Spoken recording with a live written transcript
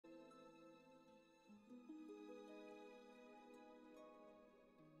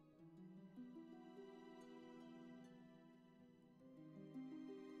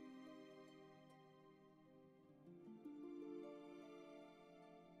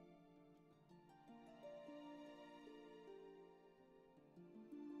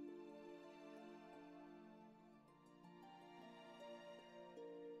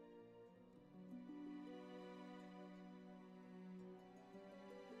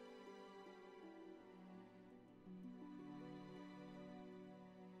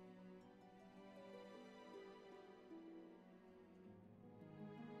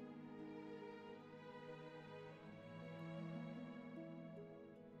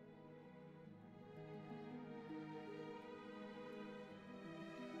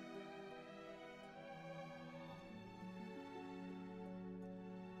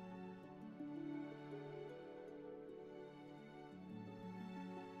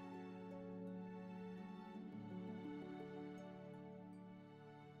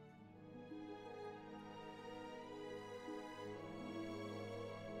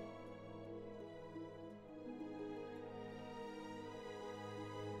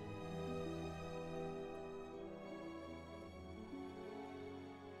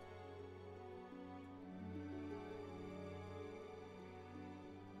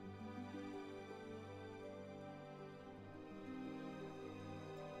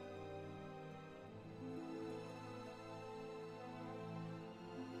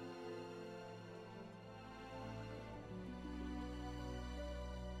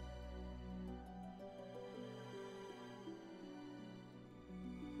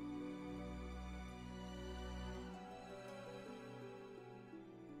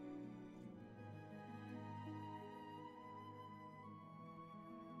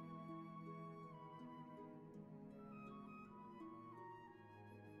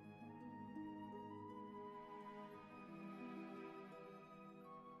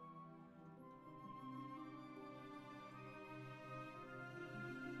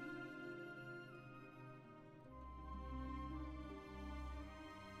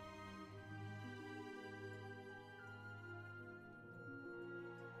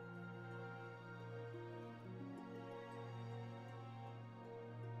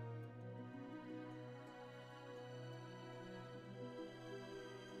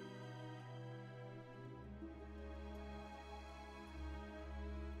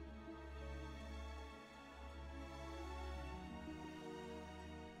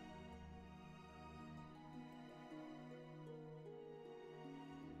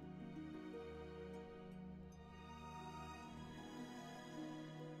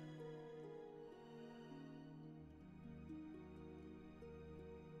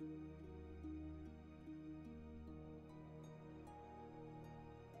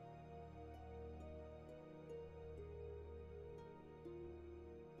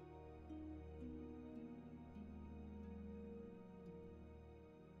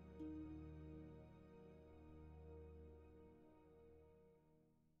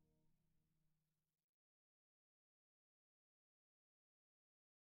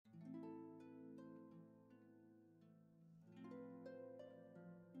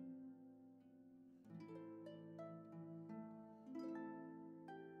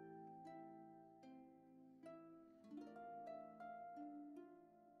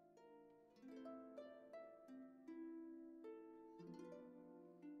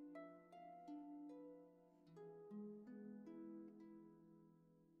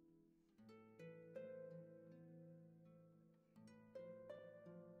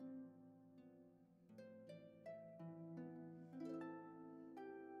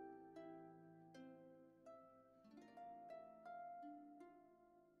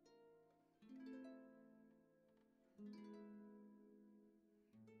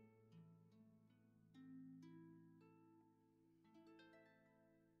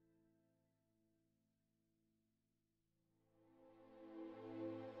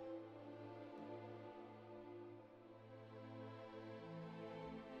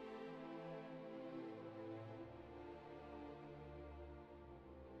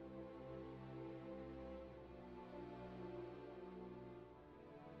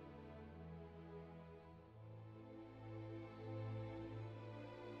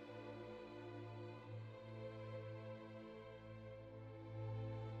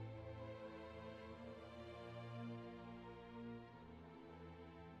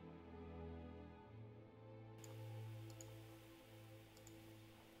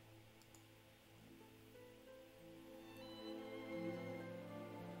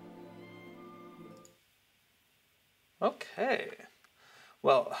Okay.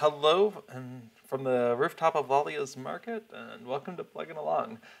 Well, hello and from the rooftop of Lalia's Market, and welcome to Plugging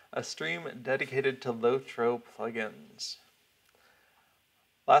Along, a stream dedicated to LOTRO plugins.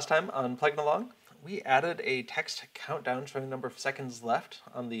 Last time on Plugging Along, we added a text countdown showing the number of seconds left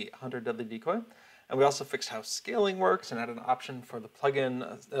on the Hunter Deadly Decoy, and we also fixed how scaling works and added an option for the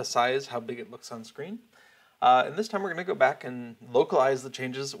plugin size, how big it looks on screen. And this time we're going to go back and localize the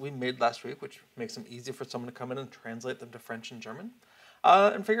changes we made last week, which makes them easy for someone to come in and translate them to French and German,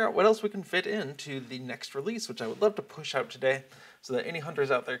 and figure out what else we can fit into the next release, which I would love to push out today so that any hunters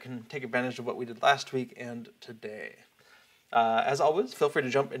out there can take advantage of what we did last week and today. As always, feel free to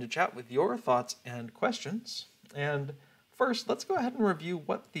jump into chat with your thoughts and questions. And first, let's go ahead and review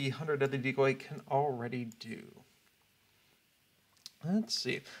what the Hunter Deadly Decoy can already do. Let's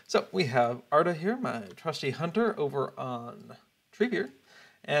see. So we have Arda here, my trusty hunter over on Treebeard.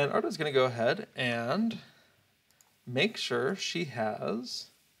 And Arda's going to go ahead and make sure she has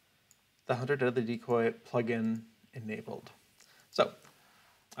the Hunter Deadly Decoy plugin enabled. So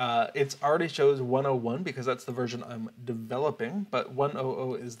it already shows 101 because that's the version I'm developing, but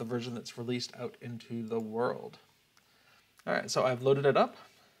 100 is the version that's released out into the world. All right, so I've loaded it up.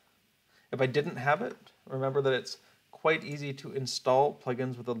 If I didn't have it, remember that it's quite easy to install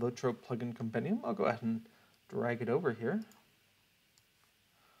plugins with the LOTRO plugin compendium. I'll go ahead and drag it over here.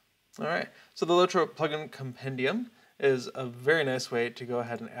 All right, so the LOTRO plugin compendium is a very nice way to go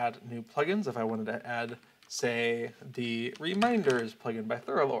ahead and add new plugins. If I wanted to add, say, the Reminders plugin by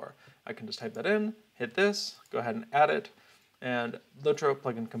Thorolore, I can just type that in, hit this, go ahead and add it, and LOTRO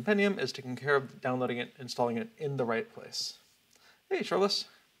plugin compendium is taking care of downloading it, installing it in the right place. Hey, Shirless.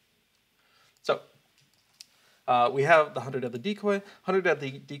 So, we have the Hunter Deadly Decoy. Hunter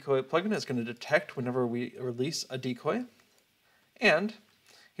Deadly Decoy plugin is going to detect whenever we release a decoy. And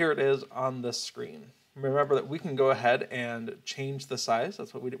here it is on the screen. Remember that we can go ahead and change the size.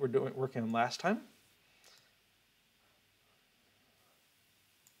 That's what we were working on last time.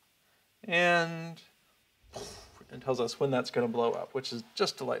 And it tells us when that's going to blow up, which is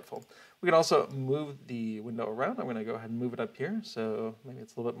just delightful. We can also move the window around. I'm going to go ahead and move it up here so maybe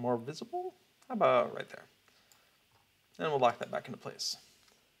it's a little bit more visible. How about right there? And we'll lock that back into place.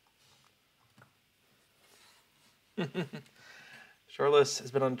 Shoreless has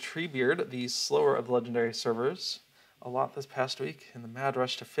been on Treebeard, the slower of the legendary servers, a lot this past week in the mad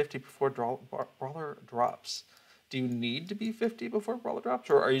rush to 50 before Brawler drops. Do you need to be 50 before Brawler drops,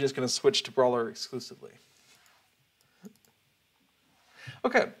 or are you just going to switch to Brawler exclusively?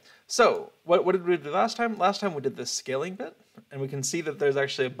 Okay, so what did we do last time? Last time we did the scaling bit, and we can see that there's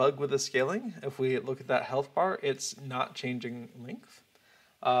actually a bug with the scaling. If we look at that health bar, it's not changing length.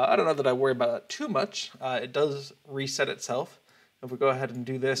 I don't know that I worry about that too much. It does reset itself. If we go ahead and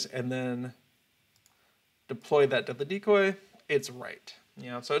do this and then deploy that Deadly Decoy, it's right.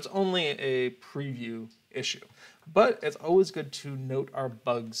 So it's only a preview issue. But it's always good to note our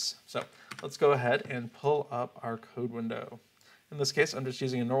bugs. So let's go ahead and pull up our code window. In this case, I'm just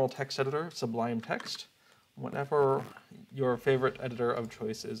using a normal text editor, Sublime Text. Whatever your favorite editor of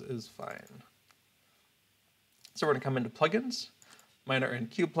choice is fine. So we're going to come into plugins, Miner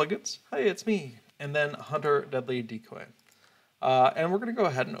and Cube plugins. Hey, it's me. And then Hunter Deadly Decoy. And we're going to go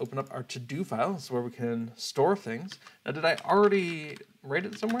ahead and open up our to-do files where we can store things. Now, did I already write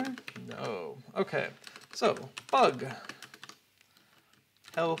it somewhere? No. Okay. So, bug.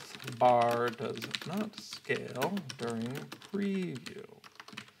 Health bar does not scale during preview.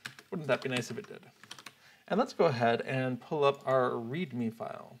 Wouldn't that be nice if it did? And let's go ahead and pull up our README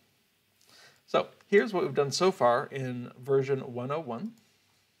file. So here's what we've done so far in version 101.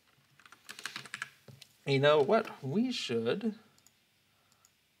 And you know what? We should,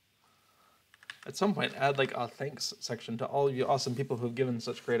 at some point, add like a thanks section to all of you awesome people who have given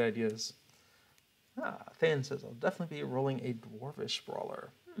such great ideas. Than says, I'll definitely be rolling a Dwarvish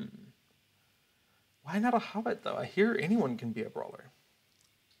Brawler. Why not a Hobbit, though? I hear anyone can be a Brawler.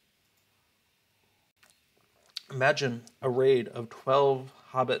 Imagine a raid of 12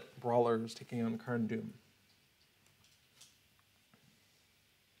 Hobbit Brawlers taking on Karn Doom.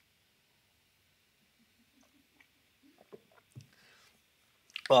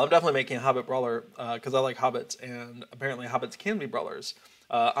 Well, I'm definitely making a Hobbit Brawler because I like Hobbits, and apparently Hobbits can be Brawlers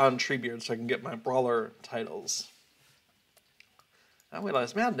on Treebeard, so I can get my Brawler titles. That way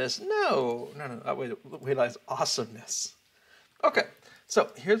lies madness. No, that way lies awesomeness. Okay,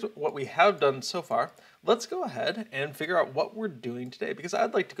 so here's what we have done so far. Let's go ahead and figure out what we're doing today, because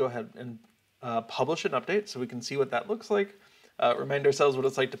I'd like to go ahead and publish an update so we can see what that looks like, remind ourselves what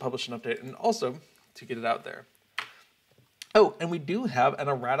it's like to publish an update, and also to get it out there. Oh, and we do have an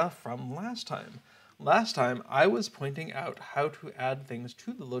errata from last time. last time I was pointing out how to add things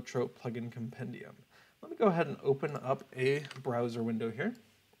to the LOTRO plugin compendium. Let me go ahead and open up a browser window here.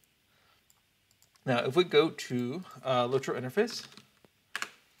 Now, if we go to LOTRO interface,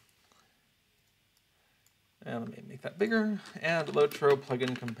 and let me make that bigger, and LOTRO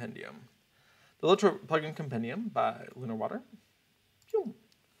plugin compendium. The LOTRO plugin compendium by Lunar Water.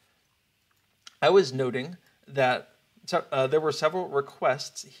 I was noting that there were several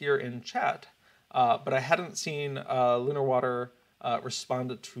requests here in chat, but I hadn't seen Lunar Water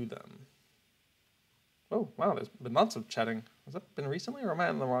respond to them. Oh, wow, there's been lots of chatting. Has that been recently, or am I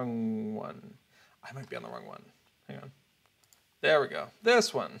on the wrong one? I might be on the wrong one. Hang on. There we go.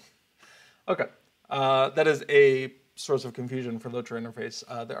 This one. Okay. That is a source of confusion for LOTRO interface.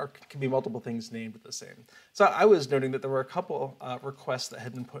 Can be multiple things named the same. So I was noting that there were a couple requests that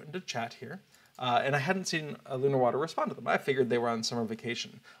had been put into chat here, and I hadn't seen Lunar Water respond to them. I figured they were on summer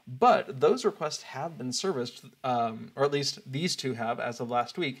vacation. But those requests have been serviced, or at least these two have as of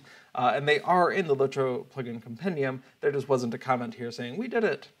last week, and they are in the LOTRO plugin compendium. There just wasn't a comment here saying, we did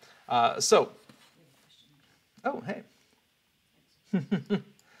it. Oh, hey.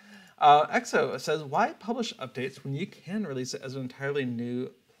 Exo says, why publish updates when you can release it as an entirely new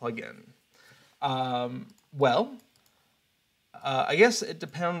plugin? I guess it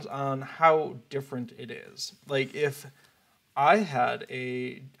depends on how different it is. Like if I had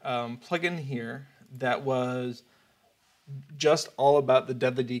a plugin here that was just all about the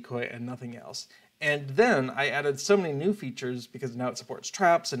Deadly Decoy and nothing else, and then I added so many new features because now it supports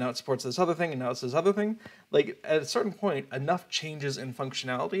traps, and now it supports this other thing, and now it's this other thing. Like, at a certain point, enough changes in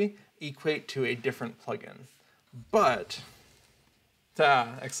functionality equate to a different plugin. But,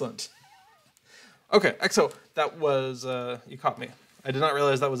 excellent. Okay, so that was, you caught me. I did not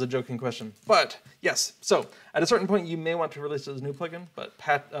realize that was a joking question. But, yes, so at a certain point, you may want to release it as a new plugin, but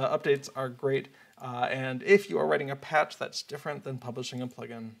updates are great. And if you are writing a patch, that's different than publishing a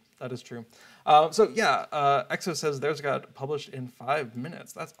plugin. That is true. Exo says theirs got published in 5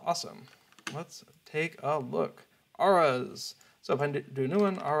 minutes. That's awesome. Let's take a look. Auras. So if I do a new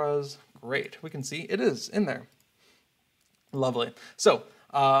one, Auras, great. We can see it is in there. Lovely. So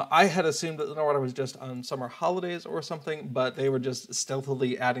I had assumed that Lunar Water was just on summer holidays or something, but they were just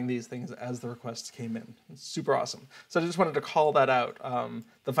stealthily adding these things as the requests came in. It's super awesome. So I just wanted to call that out.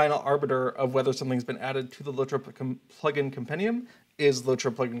 The final arbiter of whether something's been added to the LOTRO plugin compendium is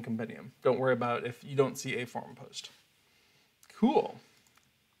LOTRO plugin compendium. Don't worry about if you don't see a forum post. Cool.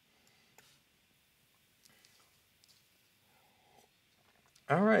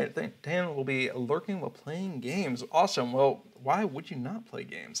 All right, I think Dan will be lurking while playing games. Awesome. Well, why would you not play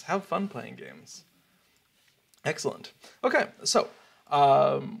games? Have fun playing games. Excellent. Okay, so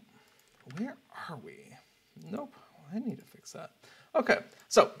where are we? Nope, I need to fix that. Okay,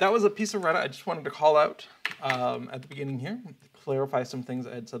 so that was a piece of Reddit I just wanted to call out at the beginning here, to clarify some things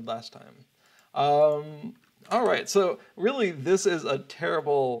I had said last time. All right, so really this is a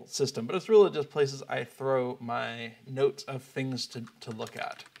terrible system, but it's really just places I throw my notes of things to look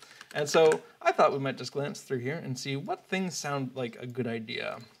at. And so I thought we might just glance through here and see what things sound like a good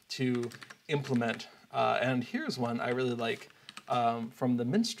idea to implement. And here's one I really like from the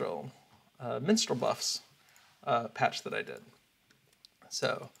Minstrel Buffs patch that I did.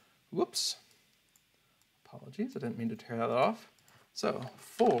 So, whoops. Apologies, I didn't mean to tear that off. So,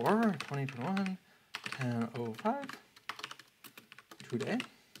 for 2021, 10:05 today,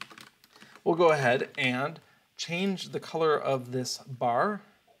 we'll go ahead and change the color of this bar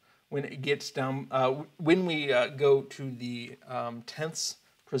when it gets down, when we go to the tenths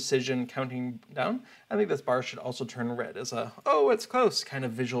precision counting down. I think this bar should also turn red as a, oh, it's close, kind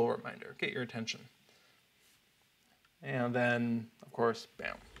of visual reminder. Get your attention. And then, of course,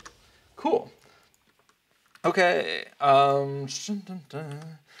 bam. Cool. Okay, I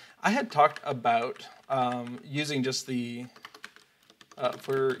had talked about using just the,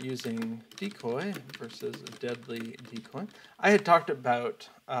 for using decoy versus deadly decoy, I had talked about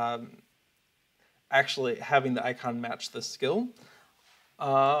actually having the icon match the skill.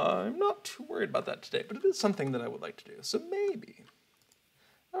 I'm not too worried about that today, but it is something that I would like to do, so maybe.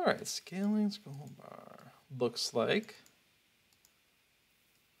 All right, scaling scroll bar looks like.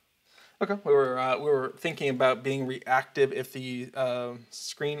 Okay, we were thinking about being reactive if the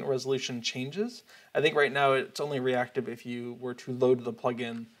screen resolution changes. I think right now it's only reactive if you were to load the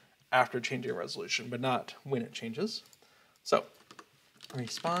plugin after changing resolution, but not when it changes. So,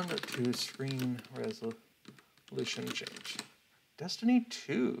 respond to screen resolution change. Destiny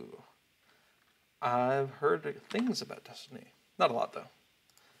 2. I've heard things about Destiny. Not a lot, though.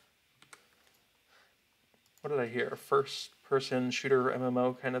 What did I hear? First-person shooter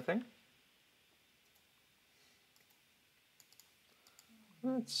MMO kind of thing?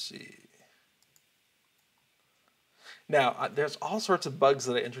 Let's see. Now, there's all sorts of bugs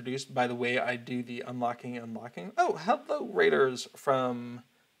that I introduced by the way I do the unlocking and unlocking. Oh, hello, Raiders from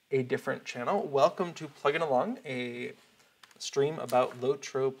a different channel. Welcome to Plugging Along, a stream about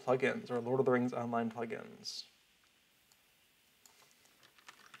LOTRO plugins, or Lord of the Rings Online plugins.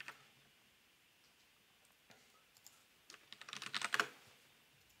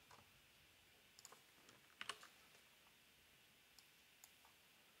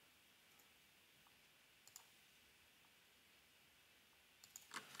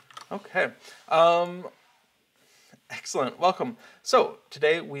 Okay. Excellent. Welcome. So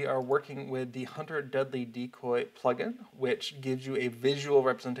today we are working with the Hunter Deadly Decoy plugin, which gives you a visual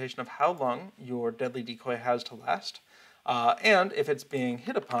representation of how long your Deadly Decoy has to last, and if it's being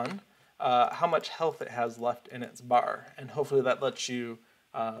hit upon, how much health it has left in its bar. And hopefully that lets you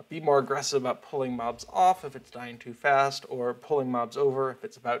be more aggressive about pulling mobs off if it's dying too fast, or pulling mobs over if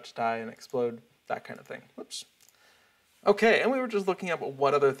it's about to die and explode, that kind of thing. Whoops. Okay, and we were just looking at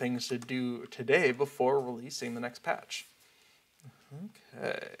what other things to do today before releasing the next patch.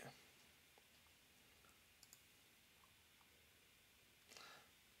 Okay.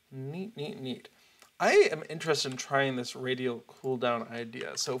 Neat, neat, neat. I am interested in trying this radial cooldown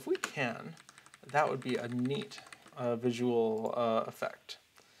idea, so if we can, that would be a neat visual effect.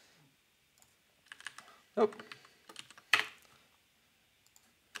 Nope.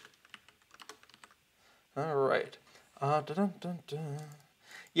 All right.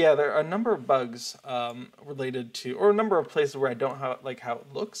 Yeah, there are a number of bugs related to, or a number of places where I don't like how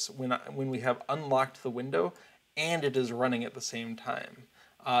it looks when we have unlocked the window and it is running at the same time.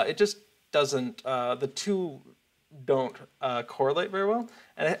 It just doesn't, the two don't correlate very well,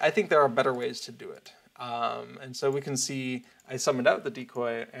 and I think there are better ways to do it. And so we can see I summoned out the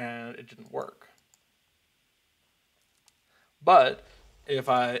decoy and it didn't work. But if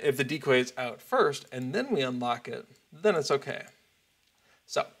the decoy is out first and then we unlock it, then it's okay.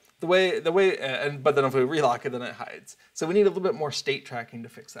 So but then if we relock it, then it hides. So we need a little bit more state tracking to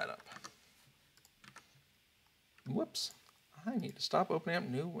fix that up. Whoops! I need to stop opening up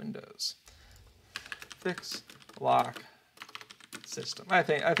new windows. Fix lock system. I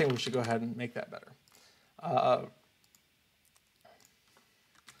think we should go ahead and make that better.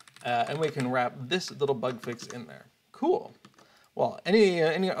 And we can wrap this little bug fix in there. Cool. Well,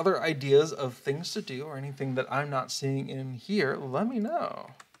 any other ideas of things to do or anything that I'm not seeing in here, let me know.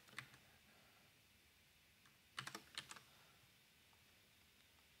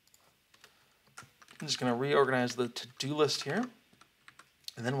 I'm just going to reorganize the to-do list here,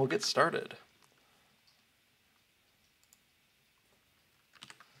 and then we'll get started.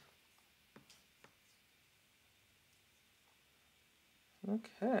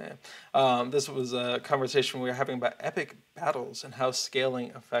 Okay. This was a conversation we were having about epic battles and how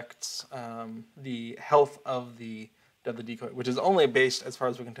scaling affects the health of the Deadly Decoy, which is only based, as far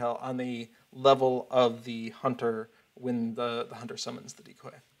as we can tell, on the level of the hunter when the hunter summons the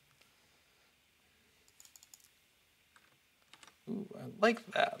decoy. Ooh, I like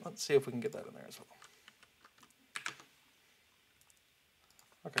that. Let's see if we can get that in there as well.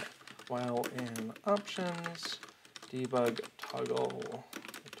 Okay. While in options, debug toggle,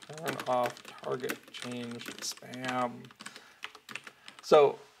 turn off target change spam.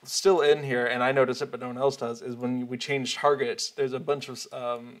 So still in here, and I notice it but no one else does, is when we change targets, there's a bunch of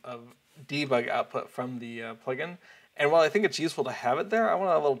debug output from the plugin. And while I think it's useful to have it there, I want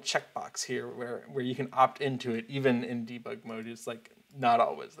a little checkbox here where you can opt into it even in debug mode. It's like not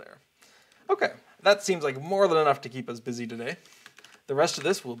always there. Okay, that seems like more than enough to keep us busy today. The rest of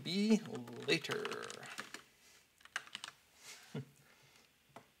this will be later.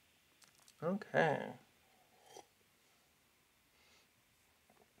 Okay.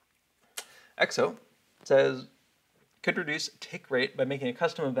 EXO says, could reduce tick rate by making a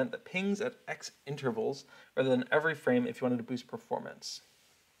custom event that pings at X intervals rather than every frame if you wanted to boost performance.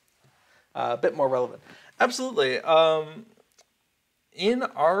 A bit more relevant. Absolutely. In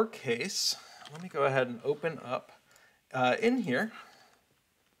our case, let me go ahead and open up in here.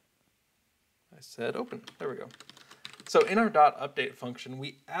 I said open. There we go. So in our .update function,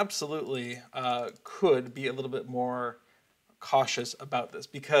 we absolutely could be a little bit more cautious about this,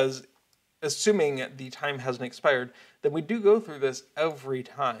 because assuming the time hasn't expired, then we do go through this every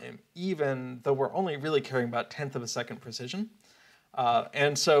time, even though we're only really caring about 1/10 of a second precision.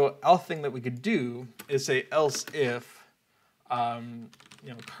 And so our thing that we could do is say else if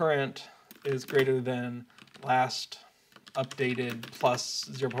current is greater than last updated plus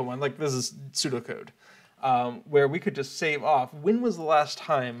 0.1. Like this is pseudocode. where we could just save off when was the last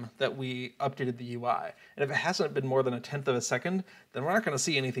time that we updated the UI. And if it hasn't been more than 1/10 of a second, then we're not going to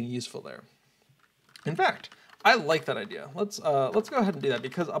see anything useful there. In fact, I like that idea. Let's go ahead and do that,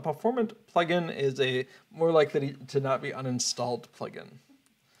 because a performant plugin is a more likely to not be uninstalled plugin.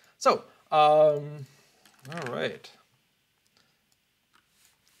 So, all right.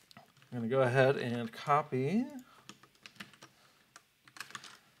 I'm going to go ahead and copy.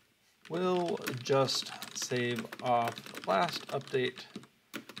 We'll just save off last update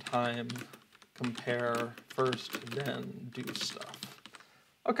time, compare first, then do stuff.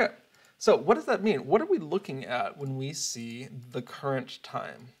 Okay, so what does that mean? What are we looking at when we see the current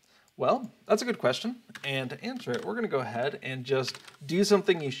time? Well, that's a good question. And to answer it, we're going to go ahead and just do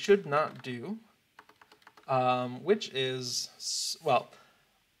something you should not do, which is, well,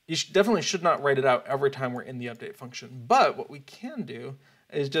 you definitely should not write it out every time we're in the update function. But what we can do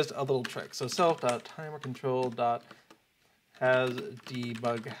is just a little trick. So self.timercontrol.has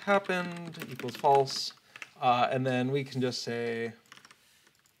debug happened equals false. And then we can just say,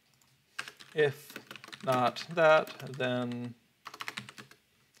 if not that, then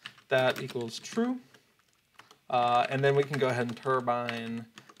that equals true. And then we can go ahead and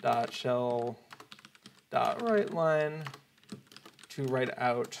turbine.shell.writeLine to write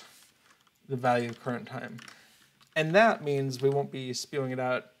out the value of current time. And that means we won't be spewing it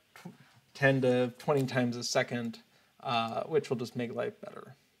out 10 to 20 times a second, which will just make life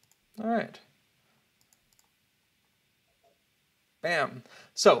better. All right. Bam.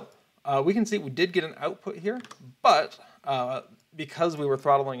 So we can see we did get an output here, but because we were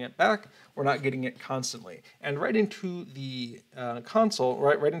throttling it back, we're not getting it constantly. And right into the console,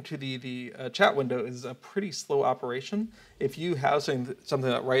 right into the chat window is a pretty slow operation. If you have something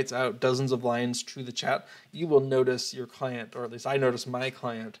that writes out dozens of lines to the chat, you will notice your client, or at least I notice my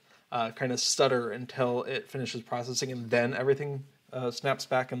client, kind of stutter until it finishes processing, and then everything snaps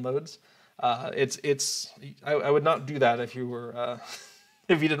back and loads. I would not do that if you were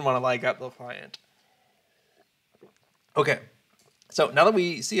if you didn't want to lag out the client. Okay. So now that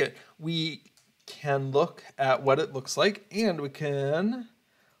we see it, we can look at what it looks like, and we can,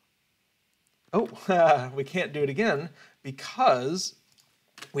 we can't do it again because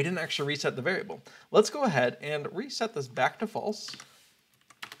we didn't actually reset the variable. Let's go ahead and reset this back to false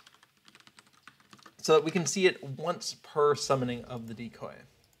so that we can see it once per summoning of the decoy.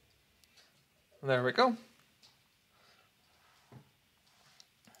 There we go.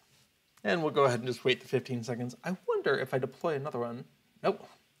 And we'll go ahead and just wait the 15 seconds. I wonder if I deploy another one. Nope.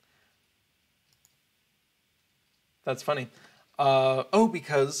 That's funny.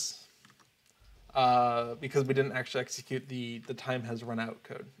 Because we didn't actually execute the time has run out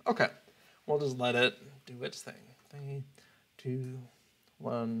code. Okay. We'll just let it do its thing. 3, 2,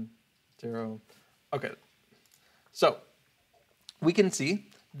 1, 0. Okay. So we can see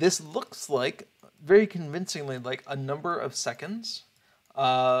this looks like, very convincingly, like a number of seconds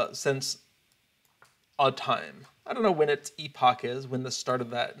since a time. I don't know when its epoch is, when the start of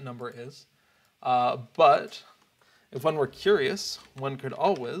that number is, but if one were curious, one could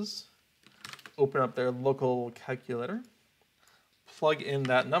always open up their local calculator, plug in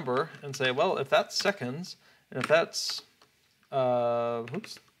that number, and say, well, if that's seconds, and if that's,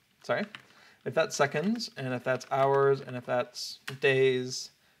 if that's seconds, and if that's hours, and if that's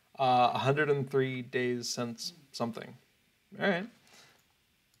days, 103 days since something. All right.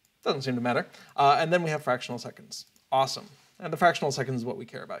 Doesn't seem to matter. And then we have fractional seconds. Awesome. And the fractional seconds is what we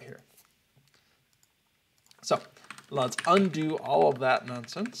care about here. So let's undo all of that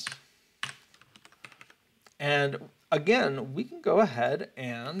nonsense. And again, we can go ahead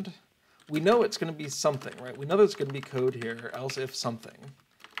and we know it's going to be something, right? We know there's going to be code here, else if something.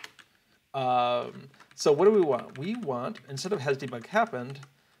 So what do we want? We want, instead of has debug happened,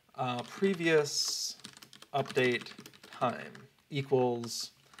 previous update time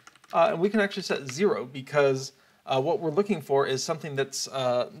equals, and we can actually set 0 because what we're looking for is something that's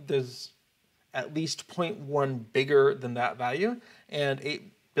there's at least 0.1 bigger than that value, and 8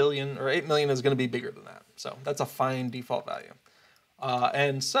 billion or 8 million is going to be bigger than that. So that's a fine default value.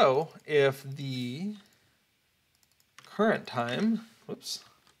 And so if the current time,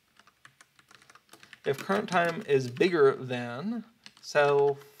 if current time is bigger than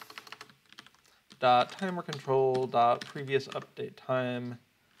self.timercontrol.previous update time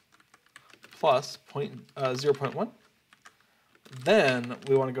plus 0.1, then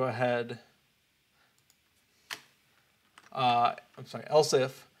we want to go ahead, else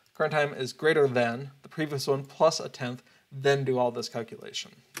if current time is greater than the previous one plus 1/10, then do all this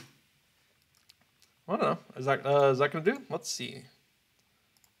calculation. I don't know, is that going to do? Let's see.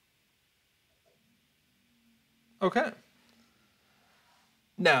 Okay.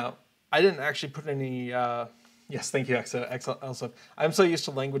 Now, I didn't actually put any, yes, thank you, else if. I'm so used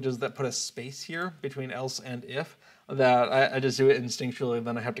to languages that put a space here between else and if that I just do it instinctually,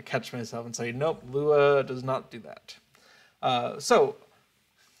 then I have to catch myself and say, nope, Lua does not do that. So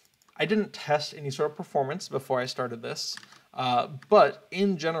I didn't test any sort of performance before I started this, but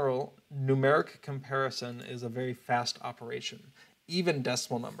in general, numeric comparison is a very fast operation, even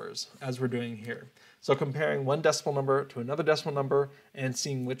decimal numbers, as we're doing here. So comparing one decimal number to another decimal number and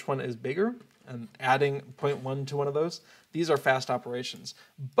seeing which one is bigger and adding 0.1 to one of those, these are fast operations.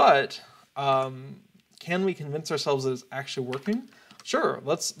 But can we convince ourselves that it's actually working? Sure,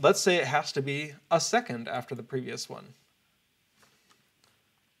 let's say it has to be a second after the previous one.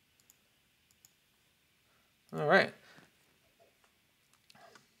 All right.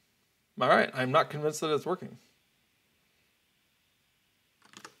 All right, I'm not convinced that it's working.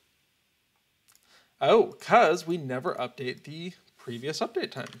 Oh, because we never update the previous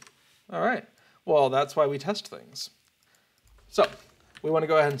update time. All right, well, that's why we test things. So we want to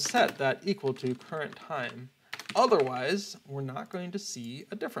go ahead and set that equal to current time. Otherwise, we're not going to see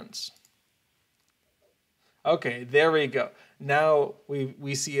a difference. Okay, there we go. Now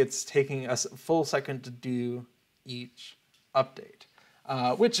we see it's taking us a full second to do each update,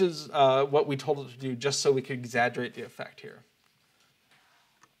 which is what we told it to do just so we could exaggerate the effect here.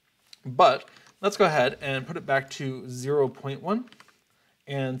 But let's go ahead and put it back to 0.1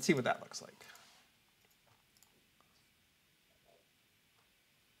 and see what that looks like.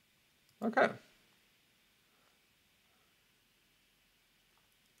 Okay.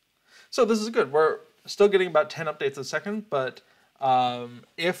 So this is good. We're still getting about 10 updates a second, but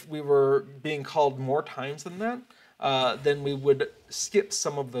if we were being called more times than that, then we would skip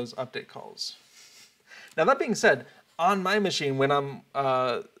some of those update calls. Now that being said, on my machine, when I'm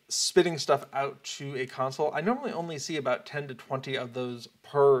spitting stuff out to a console, I normally only see about 10 to 20 of those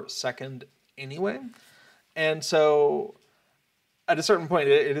per second anyway. And so at a certain point,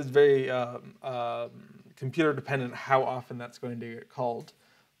 it is very computer dependent how often that's going to get called.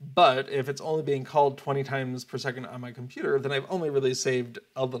 But if it's only being called 20 times per second on my computer, then I've only really saved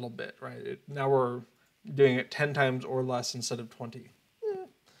a little bit, right? Now we're doing it 10 times or less instead of 20.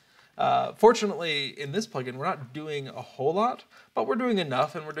 Fortunately, in this plugin, we're not doing a whole lot, but we're doing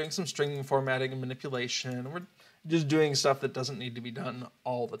enough, and we're doing some string formatting and manipulation, and we're just doing stuff that doesn't need to be done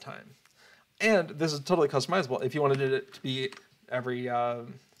all the time. And this is totally customizable. If you wanted it to be every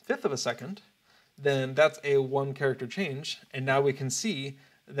fifth of a second, then that's a 1 character change, and now we can see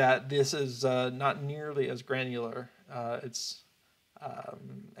that this is not nearly as granular. And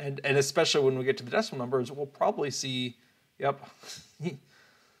especially when we get to the decimal numbers, we'll probably see, yep,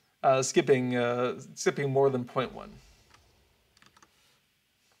 skipping more than 0.1.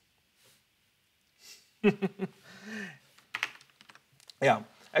 Yeah,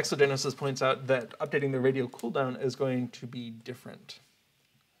 Exogenesis points out that updating the radio cooldown is going to be different.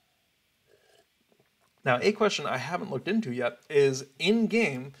 Now, a question I haven't looked into yet is,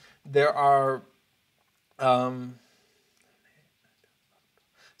 in-game, there are...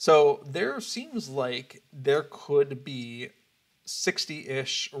 so there seems like there could be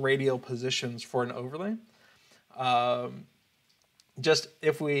 60-ish radial positions for an overlay. Just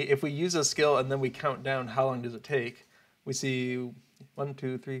if we use a skill and then we count down how long does it take, we see 1,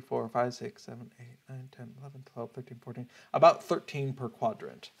 2, 3, 4, 5, 6, 7, 8, 9, 10, 11, 12, 13, 14, about 13 per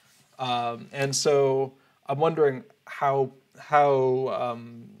quadrant. And so I'm wondering how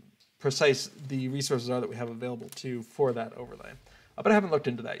precise the resources are that we have available for that overlay. But I haven't looked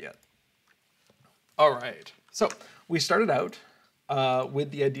into that yet. All right, so we started out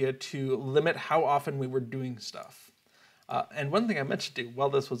with the idea to limit how often we were doing stuff. And one thing I meant to do while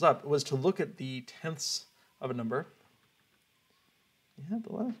this was up was to look at the tenths of a number. Yeah,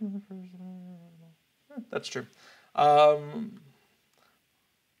 the last and the first. That's true.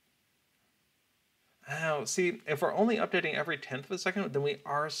 Now, see, if we're only updating every 10th of a second, then we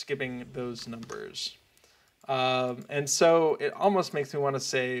are skipping those numbers. And so it almost makes me want to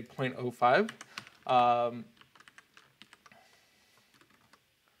say 0.05.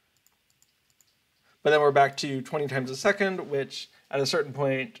 But then we're back to 20 times a second, which at a certain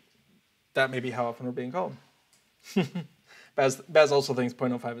point, that may be how often we're being called. Baz also thinks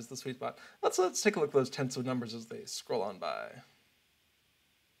 0.05 is the sweet spot. Let's take a look at those tenths of numbers as they scroll on by.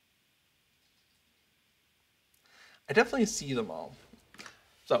 I definitely see them all.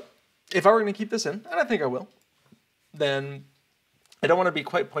 So if I were going to keep this in, and I think I will, then I don't want to be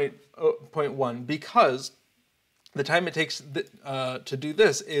quite 0.1 because the time it takes to do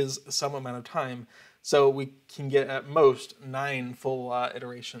this is some amount of time. So we can get at most 9 full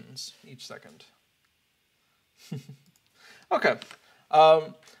iterations each second. Okay.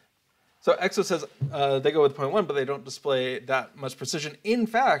 So EXO says they go with 0.1, but they don't display that much precision. In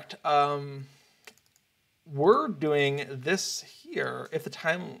fact, we're doing this here if the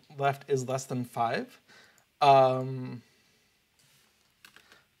time left is less than 5.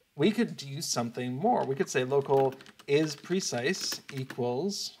 We could do something more. We could say local is precise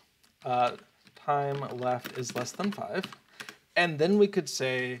equals time left is less than 5. And then we could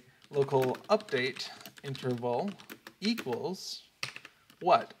say local update interval equals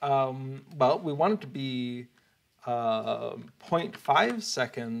what? Well, we want it to be 0.5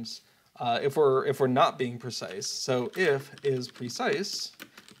 seconds if we're not being precise. So if is precise,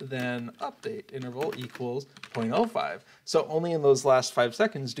 then update interval equals 0.05. So only in those last 5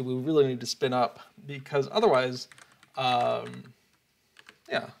 seconds do we really need to spin up, because otherwise, yeah.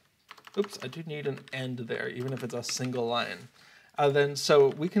 Oops, I do need an end there, even if it's a single line. Then so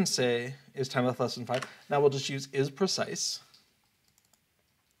we can say is time left less than 5. Now we'll just use is precise.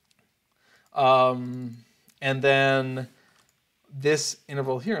 And then this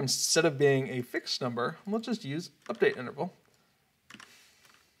interval here, instead of being a fixed number, we'll just use update interval.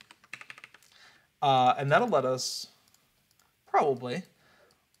 And that'll let us probably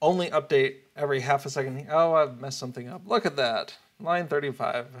only update every half a second. Oh, I've messed something up. Look at that. Line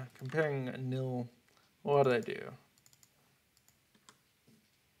 35, comparing nil. What did I do?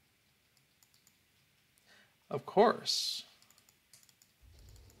 Of course.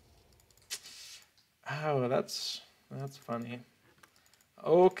 Oh, that's funny.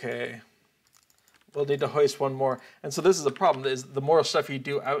 Okay. We'll need to hoist one more. And so this is a problem, is the more stuff you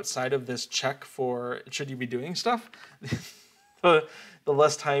do outside of this check for should you be doing stuff, the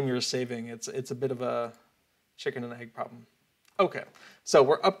less time you're saving. It's a bit of a chicken and egg problem. Okay, so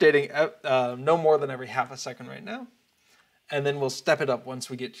we're updating no more than every half a second right now. And then we'll step it up once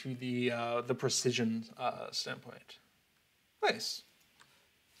we get to the precision standpoint. Nice.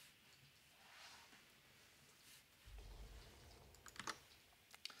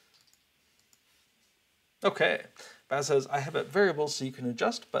 Okay, Baz says, I have it variable so you can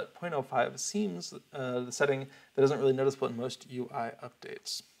adjust, but 0.05 seems the setting that isn't really noticeable in most UI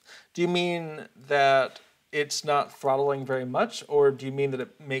updates. Do you mean that it's not throttling very much, or do you mean that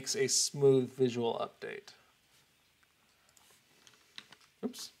it makes a smooth visual update?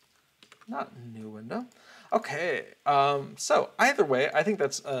 Oops, not new window. Okay, so either way, I think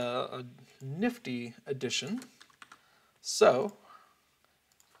that's a nifty addition. So,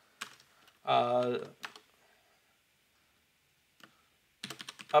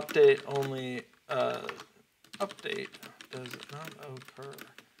 update only, update does not occur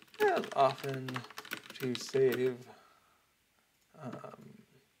as often to save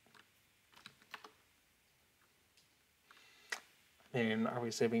I mean, are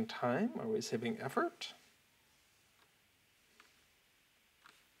we saving time? Are we saving effort?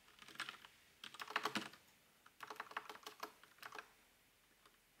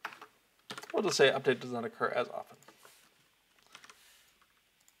 We'll just say update does not occur as often.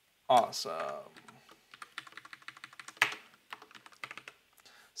 Awesome.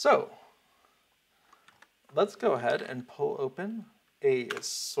 So let's go ahead and pull open a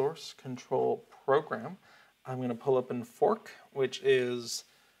source control program. I'm going to pull open Fork, which is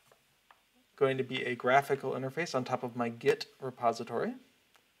going to be a graphical interface on top of my Git repository.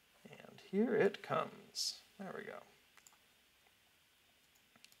 And here it comes. There we go.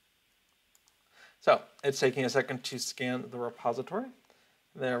 So it's taking a second to scan the repository.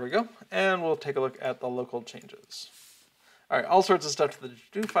 There we go. And we'll take a look at the local changes. All right, all sorts of stuff to the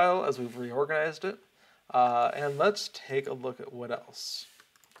to-do file as we've reorganized it. And let's take a look at what else.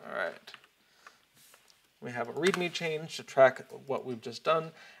 All right. We have a README change to track what we've just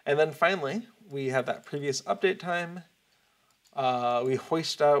done. And then finally, we have that previous update time. We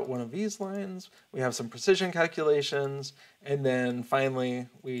hoist out one of these lines. We have some precision calculations. And then finally,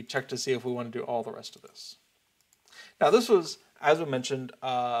 we check to see if we want to do all the rest of this. Now, this was, as we mentioned,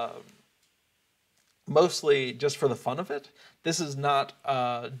 mostly just for the fun of it. This is not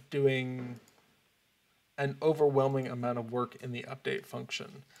doing an overwhelming amount of work in the update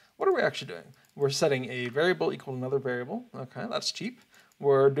function. What are we actually doing? We're setting a variable equal to another variable. Okay, that's cheap.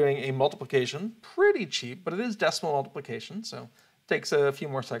 We're doing a multiplication, pretty cheap, but it is decimal multiplication, so it takes a few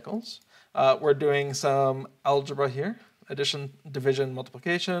more cycles. We're doing some algebra here, addition, division,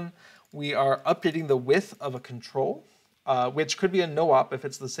 multiplication. We are updating the width of a control, which could be a no-op if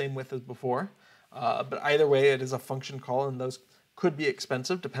it's the same width as before. But either way, it is a function call, and those could be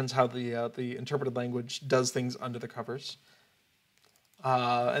expensive, depends how the interpreted language does things under the covers.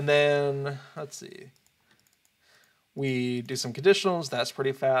 And then, let's see. We do some conditionals, that's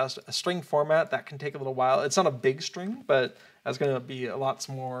pretty fast. A string format, that can take a little while. It's not a big string, but that's going to be lots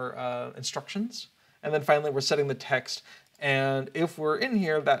more instructions. And then finally, we're setting the text. And if we're in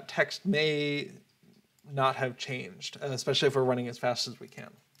here, that text may not have changed, especially if we're running as fast as we can.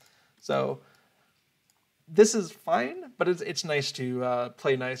 So this is fine, but it's nice to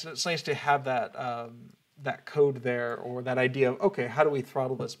play nice. And it's nice to have that that code there, or that idea of, okay, how do we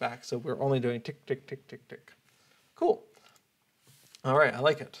throttle this back so we're only doing tick, tick, tick, tick, tick. Cool. All right, I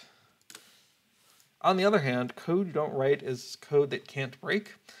like it. On the other hand, code you don't write is code that can't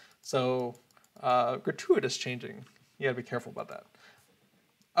break. So gratuitous changing, you gotta be careful about that.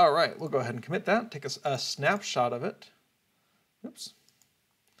 All right, we'll go ahead and commit that, take a snapshot of it. Oops.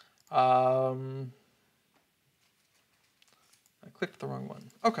 I clicked the wrong one.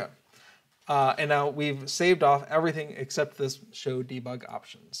 Okay. And now we've saved off everything except this show debug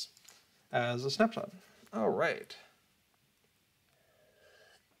options as a snapshot. All right.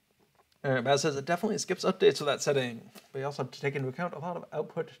 All right, Baz says it definitely skips updates with that setting, but you also have to take into account a lot of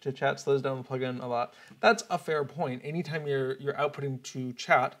output to chat slows down the plugin a lot. That's a fair point. Anytime you're outputting to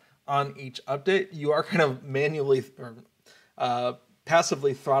chat on each update, you are kind of manually or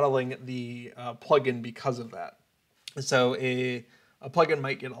passively throttling the plugin because of that. So a plugin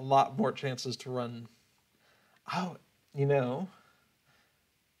might get a lot more chances to run. Oh, you know,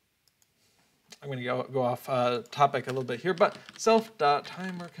 I'm going to go off topic a little bit here, but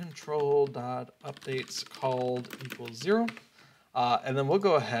self.timercontrol.updates called equals 0. And then we'll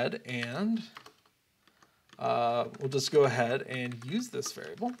go ahead and we'll just go ahead and use this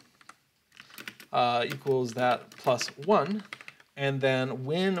variable equals that plus 1. And then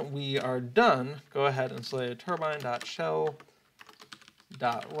when we are done, go ahead and say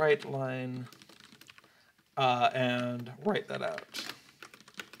turbine.shell.writeLine and write that out.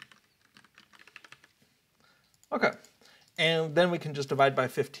 Okay, and then we can just divide by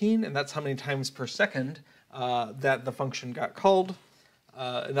 15, and that's how many times per second that the function got called,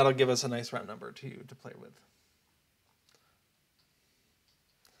 and that'll give us a nice round number to play with.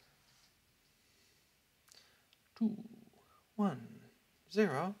 Two, 1,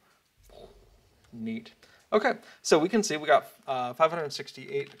 0. Neat. Okay, so we can see we got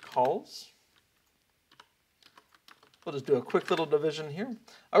 568 calls. We'll just do a quick little division here.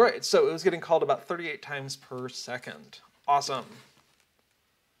 All right, so it was getting called about 38 times per second. Awesome.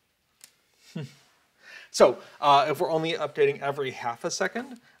 So if we're only updating every half a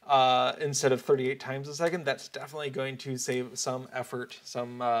second instead of 38 times a second, that's definitely going to save some effort,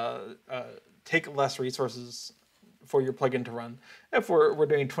 take less resources for your plugin to run. If we're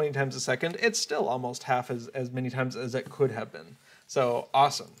doing 20 times a second, it's still almost half as many times as it could have been. So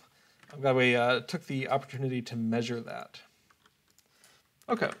awesome. I'm glad we took the opportunity to measure that.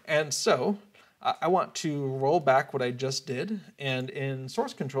 Okay, and so I want to roll back what I just did, and in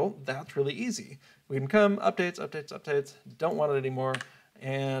source control, that's really easy. We can come, updates, updates, updates, don't want it anymore,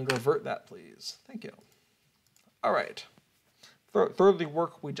 and revert that, please. Thank you. All right, throw the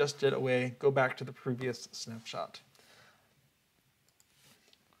work we just did away, go back to the previous snapshot.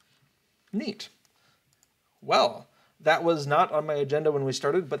 Neat. Well, that was not on my agenda when we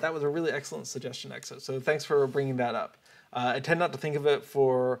started, but that was a really excellent suggestion, Exo. So thanks for bringing that up. I tend not to think of it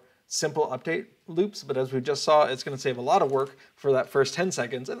for simple update loops, but as we just saw, it's going to save a lot of work for that first 10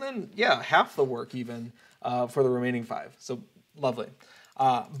 seconds, and then, yeah, half the work even for the remaining 5. So lovely.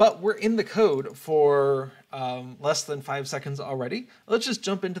 But we're in the code for less than 5 seconds already. Let's just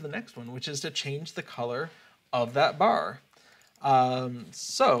jump into the next one, which is to change the color of that bar.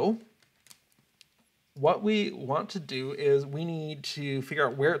 So what we want to do is we need to figure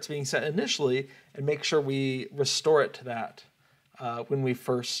out where it's being set initially and make sure we restore it to that when we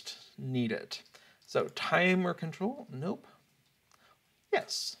first need it. So timer control, nope.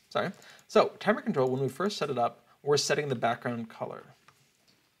 Yes, sorry. So timer control, when we first set it up, we're setting the background color.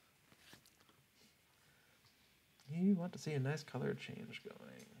 You want to see a nice color change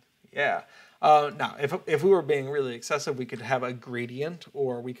going. Yeah. Now, if we were being really excessive, we could have a gradient,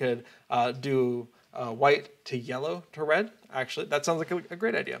 or we could do white to yellow to red. Actually, that sounds like a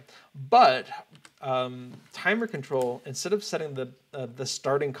great idea. But timer control, instead of setting the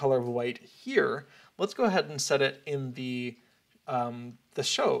starting color of white here, let's go ahead and set it in the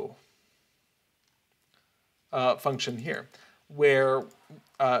show function here, where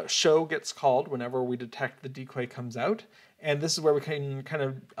show gets called whenever we detect the decoy comes out. And this is where we can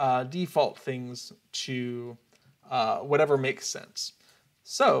kind of default things to whatever makes sense.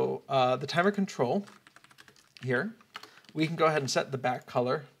 So the timer control here, we can go ahead and set the back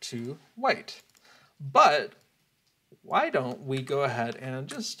color to white. But why don't we go ahead and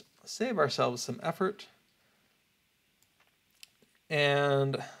just save ourselves some effort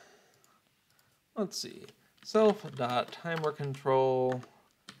And let's see, self.timer control,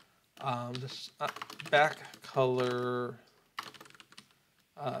 back color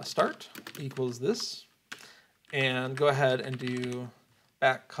start equals this, and go ahead and do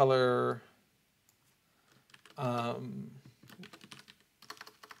back color,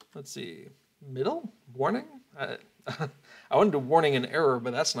 let's see, middle, warning? I wanted to warning an error,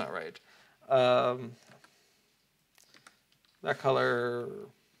 but that's not right. That color,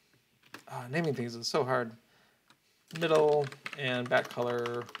 naming things is so hard. Middle and back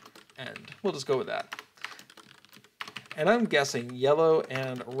color end. We'll just go with that. And I'm guessing yellow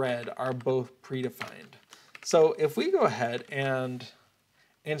and red are both predefined. So if we go ahead and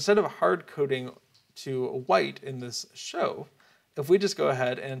instead of hard coding to white in this show, if we just go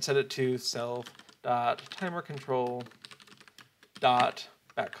ahead and set it to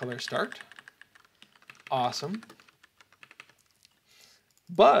self.timercontrol.backColorStart, awesome.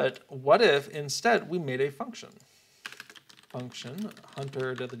 But what if instead we made a function? Function,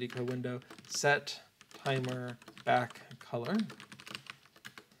 hunter, deadly decoy window, set timer back color.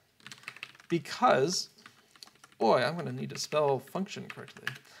 Because, boy, I'm going to need to spell function correctly.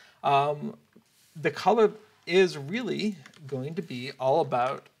 The color is really going to be all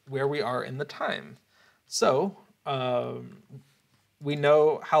about where we are in the time. So we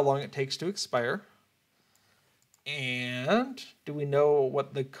know how long it takes to expire. And do we know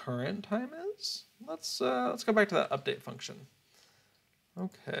what the current time is? Let's go back to that update function.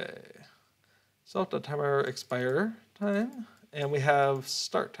 Okay, self.timer expire time, and we have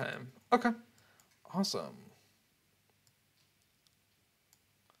start time. Okay, awesome.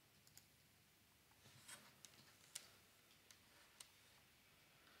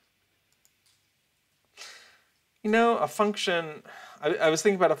 You know, a function, I was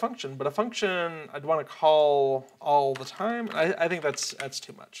thinking about a function, but a function I'd want to call all the time. I think that's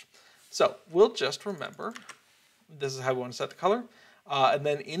too much. So we'll just remember, this is how we want to set the color. And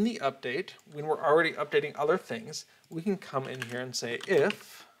then in the update, when we're already updating other things, we can come in here and say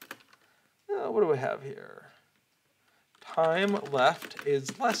if, what do we have here? Time left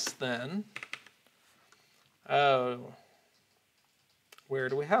is less than, where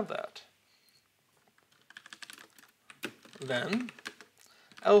do we have that? Then,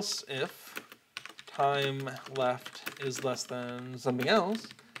 else if time left is less than something else,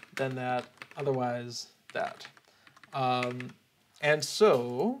 then that, otherwise that. And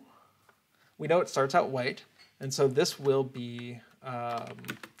so we know it starts out white, and so this will be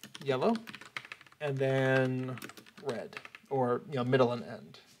yellow, and then red, or middle and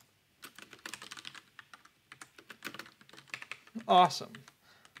end. Awesome.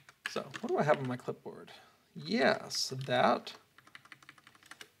 So what do I have on my clipboard? Yes, that.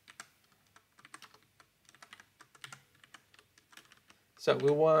 So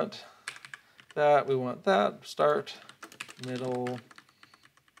we want that, start, middle,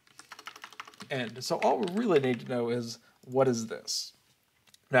 end. So all we really need to know is, what is this?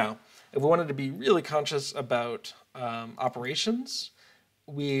 Now, if we wanted to be really conscious about operations,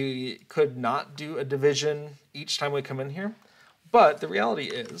 we could not do a division each time we come in here. But the reality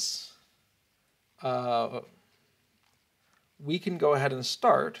is, we can go ahead and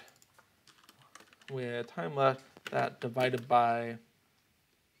start with time left, that divided by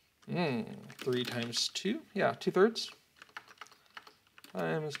 3 times 2, yeah, 2/3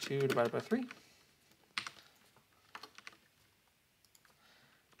 times 2 divided by 3.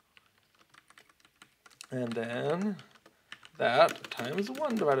 And then that times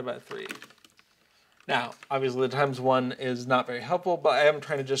 1 divided by 3. Now, obviously the times 1 is not very helpful, but I am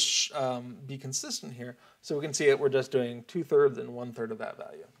trying to just be consistent here. So we can see it, we're just doing 2/3 and 1/3 of that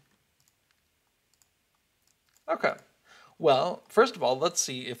value. Okay, well, first of all, let's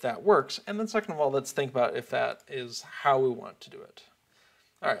see if that works. And then second of all, let's think about if that is how we want to do it.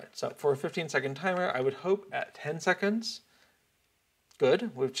 All right, so for a 15-second timer, I would hope at 10 seconds,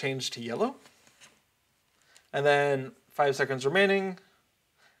 good, we've changed to yellow. And then 5 seconds remaining,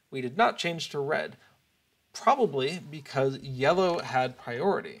 we did not change to red. Probably because yellow had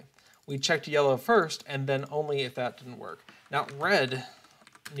priority. We checked yellow first, and then only if that didn't work. Now red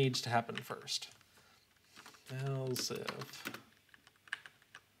needs to happen first. Else if.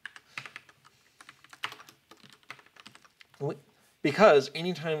 Because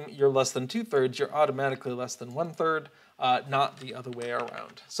anytime you're less than 2/3, you're automatically less than 1/3, not the other way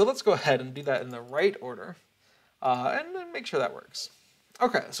around. So let's go ahead and do that in the right order, and then make sure that works.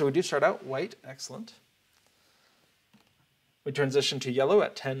 Okay, so we do start out white, excellent. We transition to yellow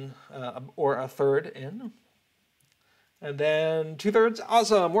at 10, or a third in. And then 2/3,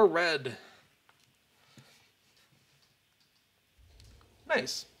 awesome, we're red.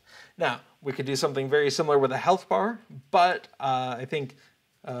 Nice. Now, we could do something very similar with a health bar, but I think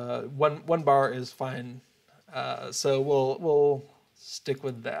one bar is fine. So we'll stick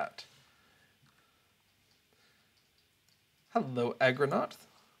with that. Hello, Agronaut.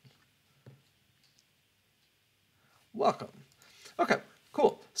 Welcome. Okay,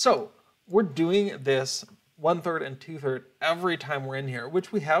 cool. So we're doing this 1/3 and 2/3 every time we're in here,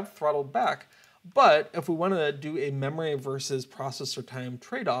 which we have throttled back. But if we want to do a memory versus processor time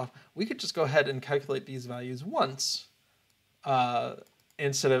trade-off, we could just go ahead and calculate these values once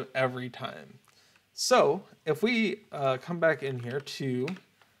instead of every time. So if we come back in here to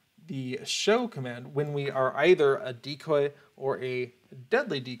the show command, when we are either a decoy or a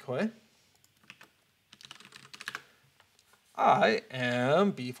deadly decoy, I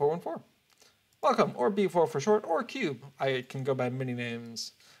am B414. Welcome, or B4 for short, or Cube. I can go by many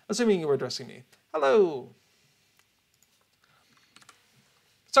names, assuming you were addressing me. Hello.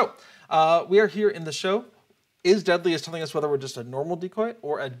 So, we are here in the show. Is deadly is telling us whether we're just a normal decoy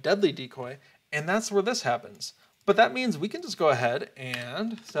or a deadly decoy, and that's where this happens. But that means we can just go ahead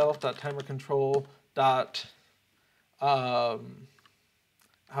and self.timercontrol. I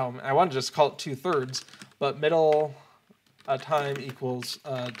want to just call it 2/3, but middle time equals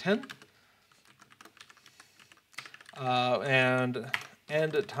 10. And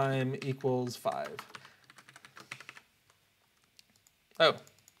end time equals 5. Oh.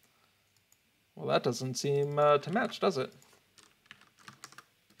 Well, that doesn't seem to match, does it?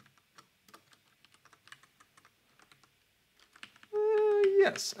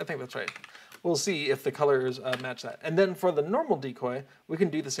 Yes, I think that's right. We'll see if the colors match that. And then for the normal decoy, we can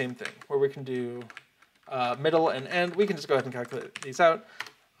do the same thing, where we can do middle and end. We can just go ahead and calculate these out.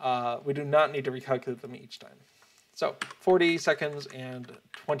 We do not need to recalculate them each time. So 40 seconds and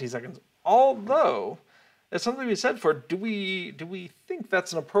 20 seconds. Although, there's something to be said for, do we think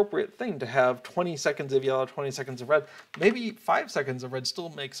that's an appropriate thing to have 20 seconds of yellow, 20 seconds of red? Maybe 5 seconds of red still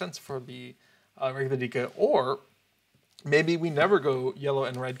makes sense for the regular decoy, or maybe we never go yellow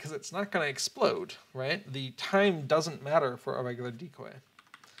and red because it's not going to explode, right? The time doesn't matter for a regular decoy.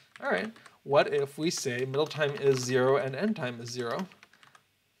 All right, what if we say middle time is 0 and end time is 0?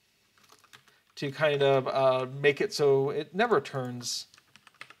 To kind of make it so it never turns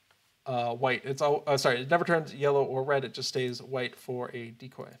white. It's all sorry, it never turns yellow or red. It just stays white for a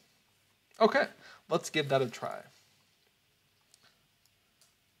decoy. Okay, let's give that a try.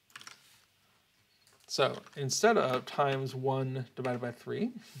 So instead of times 1 divided by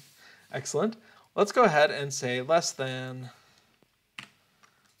 3, excellent. Let's go ahead and say less than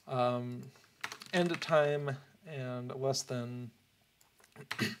end time and less than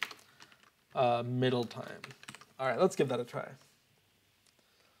middle time. All right, let's give that a try.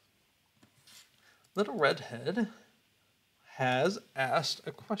 Little Redhead has asked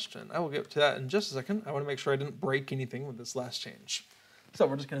a question. I will get to that in just a second. I want to make sure I didn't break anything with this last change. So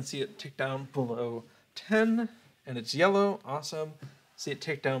we're just going to see it tick down below 10, and it's yellow. Awesome. See it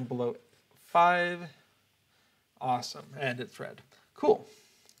tick down below 5. Awesome. And it's red. Cool.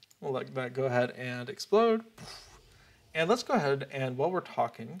 We'll let that go ahead and explode. And let's go ahead and, while we're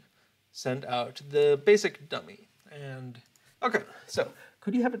talking, send out the basic dummy. And okay, so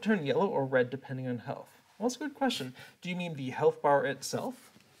could you have it turn yellow or red depending on health? Well, that's a good question. Do you mean the health bar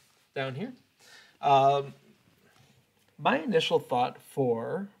itself down here? My initial thought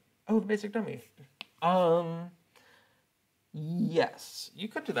for, the basic dummy. Yes, you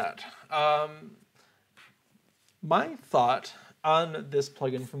could do that. My thought on this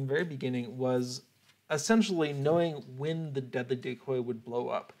plugin from the very beginning was essentially knowing when the Deadly Decoy would blow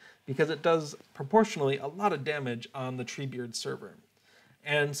up, because it does proportionally a lot of damage on the Treebeard server.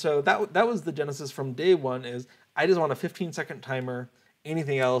 And so that was the genesis from day one, is I just want a 15-second timer,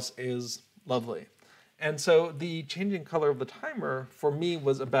 anything else is lovely. And so the changing color of the timer for me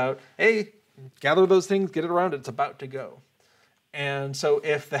was about, hey, gather those things, get it around, it's about to go. And so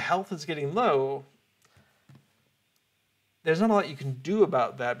if the health is getting low, there's not a lot you can do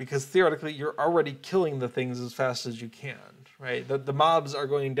about that, because theoretically you're already killing the things as fast as you can, right? The mobs are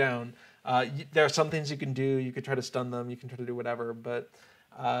going down. There are some things you can do. You could try to stun them. You can try to do whatever. But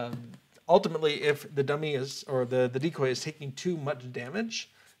ultimately, if the dummy is, or the decoy is taking too much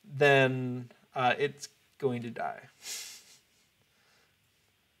damage, then it's going to die.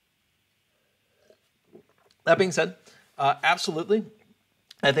 That being said, absolutely,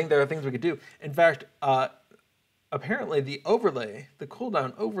 I think there are things we could do. In fact, apparently the overlay, the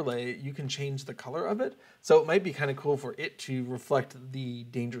cooldown overlay, you can change the color of it. So it might be kind of cool for it to reflect the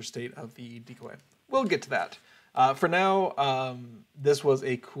danger state of the decoy. We'll get to that. For now, this was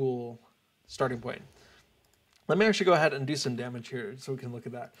a cool starting point. Let me actually go ahead and do some damage here so we can look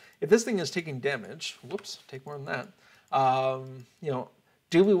at that. If this thing is taking damage, whoops, take more than that. You know,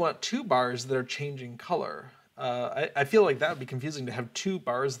 do we want 2 bars that are changing color? I feel like that would be confusing to have 2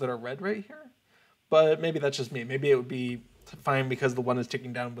 bars that are red right here, but maybe that's just me. Maybe it would be fine because the one is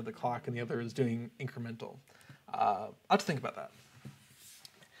ticking down with the clock and the other is doing incremental. I'll have to think about that.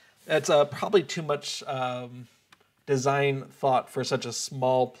 That's probably too much design thought for such a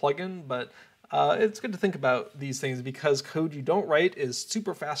small plugin, but it's good to think about these things because code you don't write is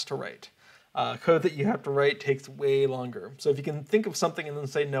super fast to write. Code that you have to write takes way longer. So if you can think of something and then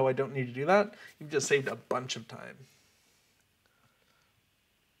say, no, I don't need to do that, you've just saved a bunch of time.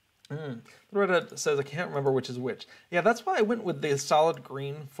 Loretta says, I can't remember which is which. Yeah, that's why I went with the solid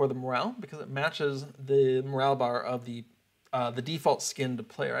green for the morale, because it matches the morale bar of the default skin to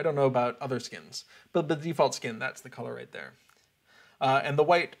player. I don't know about other skins, but the default skin, that's the color right there. And the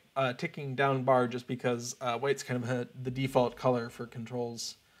white ticking down bar just because white's kind of the default color for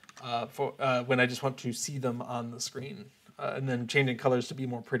controls for when I just want to see them on the screen. And then changing colors to be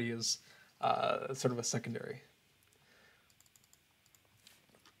more pretty is sort of a secondary.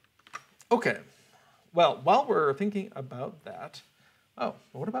 Okay, well, while we're thinking about that,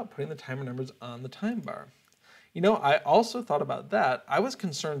 what about putting the timer numbers on the time bar? You know, I also thought about that. I was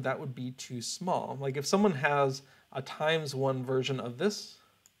concerned that would be too small. Like if someone has a ×1 version of this,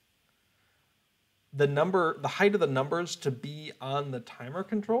 the height of the numbers to be on the timer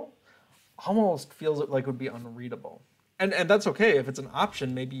control almost feels like it would be unreadable. And that's okay if it's an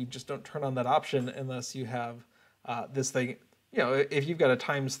option. Maybe you just don't turn on that option unless you have this thing. You know, if you've got a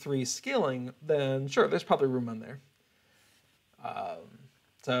 ×3 scaling, then sure, there's probably room on there.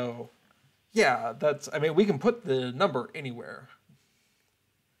 So yeah, I mean, we can put the number anywhere.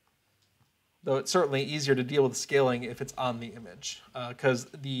 Though it's certainly easier to deal with scaling if it's on the image, because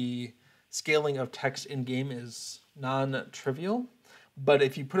the scaling of text in-game is non-trivial. But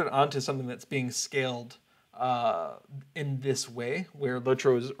if you put it onto something that's being scaled in this way, where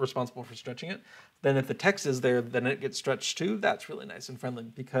LOTRO is responsible for stretching it, then if the text is there, then it gets stretched too. That's really nice and friendly,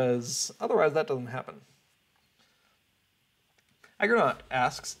 because otherwise that doesn't happen. Agronaut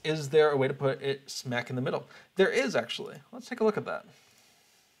asks, is there a way to put it smack in the middle? There is, actually. Let's take a look at that.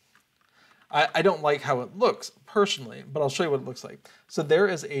 I don't like how it looks, personally, but I'll show you what it looks like. So there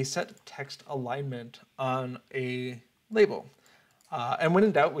is a set text alignment on a label. And when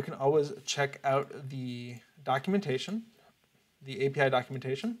in doubt, we can always check out the documentation, the API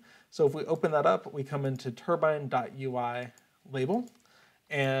documentation. So if we open that up, we come into turbine.ui label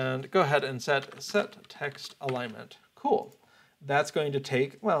and go ahead and set text alignment. Cool. That's going to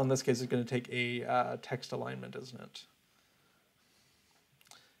take, well, in this case, it's going to take a text alignment, isn't it?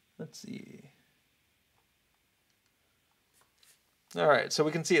 Let's see. All right, so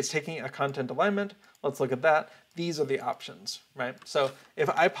we can see it's taking a content alignment. Let's look at that. These are the options, right? So if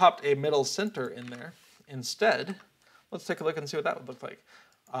I popped a middle center in there instead, let's take a look and see what that would look like.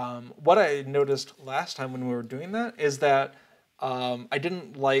 What I noticed last time when we were doing that is that I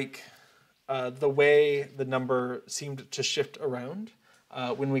didn't like the way the number seemed to shift around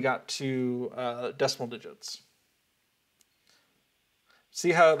when we got to decimal digits.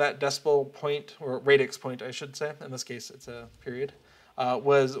 See how that decimal point, or radix point, I should say, in this case it's a period,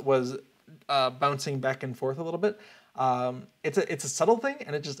 was bouncing back and forth a little bit. It's a subtle thing,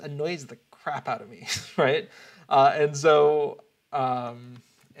 and it just annoys the crap out of me, right? And so,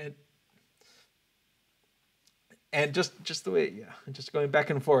 and just the way, yeah, just going back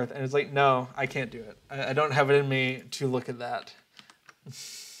and forth, and it's like, no, I can't do it. I don't have it in me to look at that.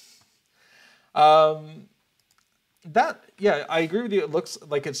 Yeah, I agree with you. It looks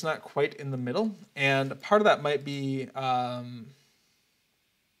like it's not quite in the middle, and part of that might be,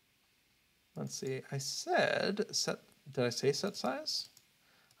 let's see, I said set, did I say set size?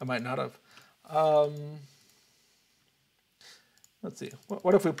 I might not have. Let's see,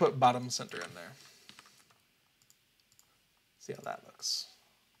 what if we put bottom center in there? See how that looks.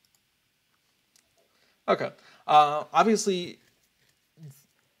 Okay, obviously,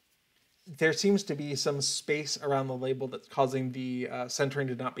 there seems to be some space around the label that's causing the centering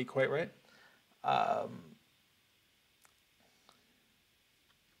to not be quite right.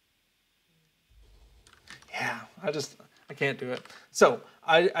 Yeah, I can't do it. So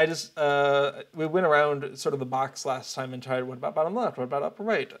we went around sort of the box last time and tried, what about bottom left? What about upper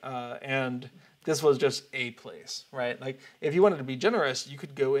right? And this was just a place, right? Like if you wanted to be generous, you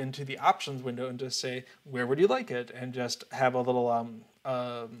could go into the options window and just say, where would you like it? And just have a little,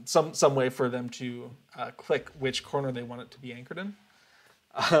 some way for them to click which corner they want it to be anchored in.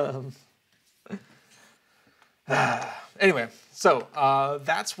 Anyway, so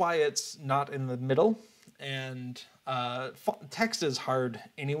that's why it's not in the middle. and text is hard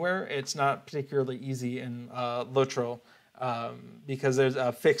anywhere. It's not particularly easy in LOTRO because there's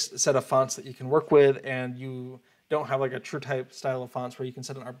a fixed set of fonts that you can work with, and you don't have like a true type style of fonts where you can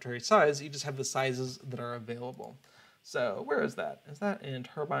set an arbitrary size. You just have the sizes that are available. So where is that? Is that in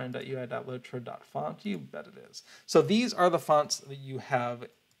turbine.ui.lotro.font? You bet it is. So these are the fonts that you have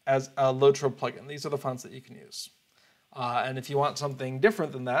as a LOTRO plugin. These are the fonts that you can use. And if you want something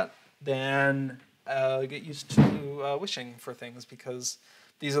different than that, then get used to wishing for things, because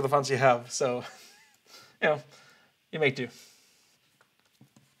these are the fonts you have. So, you make do.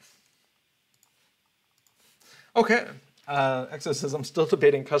 Okay, Exo says, I'm still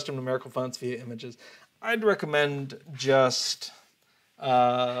debating custom numerical fonts via images. I'd recommend just,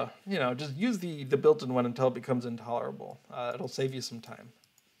 just use the built-in one until it becomes intolerable. It'll save you some time.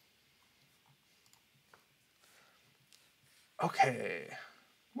 Okay,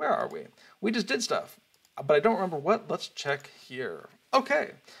 where are we? We just did stuff, but I don't remember what. Let's check here.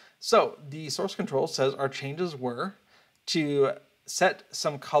 Okay, so the source control says our changes were to set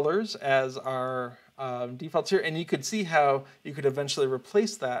some colors as our defaults here, and you could see how you could eventually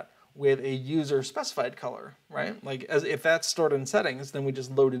replace that with a user specified color, right? Like if that's stored in settings, then we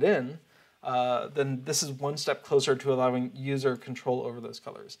just load it in. Then this is one step closer to allowing user control over those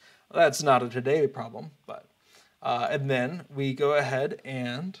colors. That's not a today problem, but and then we go ahead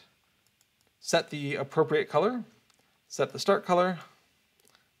and set the appropriate color, set the start color,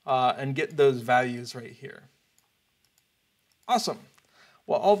 and get those values right here. Awesome.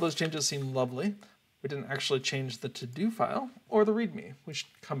 Well, all those changes seem lovely. We didn't actually change the to-do file or the README. We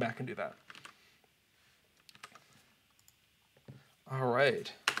should come back and do that. All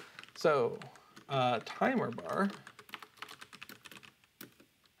right. So timer bar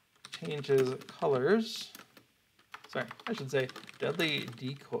changes colors. Sorry, I should say Deadly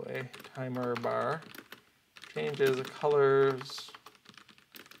Decoy timer bar changes colors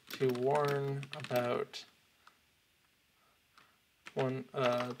to warn about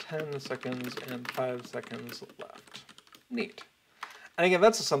 10 seconds and 5 seconds left. Neat. And again,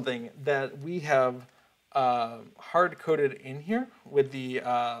 that's something that we have hard-coded in here with the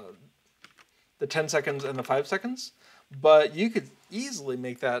 10 seconds and the 5 seconds. But you could easily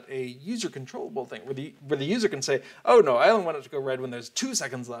make that a user-controllable thing, where the user can say, oh no, I only want it to go red when there's 2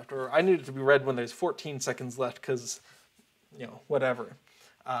 seconds left, or I need it to be red when there's 14 seconds left, because, whatever.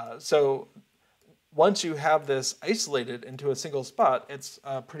 So once you have this isolated into a single spot, it's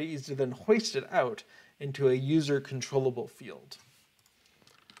pretty easy to then hoist it out into a user-controllable field.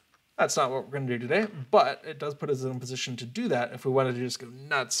 That's not what we're going to do today, but it does put us in a position to do that if we wanted to just go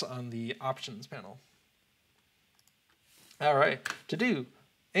nuts on the options panel. All right, to do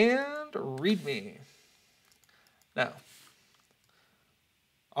and README. Now,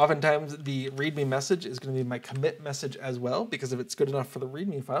 oftentimes the README message is going to be my commit message as well, because if it's good enough for the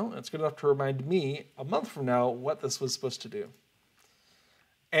README file, it's good enough to remind me a month from now what this was supposed to do.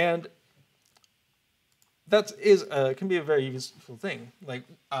 And that can be a very useful thing. Like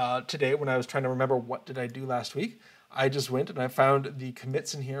today, when I was trying to remember what did I do last week, I just went and I found the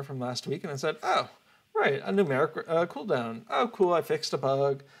commits in here from last week, and I said, oh, right, a numeric cooldown. Oh, cool, I fixed a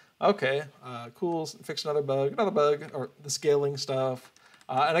bug. Okay, cool, fixed another bug, or the scaling stuff.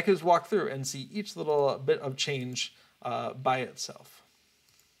 And I could just walk through and see each little bit of change by itself.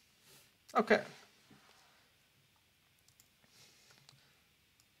 Okay.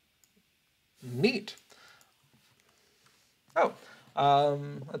 Neat. Oh,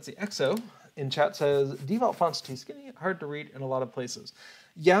 let's see, Exo in chat says, default font's too skinny, hard to read in a lot of places.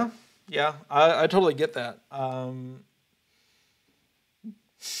 Yeah, I totally get that.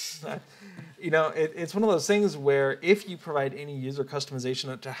 It's one of those things where if you provide any user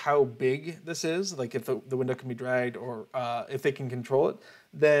customization to how big this is, like if the window can be dragged or if they can control it,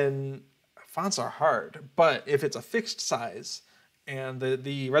 then fonts are hard. But if it's a fixed size and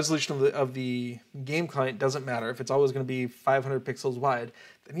the resolution of the game client doesn't matter, if it's always going to be 500 pixels wide,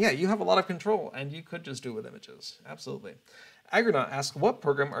 then yeah, you have a lot of control, and you could just do it with images. Absolutely. Agronaut asks, what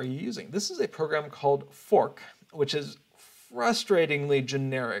program are you using? This is a program called Fork, which is frustratingly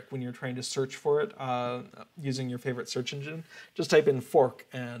generic when you're trying to search for it using your favorite search engine. Just type in Fork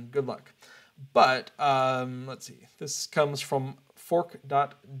and good luck. But let's see, this comes from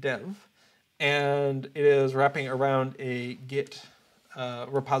fork.dev, and it is wrapping around a Git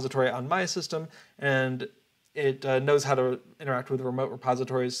repository on my system, and it knows how to interact with remote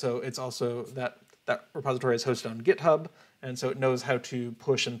repositories, so it's also that repository is hosted on GitHub, and so it knows how to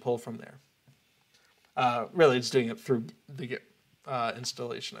push and pull from there. Really, it's doing it through the Git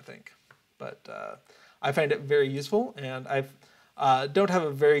installation, I think. But I find it very useful, and don't have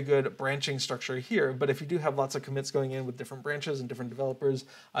a very good branching structure here, but if you do have lots of commits going in with different branches and different developers,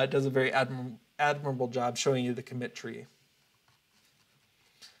 it does a very admirable job showing you the commit tree.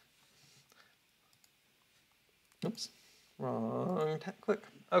 Oops, wrong click.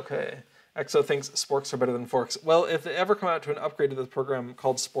 Okay. Exo thinks sporks are better than forks. Well, if they ever come out to an upgrade to this program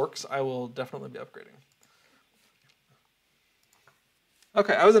called sporks, I will definitely be upgrading.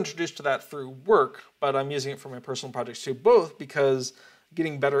 Okay, I was introduced to that through work, but I'm using it for my personal projects too, both because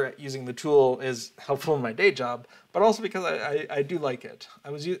getting better at using the tool is helpful in my day job, but also because I do like it.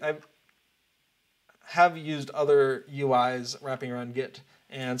 I have used other UIs wrapping around Git,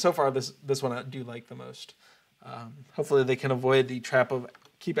 and so far this one I do like the most. Hopefully they can avoid the trap of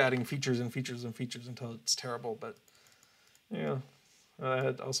keep adding features and features and features until it's terrible, but yeah,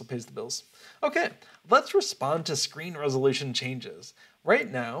 it also pays the bills. Okay, let's respond to screen resolution changes.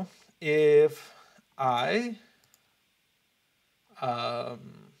 Right now, if I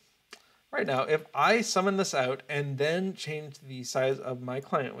summon this out and then change the size of my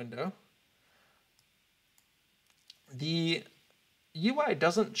client window, the UI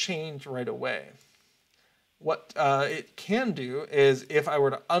doesn't change right away. What it can do is if I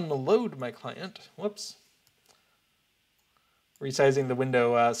were to unload my client, whoops, resizing the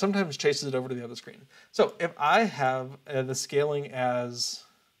window sometimes chases it over to the other screen. So if I have the scaling as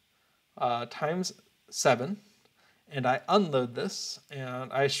 ×7, and I unload this,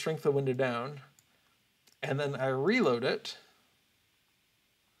 and I shrink the window down, and then I reload it,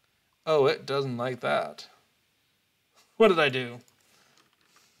 oh, it doesn't like that. What did I do?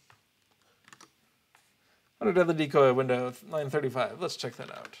 Under Deadly Decoy window 935. Let's check that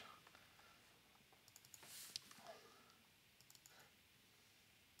out.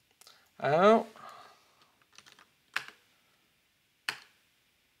 Oh.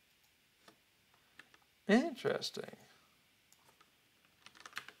 Interesting.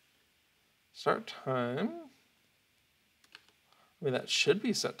 Start time. I mean, that should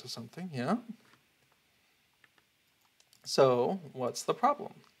be set to something, yeah. So, what's the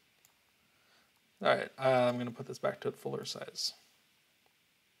problem? All right, I'm going to put this back to fuller size.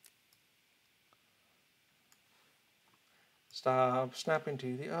 Stop snapping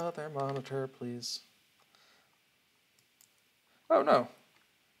to the other monitor, please. Oh, no.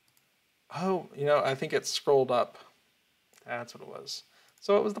 Oh, you know, I think it scrolled up. That's what it was.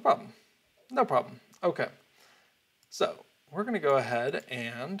 So what was the problem? No problem. Okay. So we're going to go ahead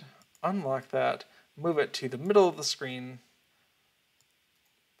and unlock that, move it to the middle of the screen,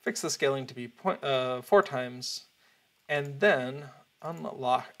 fix the scaling to be 4 times, and then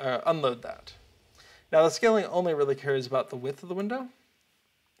unload that. Now the scaling only really cares about the width of the window.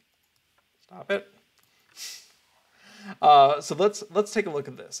 Stop it. So let's take a look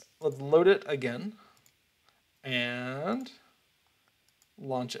at this. Let's load it again and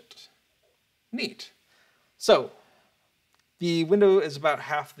launch it. Neat. So the window is about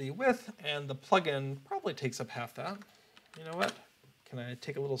half the width, and the plugin probably takes up half that. You know what? Can I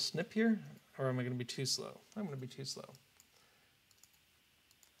take a little snip here, or am I going to be too slow? I'm going to be too slow.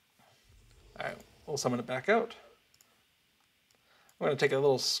 All right, we'll summon it back out. I'm going to take a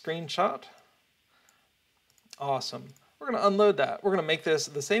little screenshot. Awesome. We're going to unload that. We're going to make this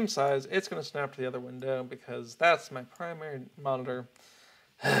the same size. It's going to snap to the other window because that's my primary monitor.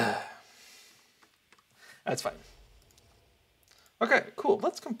 That's fine. Okay, cool.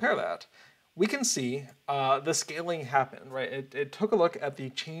 Let's compare that. We can see the scaling happen, right? It took a look at the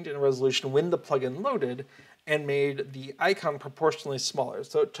change in resolution when the plugin loaded and made the icon proportionally smaller.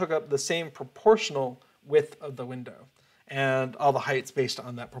 So it took up the same proportional width of the window and all the heights based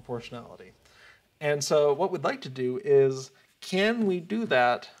on that proportionality. And so what we'd like to do is, can we do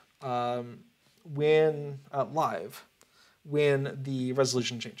that when live, when the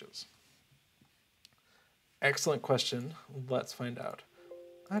resolution changes? Excellent question. Let's find out.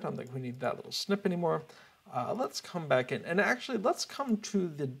 I don't think we need that little snip anymore. Let's come back in, and actually let's come to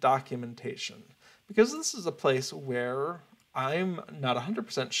the documentation, because this is a place where I'm not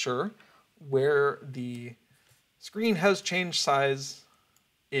 100% sure where the screen has changed size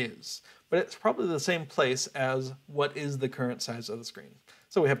is, but it's probably the same place as what is the current size of the screen.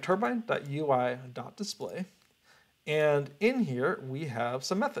 So we have turbine.ui.display, and in here we have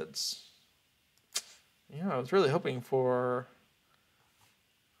some methods. Yeah, I was really hoping for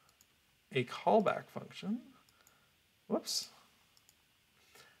a callback function. Whoops.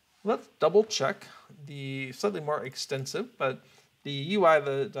 Let's double check the slightly more extensive, but the UI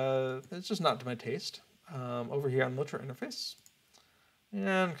that is just not to my taste. Over here on LOTRO interface,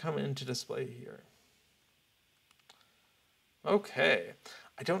 and come into display here. Okay,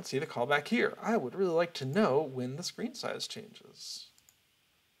 I don't see the callback here. I would really like to know when the screen size changes.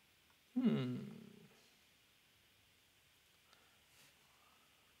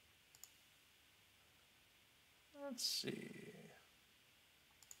 Let's see.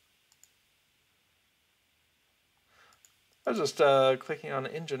 I was just clicking on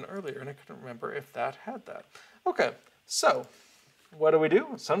an engine earlier and I couldn't remember if that had that. Okay, so what do?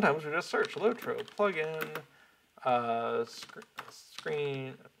 Sometimes we just search LOTRO plugin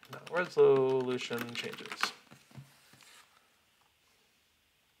screen resolution changes.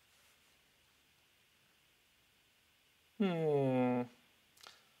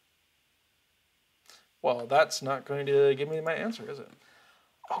 Well, that's not going to give me my answer, is it?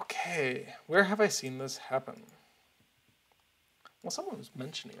 Okay, where have I seen this happen? Well, someone was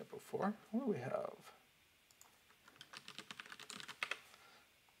mentioning it before. What do we have?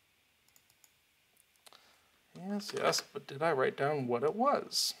 Yes, but did I write down what it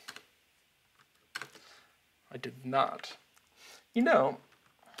was? I did not. You know,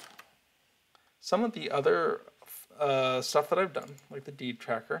 some of the other stuff that I've done, like the deed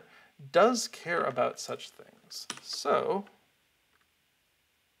tracker, does care about such things. So,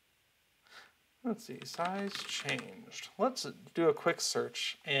 let's see, size changed. Let's do a quick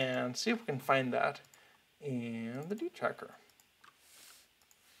search and see if we can find that in the deed tracker.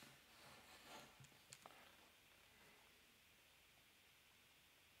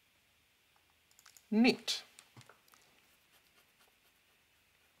 Neat.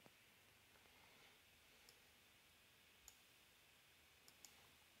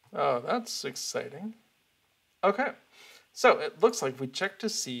 Oh, that's exciting. Okay, so it looks like we checked to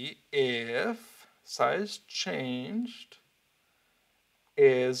see if size changed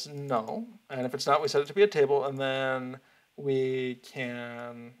is null, and if it's not, we set it to be a table, and then we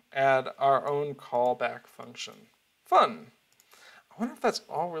can add our own callback function. Fun. I wonder if that's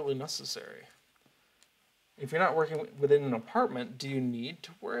all really necessary. If you're not working within an apartment, do you need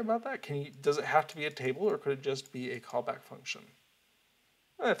to worry about that? Does it have to be a table, or could it just be a callback function?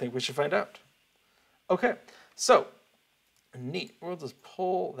 I think we should find out. Okay, so neat. We'll just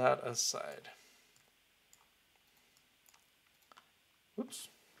pull that aside. Oops.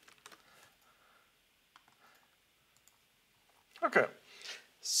 Okay,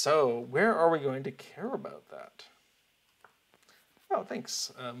 so where are we going to care about that? Oh,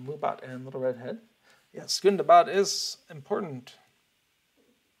 thanks, Moobot and Little Redhead. Yes, Gundabot is important.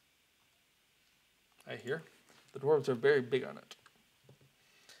 I hear. The dwarves are very big on it.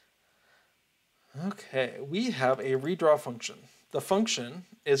 Okay, we have a redraw function. The function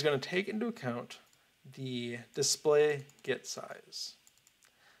is going to take into account the display get size.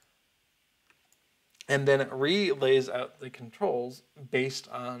 And then it relays out the controls based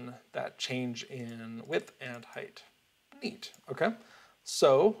on that change in width and height. Neat, okay?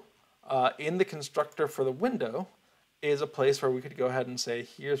 So in the constructor for the window is a place where we could go ahead and say,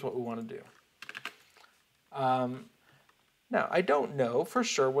 here's what we want to do. Now, I don't know for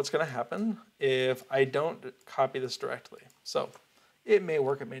sure what's going to happen if I don't copy this directly. So it may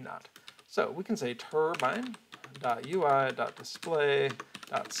work, it may not. So we can say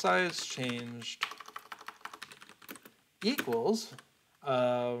turbine.ui.display.size changed equals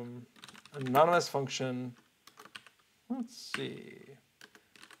anonymous function. Let's see.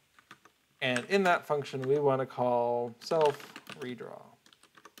 And in that function, we want to call self redraw.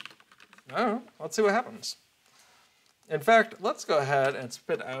 Oh, let's see what happens. In fact, let's go ahead and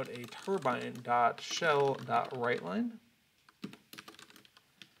spit out a turbine.shell.writeLine.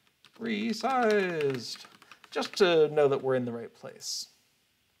 Resized, just to know that we're in the right place.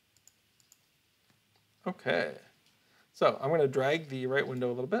 Okay, so I'm going to drag the right window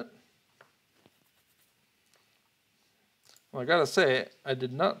a little bit. Well, I gotta say, I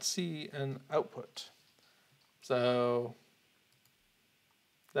did not see an output. So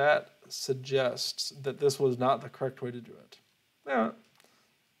that suggests that this was not the correct way to do it. Yeah.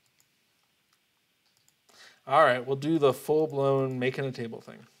 All right, we'll do the full-blown making a table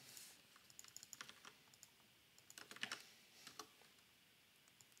thing.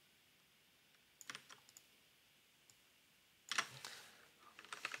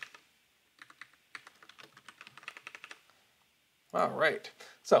 All right,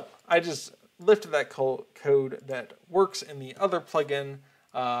 so I just lifted that code that works in the other plugin.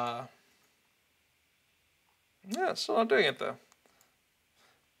 Yeah, it's still not doing it though.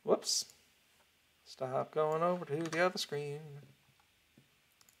 Whoops. Stop going over to the other screen.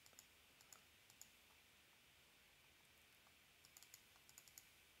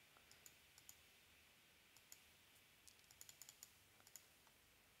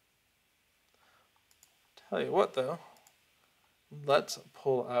 Tell you what though, let's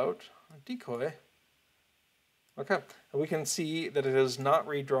pull out decoy. Okay, and we can see that it is not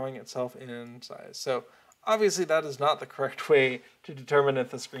redrawing itself in size. So obviously that is not the correct way to determine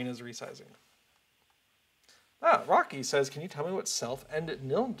if the screen is resizing. Rocky says, can you tell me what self and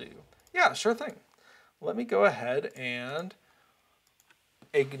nil do? Yeah, sure thing. Let me go ahead and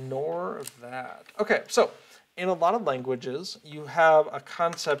ignore that. Okay, so in a lot of languages, you have a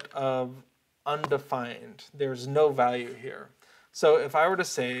concept of undefined. There's no value here. So if I were to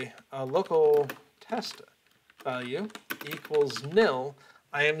say a local test value equals nil,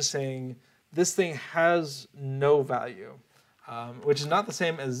 I am saying this thing has no value, which is not the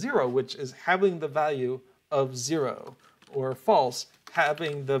same as 0, which is having the value of 0, or false,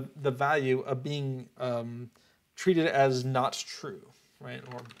 having the value of being treated as not true, right,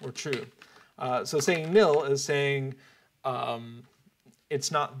 or true. So saying nil is saying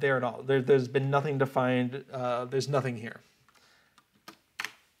it's not there at all. There's been nothing defined. There's nothing here.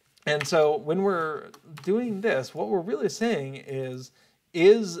 And so when we're doing this, what we're really saying is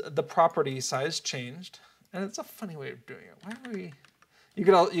the property size changed? And it's a funny way of doing it. Why are we? You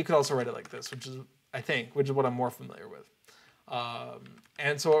could also write it like this, which is what I'm more familiar with.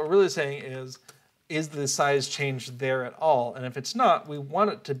 And so what we're really saying is the size changed there at all? And if it's not, we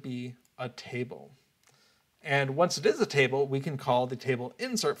want it to be a table. And once it is a table, we can call the table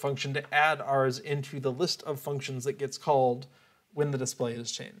insert function to add ours into the list of functions that gets called when the display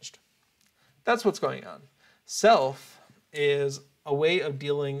is changed. That's what's going on. Self is a way of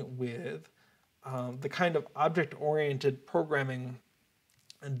dealing with the kind of object-oriented programming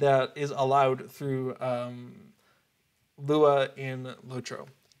that is allowed through Lua in LOTRO.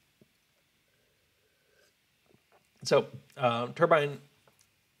 So Turbine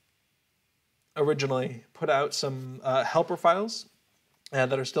originally put out some helper files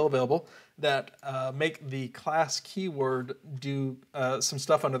that are still available that make the class keyword do some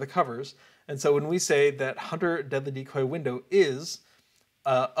stuff under the covers. And so when we say that Hunter Deadly Decoy window is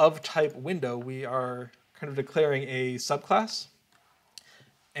of type window, we are kind of declaring a subclass.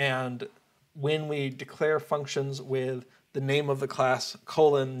 And when we declare functions with the name of the class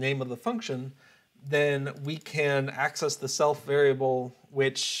colon name of the function, then we can access the self variable,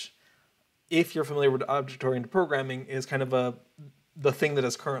 which, if you're familiar with object-oriented programming, is kind of the thing that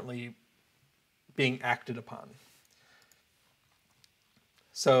is currently being acted upon.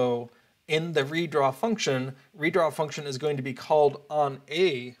 So in the redraw function is going to be called on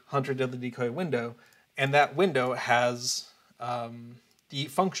a Hunter Deadly Decoy window, and that window has the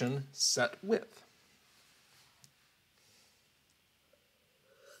function set with.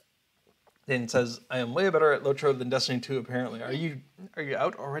 Then it says, I am way better at LOTRO than Destiny 2, apparently. Are you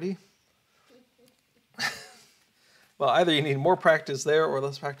out already? Well, either you need more practice there or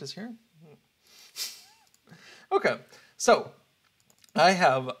less practice here. Okay, so I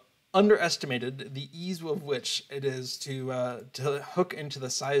have underestimated the ease with which it is to hook into the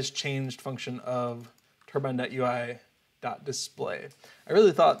size changed function of turbine.ui.display. I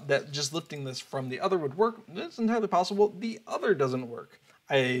really thought that just lifting this from the other would work. It's entirely possible the other doesn't work.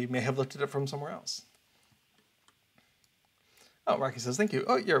 I may have lifted it from somewhere else. Oh, Rocky says, thank you.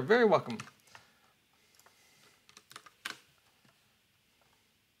 Oh, you're very welcome.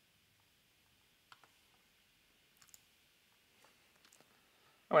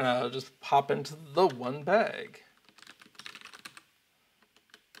 I'm gonna just pop into the one bag.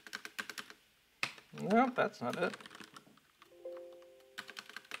 Nope, that's not it.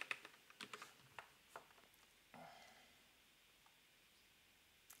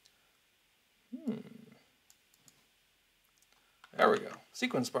 There we go.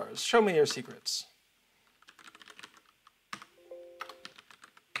 Sequence bars. Show me your secrets.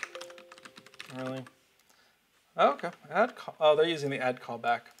 Really? Oh, okay. Add call. Oh, they're using the add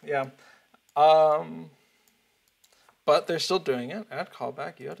callback. Yeah. But they're still doing it. Add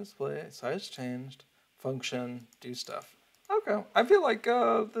callback. You display. Size changed. Function. Do stuff. Okay. I feel like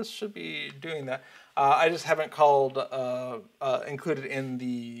this should be doing that. I just haven't called included in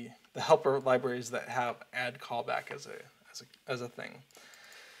the helper libraries that have add callback as a thing.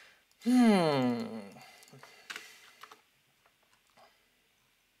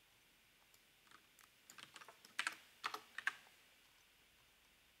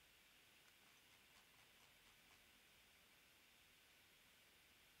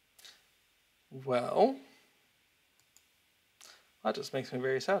 Well, that just makes me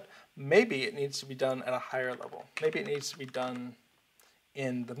very sad. Maybe it needs to be done at a higher level. Maybe it needs to be done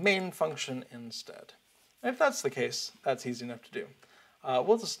in the main function instead. If that's the case, that's easy enough to do.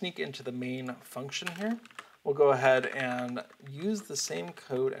 We'll just sneak into the main function here. We'll go ahead and use the same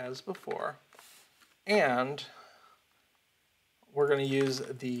code as before. And we're going to use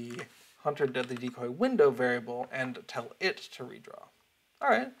the hunter deadly decoy window variable and tell it to redraw. All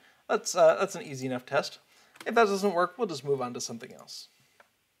right, that's an easy enough test. If that doesn't work, we'll just move on to something else.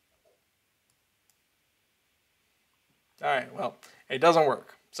 All right, well, it doesn't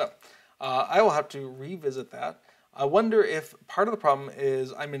work. So I will have to revisit that. I wonder if part of the problem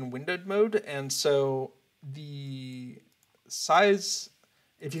is I'm in windowed mode, and so the size,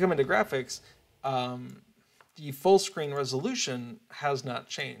 if you come into graphics, the full screen resolution has not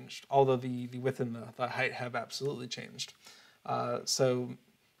changed, although the width and the height have absolutely changed. So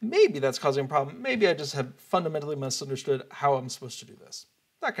maybe that's causing a problem. Maybe I just have fundamentally misunderstood how I'm supposed to do this.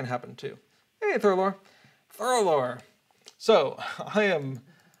 That can happen too. Hey, Thurlor. Thurlor. So I am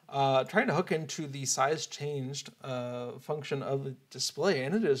trying to hook into the size changed function of the display,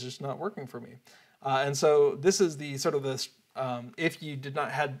 and it is just not working for me. And so this is the sort of this, if you did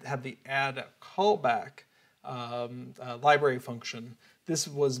not have the add callback library function, this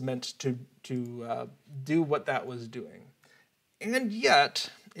was meant to do what that was doing. And yet,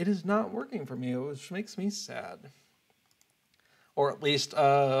 it is not working for me, which makes me sad. Or at least,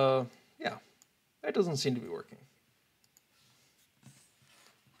 yeah, it doesn't seem to be working.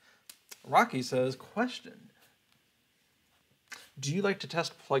 Rocky says, question. Do you like to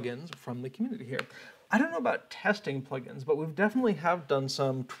test plugins from the community here? I don't know about testing plugins, but we've definitely have done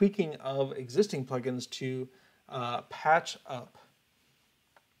some tweaking of existing plugins to patch up.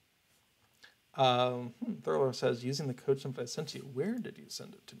 Thurler says, using the code snippet I sent to you. Where did you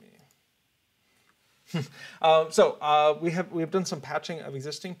send it to me? We've done some patching of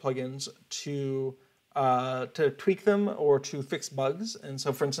existing plugins to tweak them or to fix bugs. And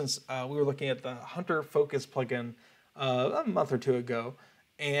so, for instance, we were looking at the Hunter Focus plugin a month or two ago,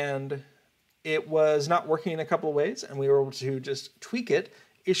 and it was not working in a couple of ways, and we were able to just tweak it,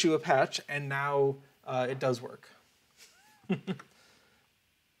 issue a patch, and now it does work.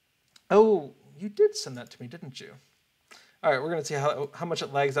 Oh, you did send that to me, didn't you? All right, we're going to see how much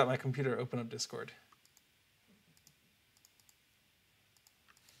it lags out my computer to open up Discord.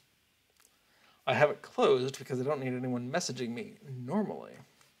 I have it closed because I don't need anyone messaging me normally.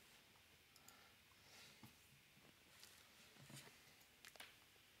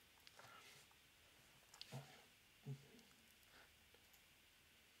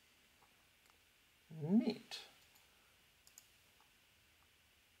 Neat.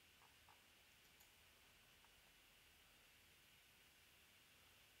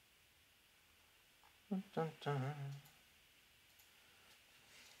 Dun, dun, dun.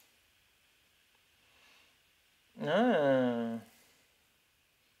 Ah.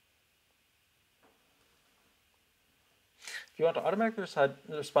 If you want to automatically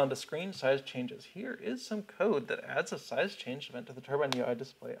respond to screen size changes, here is some code that adds a size change event to the Turbine UI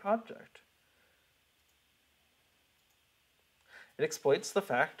display object. It exploits the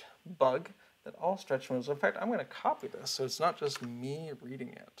bug that all stretch windows. In fact, I'm going to copy this so it's not just me reading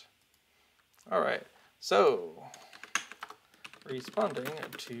it. All right, so responding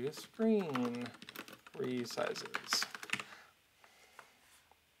to screen resizes.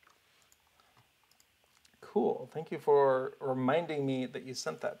 Cool, thank you for reminding me that you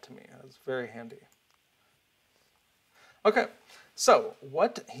sent that to me. That was very handy. Okay, so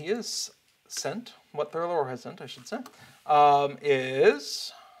what he has sent, what Thurlor has sent, I should say,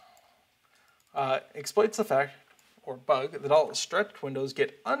 is exploits the fact or bug that all stretched windows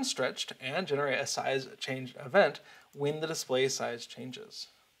get unstretched and generate a size change event when the display size changes.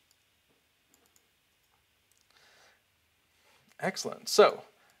 Excellent. So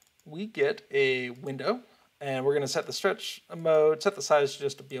we get a window, and we're going to set the stretch mode, set the size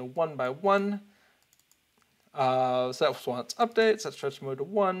just to be a 1 by 1. Set once update, set stretch mode to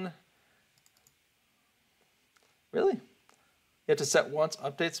 1. Really? You have to set once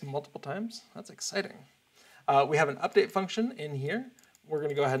updates multiple times? That's exciting. We have an update function in here. We're going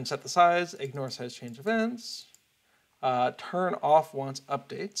to go ahead and set the size, ignore size change events, turn off once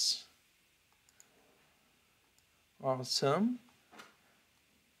updates. Awesome.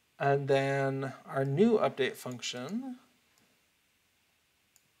 And then our new update function,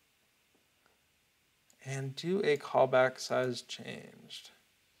 and do a callback size changed.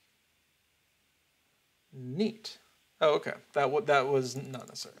 Neat. Oh, okay. That was not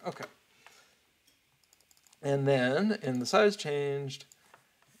necessary. Okay. And then in the size changed,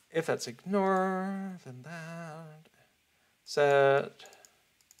 if that's ignore, then that set.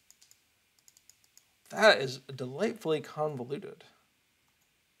 That is delightfully convoluted.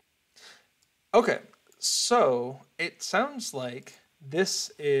 Okay, so it sounds like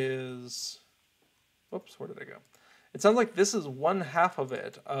this is, whoops, where did I go? It sounds like this is one half of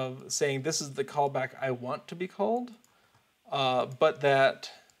it, of saying this is the callback I want to be called. but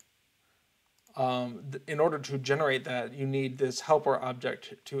that in order to generate that, you need this helper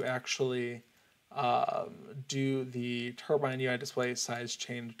object to actually do the turbine UI display size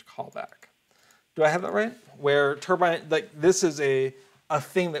changed callback. Do I have that right? Where turbine, like this is a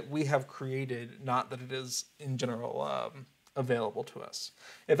thing that we have created, not that it is in general available to us.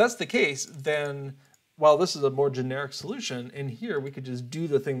 If that's the case, then while this is a more generic solution, in here we could just do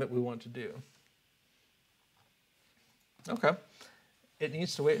the thing that we want to do. Okay. It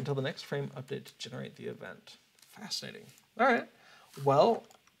needs to wait until the next frame update to generate the event. Fascinating. All right. Well,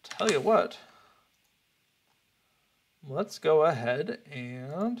 tell you what. Let's go ahead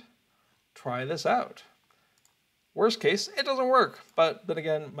and try this out. Worst case, it doesn't work. But then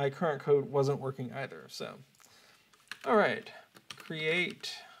again, my current code wasn't working either. So, all right.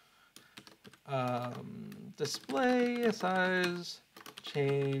 Create display size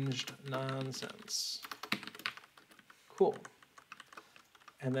changed nonsense. Cool.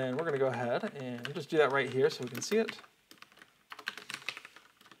 And then we're going to go ahead and just do that right here so we can see it.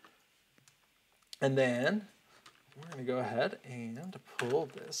 And then we're going to go ahead and pull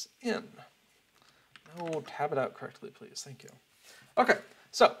this in. Oh, tab it out correctly, please. Thank you. Okay,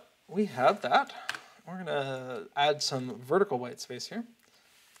 so we have that. We're going to add some vertical white space here.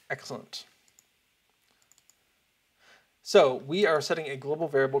 Excellent. So we are setting a global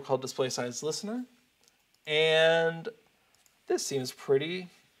variable called display size listener. And this seems pretty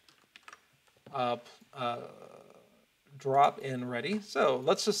drop in ready. So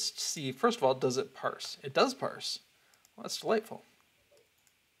let's just see, first of all, does it parse? It does parse. Well, that's delightful.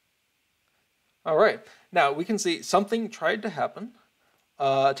 All right, now we can see something tried to happen.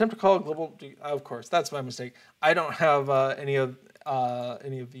 Attempt to call a global, of course, that's my mistake. I don't have any of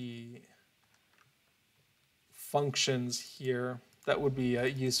the functions here that would be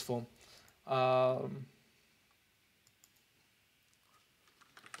useful.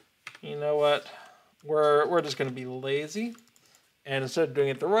 You know what? We're just going to be lazy, and instead of doing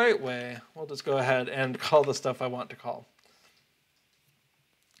it the right way, we'll just go ahead and call the stuff I want to call.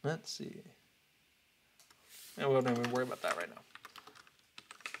 Let's see. And we don't even worry about that right now.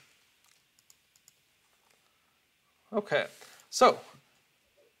 Okay, so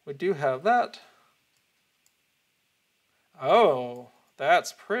we do have that. Oh,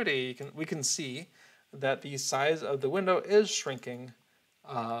 that's pretty. We can see that the size of the window is shrinking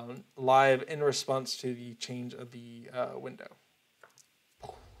live in response to the change of the window.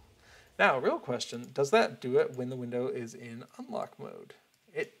 Now, real question, does that do it when the window is in unlock mode?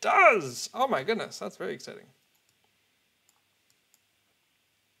 It does! Oh my goodness, that's very exciting.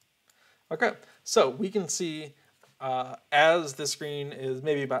 Okay, so we can see as the screen is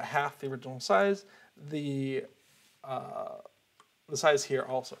maybe about half the original size, the size here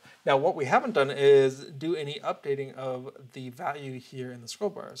also. Now what we haven't done is do any updating of the value here in the scroll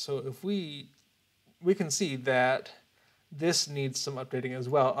bar. So if we can see that this needs some updating as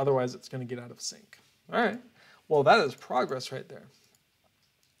well, otherwise it's going to get out of sync. All right, well that is progress right there.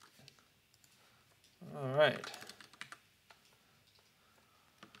 All right.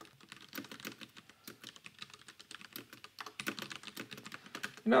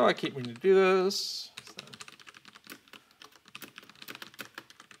 You know, I keep meaning to do this. So.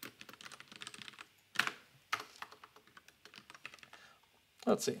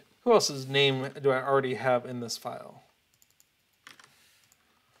 Let's see. Who else's name do I already have in this file?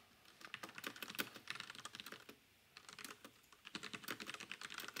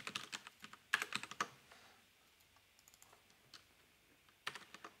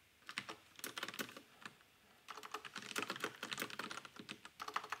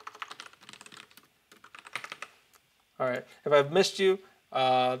 All right, if I've missed you,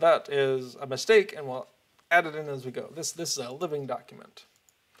 that is a mistake, and we'll add it in as we go. This is a living document.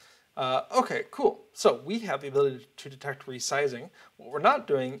 Okay, cool. So we have the ability to detect resizing. What we're not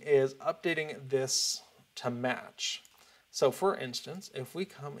doing is updating this to match. So for instance, if we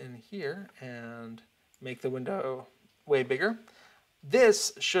come in here and make the window way bigger,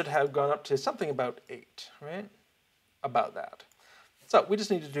 this should have gone up to something about 8, right? About that. So we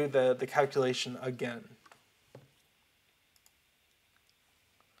just need to do the calculation again.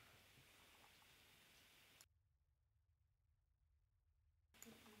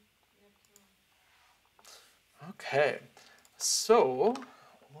 Okay, so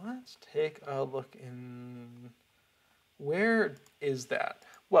let's take a look in, where is that?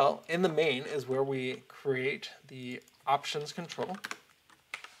 Well, in the main is where we create the options control.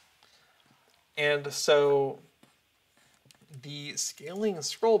 And so the scaling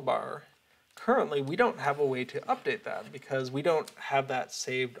scroll bar, currently we don't have a way to update that because we don't have that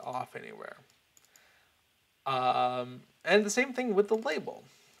saved off anywhere. And the same thing with the label.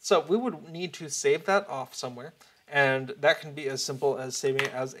 So we would need to save that off somewhere, and that can be as simple as saving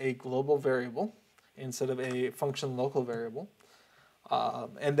it as a global variable instead of a function local variable.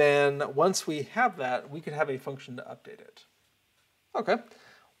 And then once we have that, we could have a function to update it. Okay,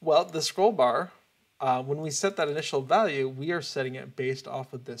 well, the scroll bar, when we set that initial value, we are setting it based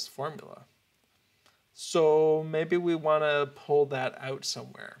off of this formula. So maybe we want to pull that out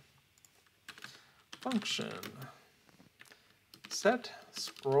somewhere. Function set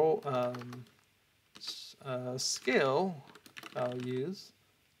scroll scale values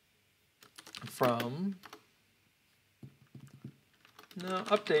from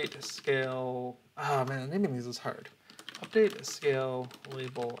update scale. Oh man, naming these is hard. Update scale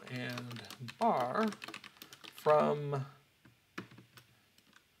label and bar from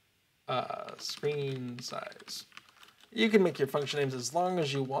screen size. You can make your function names as long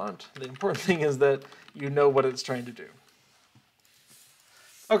as you want. The important thing is that you know what it's trying to do.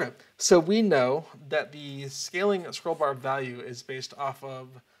 Okay, so we know that the scaling scroll bar value is based off of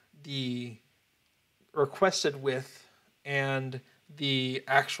the requested width and the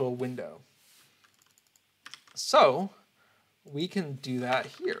actual window. So we can do that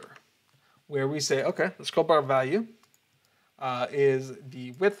here, where we say, okay, the scroll bar value is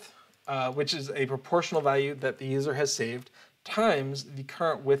the width, which is a proportional value that the user has saved, times the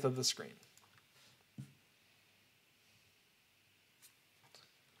current width of the screen.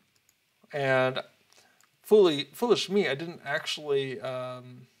 And foolish me, I didn't actually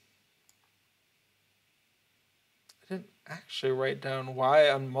write down why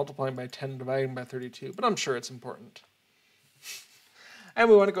I'm multiplying by 10 and dividing by 32, but I'm sure it's important. And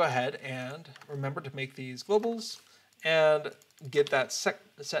we want to go ahead and remember to make these globals and get that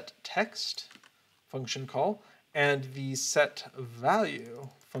set text function call and the set value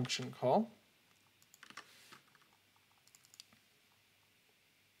function call.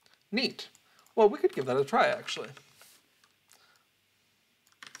 Neat. Well, we could give that a try, actually.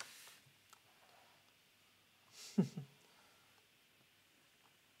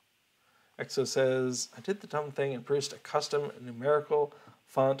 Exo says, I did the dumb thing and produced a custom numerical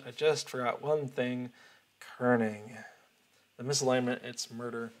font. I just forgot one thing. Kerning. The misalignment, it's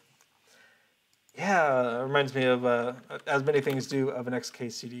murder. Yeah, it reminds me of, as many things do, of an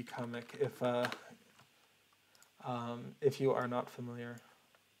XKCD comic, if you are not familiar.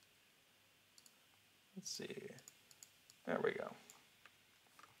 Let's see. There we go.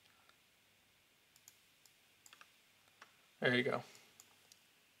 There you go.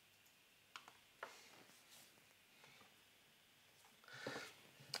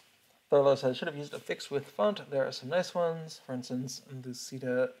 Thorlo says, should have used a fix with font. There are some nice ones. For instance,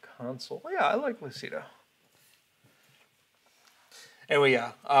 Lucida console. Oh, yeah, I like Lucida. Anyway,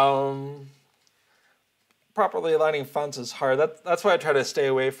 yeah. Properly aligning fonts is hard. That's why I try to stay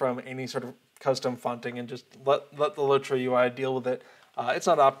away from any sort of custom fonting and just let the LOTRO UI deal with it. It's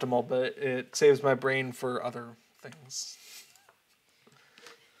not optimal, but it saves my brain for other things.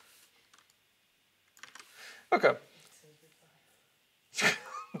 Okay.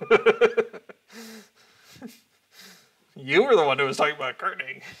 You were the one who was talking about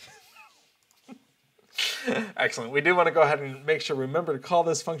kerning. Excellent. We do want to go ahead and make sure, remember to call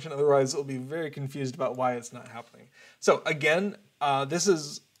this function, otherwise it'll be very confused about why it's not happening. So again, this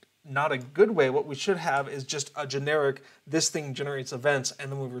is not a good way. What we should have is just a generic, this thing generates events,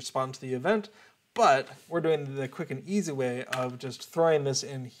 and then we respond to the event. But we're doing the quick and easy way of just throwing this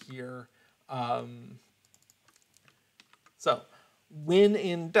in here. So when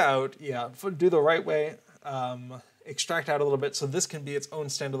in doubt, yeah, do the right way. Extract out a little bit so this can be its own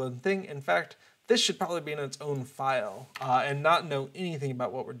standalone thing. In fact, this should probably be in its own file and not know anything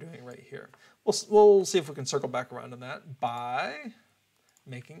about what we're doing right here. We'll see if we can circle back around on that by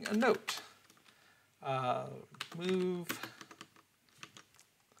making a note. Move.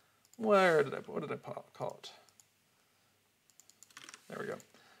 What did I call it? There we go.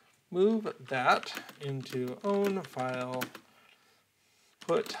 Move that into own file.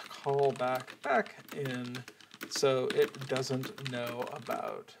 Put callback back in so it doesn't know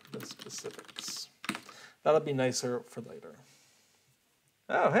about the specifics. That'll be nicer for later.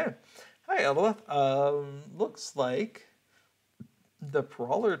 Oh, hey. Hi, Evelyn. Looks like the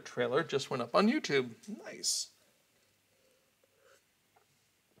Brawler trailer just went up on YouTube. Nice.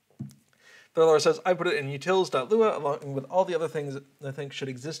 Thorlor says, I put it in utils.lua along with all the other things that I think should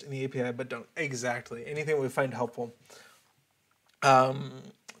exist in the API but don't. Exactly. Anything we find helpful.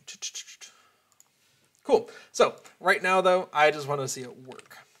 Cool. So right now, though, I just want to see it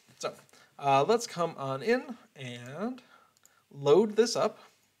work. So let's come on in and load this up.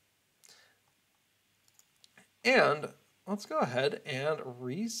 And let's go ahead and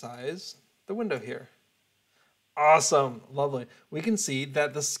resize the window here. Awesome, lovely. We can see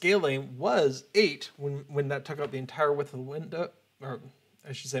that the scaling was 8 when that took up the entire width of the window, or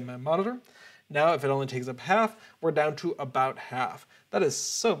I should say my monitor. Now if it only takes up half, we're down to about half. That is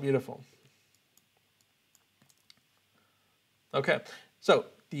so beautiful. Okay, so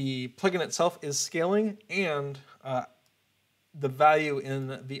the plugin itself is scaling, and the value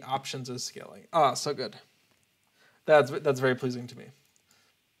in the options is scaling. Ah, so good. That's very pleasing to me.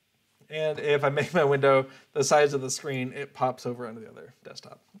 And if I make my window the size of the screen, it pops over onto the other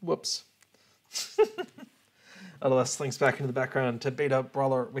desktop. Whoops. LS links back into the background to beta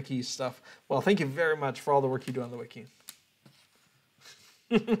Brawler Wiki stuff. Well, thank you very much for all the work you do on the wiki.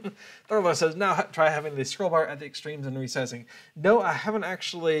 Thorlo says, now try having the scroll bar at the extremes and resizing. No, I haven't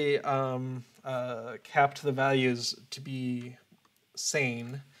actually capped the values to be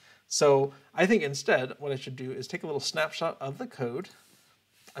sane. So I think instead what I should do is take a little snapshot of the code.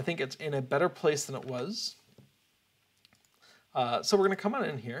 I think it's in a better place than it was. So we're going to come on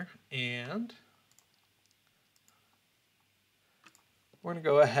in here, and we're going to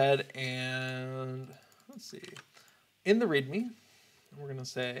go ahead and, let's see, in the README, we're going to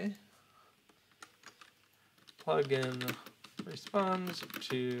say plugin responds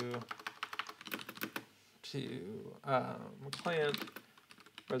to client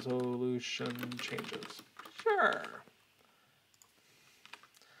resolution changes. Sure.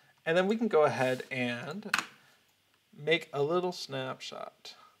 And then we can go ahead and make a little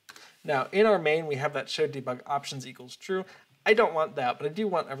snapshot. Now, in our main, we have that show debug options equals true. I don't want that, but I do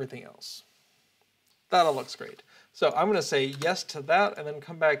want everything else. That all looks great. So I'm going to say yes to that, and then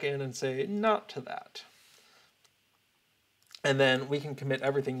come back in and say not to that. And then we can commit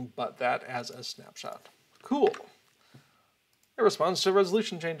everything but that as a snapshot. Cool. It responds to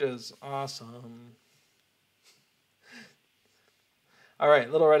resolution changes. Awesome. All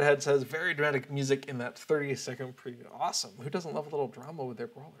right, Little Redhead says, very dramatic music in that 30-second preview. Awesome. Who doesn't love a little drama with their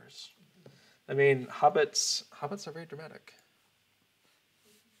brawlers? I mean, hobbits are very dramatic.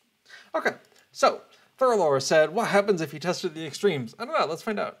 Okay, so Furlor said, what happens if you tested the extremes? I don't know, let's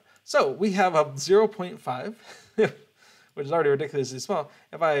find out. So we have a 0.5, which is already ridiculously small.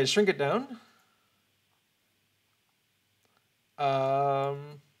 If I shrink it down, well,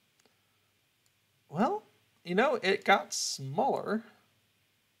 you know, it got smaller.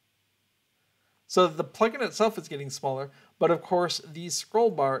 So the plugin itself is getting smaller, but of course the scroll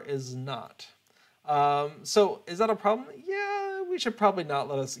bar is not. So is that a problem? Yeah, we should probably not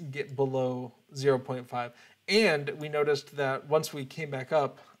let us get below 0.5. And we noticed that once we came back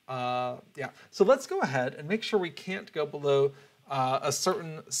up, yeah. So let's go ahead and make sure we can't go below a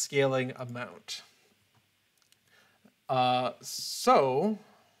certain scaling amount. So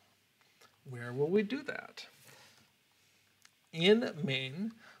where will we do that? In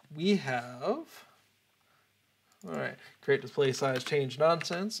main, we have, all right, create display size, change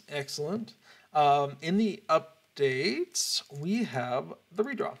nonsense, excellent. In the updates, we have the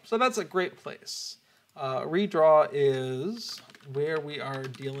redraw. So that's a great place. Redraw is where we are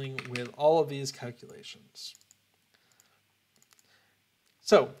dealing with all of these calculations.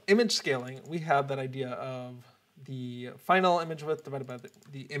 So image scaling, we have that idea of the final image width divided by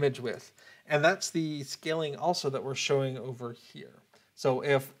the image width. And that's the scaling also that we're showing over here. So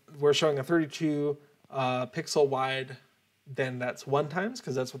if we're showing a 32 pixel wide, then that's 1 times,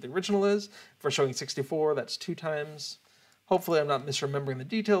 because that's what the original is. If we're showing 64, that's 2 times. Hopefully I'm not misremembering the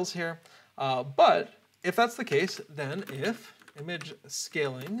details here. But if that's the case, then if image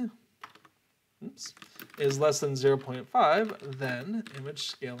scaling is less than 0.5, then image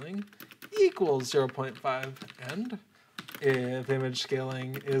scaling equals 0.5. And if image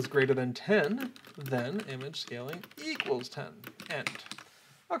scaling is greater than 10, then image scaling equals 10. End.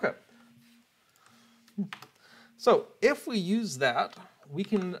 Okay. So if we use that, we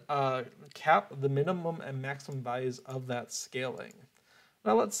can cap the minimum and maximum values of that scaling.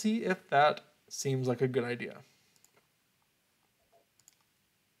 Now let's see if that seems like a good idea.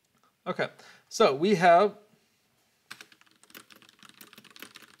 Okay, so we have,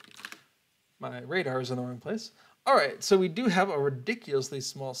 my radar is in the wrong place. All right, so we do have a ridiculously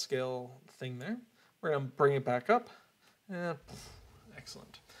small scale thing there. We're gonna bring it back up.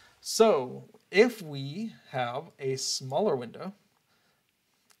 Excellent. So if we have a smaller window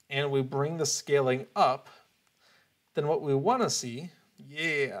and we bring the scaling up, then what we want to see,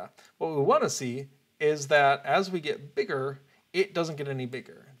 what we want to see is that as we get bigger, it doesn't get any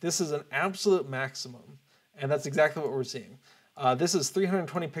bigger. This is an absolute maximum, and that's exactly what we're seeing. This is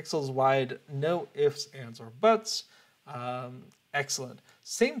 320 pixels wide, no ifs, ands, or buts. Excellent.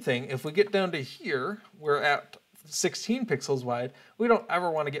 Same thing, if we get down to here, we're at 16 pixels wide. We don't ever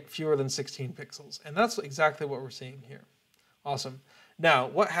want to get fewer than 16 pixels. And that's exactly what we're seeing here. Awesome. Now,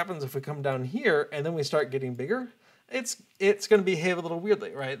 what happens if we come down here and then we start getting bigger? It's going to behave a little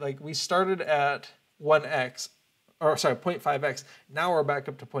weirdly, right? Like we started at 1x, or sorry, 0.5x. Now we're back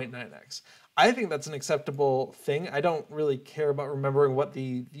up to 0.9x. I think that's an acceptable thing. I don't really care about remembering what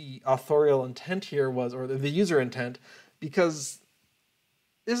the authorial intent here was, or the user intent, because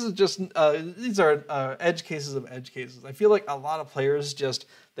this is just, these are edge cases of edge cases. I feel like a lot of players just,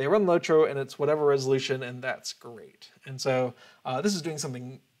 they run LOTRO and it's whatever resolution and that's great. And so this is doing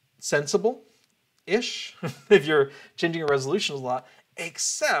something sensible-ish if you're changing your resolutions a lot,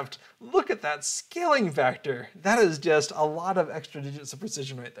 except look at that scaling factor. That is just a lot of extra digits of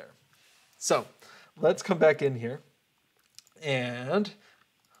precision right there. So let's come back in here and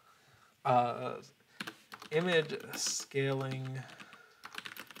image scaling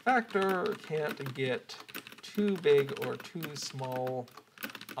factor can't get too big or too small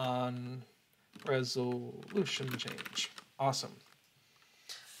on resolution change. Awesome.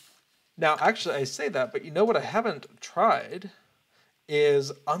 Now, actually, I say that, but you know what I haven't tried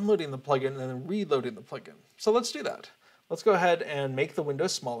is unloading the plugin and then reloading the plugin. So let's do that. Let's go ahead and make the window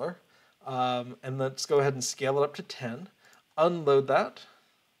smaller. And let's go ahead and scale it up to 10. Unload that.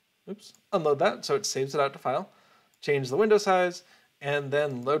 Oops. Unload that so it saves it out to file. Change the window size and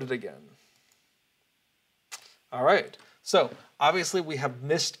then load it again. All right. So obviously we have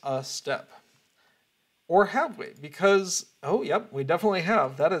missed a step. Or have we? Because, oh, yep, we definitely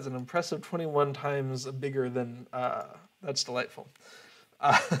have. That is an impressive 21 times bigger than, that's delightful.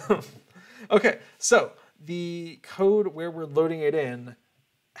 Okay, so the code where we're loading it in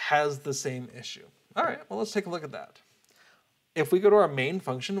has the same issue. All right, well, let's take a look at that. If we go to our main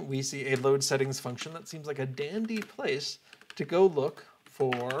function, we see a load settings function. That seems like a dandy place to go look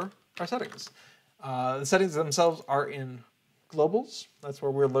for our settings. The settings themselves are in globals. That's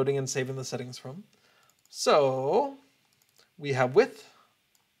where we're loading and saving the settings from. So we have width.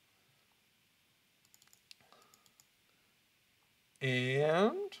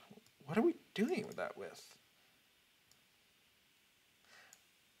 And what are we doing with that width?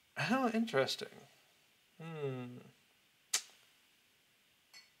 How interesting.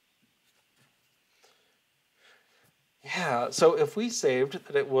 Yeah, so if we saved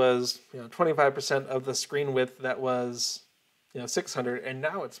that it was 25% of the screen width that was 600, and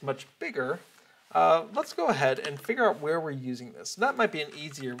now it's much bigger, let's go ahead and figure out where we're using this. That might be an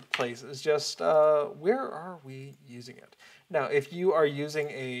easier place. It's just where are we using it? Now, if you are using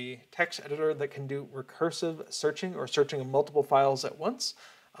a text editor that can do recursive searching or searching multiple files at once,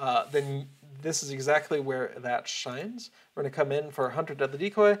 then this is exactly where that shines. We're going to come in for Hunter Deadly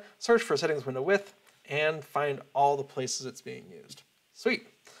Decoy, search for settings window width, and find all the places it's being used. Sweet.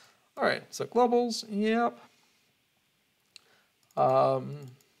 All right, so globals, yep.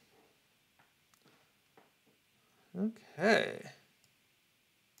 Okay.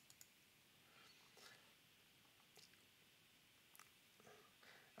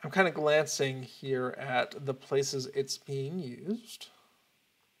 I'm kind of glancing here at the places it's being used.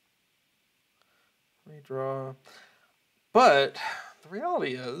 Redraw. But the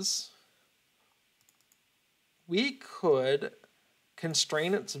reality is we could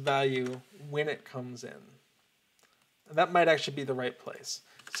constrain its value when it comes in. And that might actually be the right place.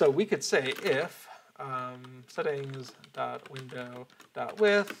 So we could say if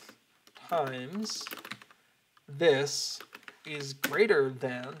settings.window.width times this is greater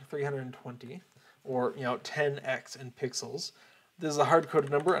than 320, or 10x in pixels. This is a hard-coded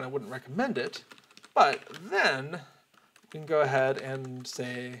number and I wouldn't recommend it, but then we can go ahead and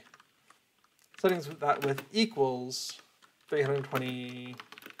say settings.width equals 320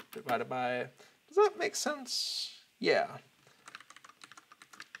 divided by, does that make sense? Yeah.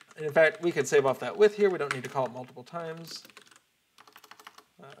 And in fact, we could save off that width here. We don't need to call it multiple times.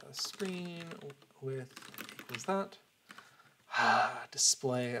 Screen width equals that.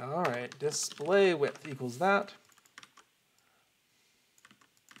 Display, all right. Display width equals that.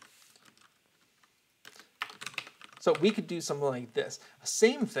 So we could do something like this.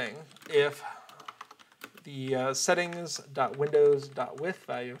 Same thing if the settings.windows.width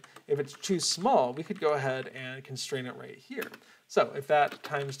value, if it's too small, we could go ahead and constrain it right here. So if that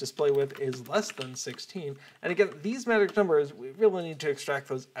times display width is less than 16, and again, these magic numbers, we really need to extract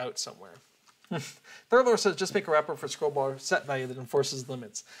those out somewhere. Third says just make a wrapper for scroll bar set value that enforces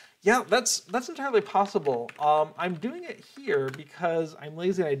limits. Yeah, that's entirely possible. I'm doing it here because I'm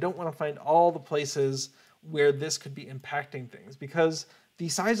lazy and I don't want to find all the places where this could be impacting things, because the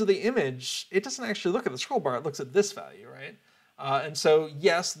size of the image, it doesn't actually look at the scroll bar, it looks at this value, right? And so,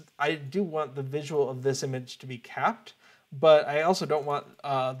 yes, I do want the visual of this image to be capped, but I also don't want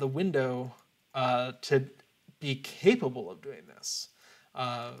the window to be capable of doing this.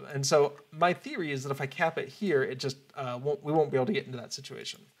 And so my theory is that if I cap it here, it just we won't be able to get into that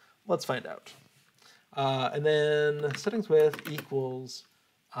situation. Let's find out. And then settings width equals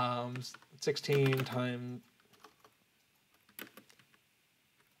 16 times,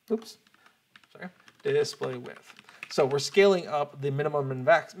 oops, sorry, display width. So we're scaling up the minimum and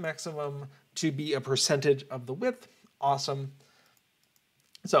maximum to be a percentage of the width. Awesome.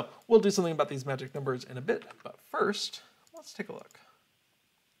 So we'll do something about these magic numbers in a bit, but first, let's take a look.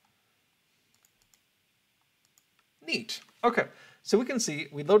 Neat. Okay, so we can see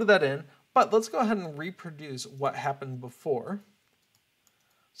we loaded that in, but let's go ahead and reproduce what happened before.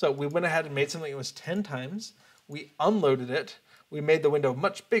 So we went ahead and made something that was 10 times. We unloaded it. We made the window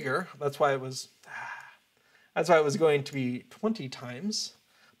much bigger. That's why it was going to be 20 times.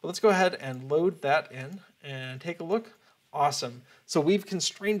 But let's go ahead and load that in and take a look. Awesome. So we've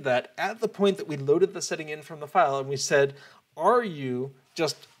constrained that at the point that we loaded the setting in from the file, and we said, are you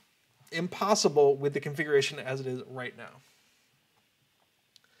just impossible with the configuration as it is right now?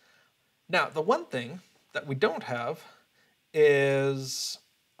 Now, the one thing that we don't have is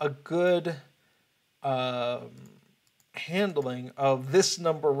a good handling of this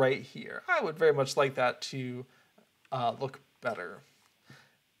number right here. I would very much like that to look better.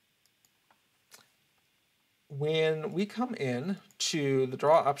 When we come in to the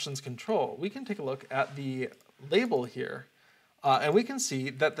draw options control, we can take a look at the label here, and we can see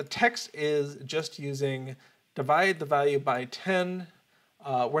that the text is just using divide the value by 10.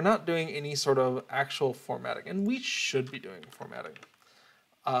 We're not doing any sort of actual formatting, and we should be doing formatting.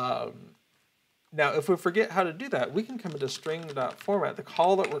 Now, if we forget how to do that, we can come into string.format, the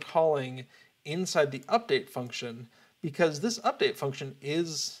call that we're calling inside the update function, because this update function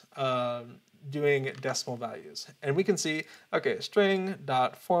is doing decimal values. And we can see, okay,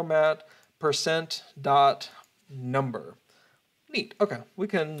 string.format %.number. Neat. Okay, we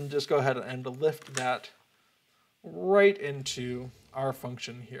can just go ahead and lift that right into our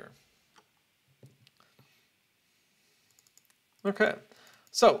function here. Okay,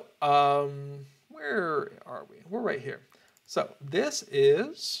 so where are we? We're right here. So this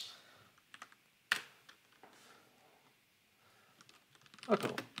is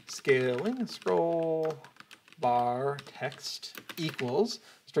scaling scroll bar text equals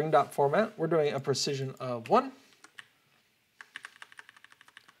string.format. We're doing a precision of 1.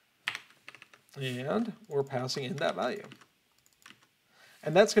 And we're passing in that value.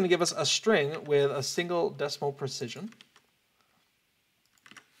 And that's going to give us a string with a single decimal precision.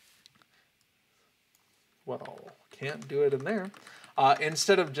 Well, can't do it in there.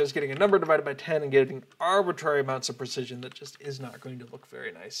 Instead of just getting a number divided by 10 and getting arbitrary amounts of precision, that just is not going to look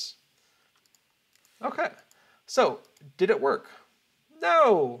very nice. Okay, so did it work?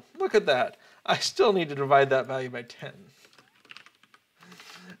 No, look at that. I still need to divide that value by 10.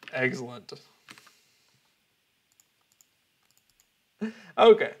 Excellent.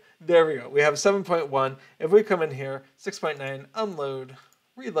 Okay, there we go. We have 7.1. If we come in here, 6.9, unload,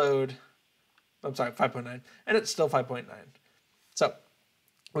 reload, I'm sorry, 5.9, and it's still 5.9. So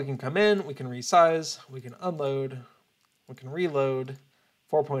we can come in, we can resize, we can unload, we can reload,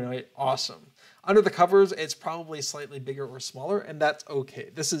 4.8, awesome. Under the covers, it's probably slightly bigger or smaller, and that's okay.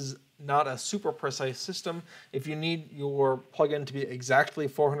 This is not a super precise system. If you need your plugin to be exactly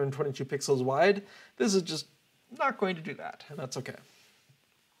 422 pixels wide, this is just not going to do that, and that's okay.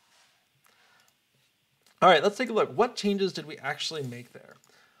 All right, let's take a look. What changes did we actually make there?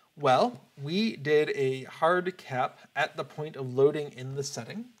 Well, we did a hard cap at the point of loading in the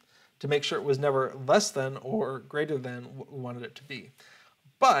setting to make sure it was never less than or greater than what we wanted it to be.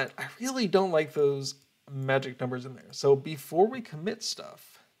 But I really don't like those magic numbers in there. So before we commit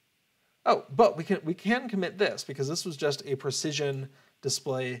stuff, oh, but we can commit this because this was just a precision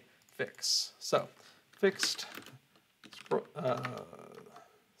display fix. So fixed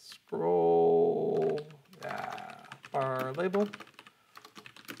scroll bar label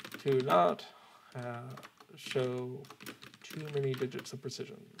to not show too many digits of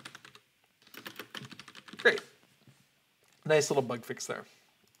precision. Great. Nice little bug fix there.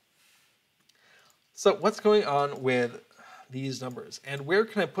 So what's going on with these numbers and where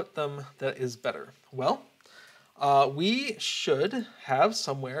can I put them that is better? Well, we should have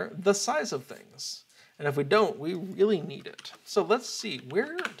somewhere the size of things. And if we don't, we really need it. So let's see,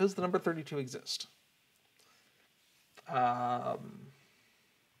 where does the number 32 exist?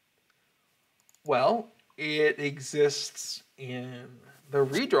 Well, it exists in the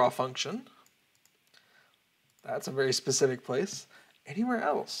redraw function, That's a very specific place. Anywhere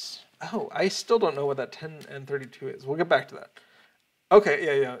else? Oh, I still don't know what that 10 and 32 is. We'll get back to that.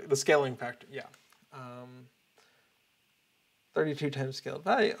 Okay, yeah, the scaling factor, yeah. 32 times scaled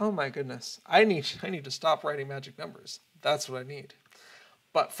value. Oh my goodness. I need to stop writing magic numbers. That's what I need.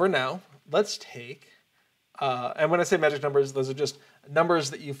 But for now, let's take, and when I say magic numbers, those are just numbers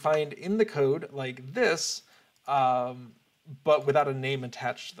that you find in the code like this, but without a name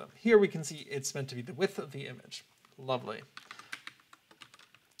attached to them. Here we can see it's meant to be the width of the image. Lovely.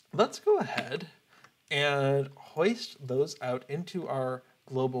 Let's go ahead and hoist those out into our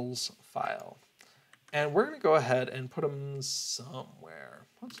globals file. And we're going to go ahead and put them somewhere.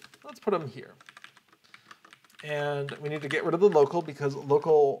 Let's put them here. And we need to get rid of the local because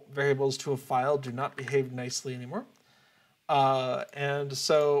local variables to a file do not behave nicely anymore. And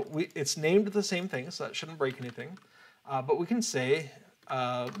so it's named the same thing, so that shouldn't break anything. But we can say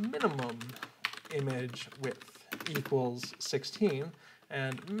minimum image width equals 16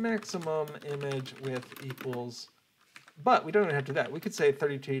 and maximum image width equals, but we don't even have to do that. We could say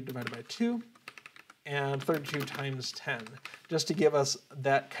 32 divided by 2 and 32 times 10, just to give us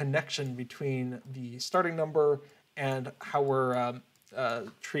that connection between the starting number and how we're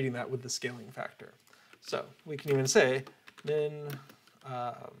treating that with the scaling factor. So we can even say min,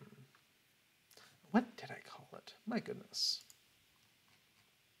 what did I call it? My goodness.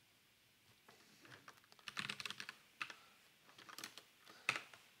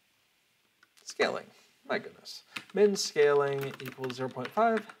 Scaling, my goodness. Min scaling equals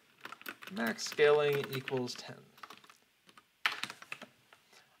 0.5. Max scaling equals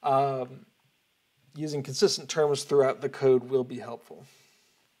 10. Using consistent terms throughout the code will be helpful.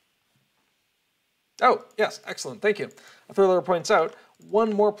 Oh, yes, excellent, thank you. Thriller points out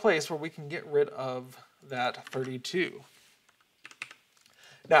one more place where we can get rid of that 32.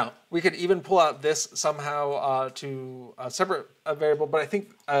 Now, we could even pull out this somehow to a separate variable, but I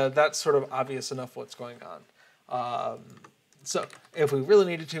think that's sort of obvious enough what's going on. So if we really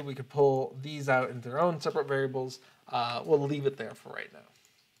needed to, we could pull these out into their own separate variables. We'll leave it there for right now.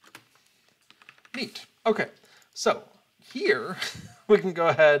 Neat. Okay, so here we can go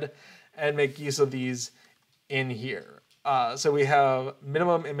ahead and make use of these in here. So we have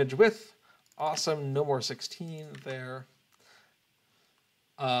minimum image width. Awesome, no more 16 there.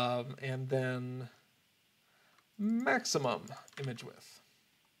 And then maximum image width.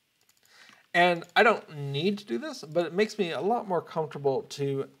 And I don't need to do this, but it makes me a lot more comfortable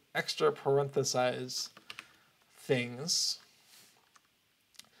to extra parenthesize things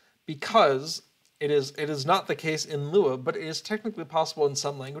because it is not the case in Lua, but it is technically possible in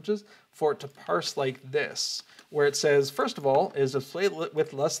some languages for it to parse like this, where it says, first of all, is display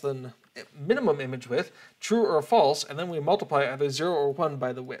with less than minimum image width, true or false, and then we multiply either 0 or 1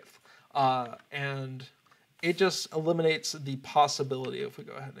 by the width. And it just eliminates the possibility if we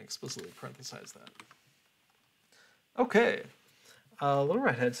go ahead and explicitly parenthesize that. Okay. Little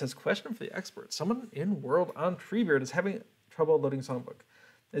Redhead says, question for the expert. Someone in World on Treebeard is having trouble loading Songbook.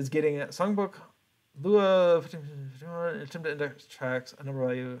 Is getting at Songbook, Lua, attempt to index tracks, a number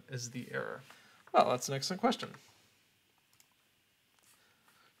value is the error. Well, that's an excellent question.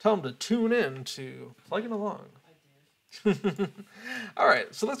 Tell them to tune in to Plugging Along. I did. All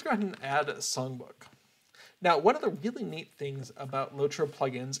right, so let's go ahead and add Songbook. Now, one of the really neat things about LOTRO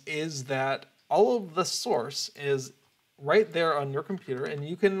plugins is that all of the source is right there on your computer, and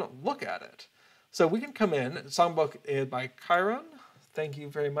you can look at it. So we can come in, Songbook is by Chiron. Thank you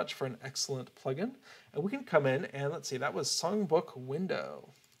very much for an excellent plugin. And we can come in and let's see, that was Songbook window.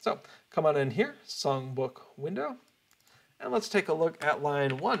 So come on in here, Songbook window. And let's take a look at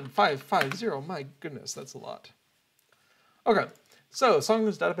line 1550. My goodness, that's a lot. Okay, so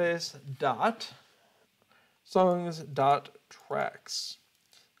songs database dot songs dot tracks.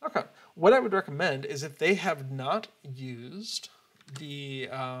 Okay, what I would recommend is if they have not used the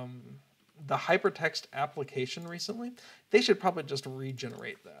hypertext application recently, they should probably just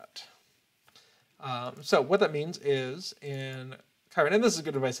regenerate that. So what that means is in Chiron, and this is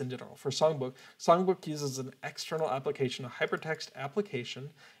good advice in general, for Songbook, Songbook uses an external application, a hypertext application,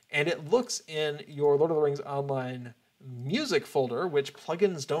 and it looks in your Lord of the Rings Online music folder, which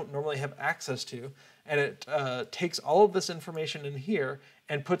plugins don't normally have access to, and it takes all of this information in here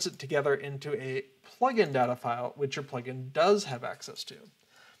and puts it together into a plugin data file, which your plugin does have access to.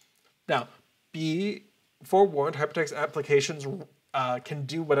 Now, be forewarned, hypertext applications can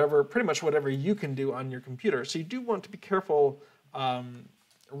do pretty much whatever you can do on your computer, so you do want to be careful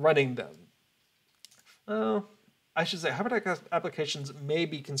running them. I should say hypertext applications may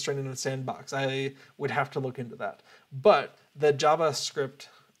be constrained in the sandbox. I would have to look into that. But the JavaScript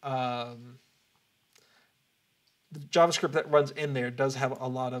the JavaScript that runs in there does have a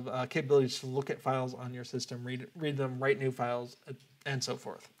lot of capabilities to look at files on your system, read them, write new files, and so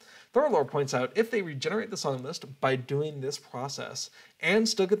forth. Thorlor points out if they regenerate the song list by doing this process and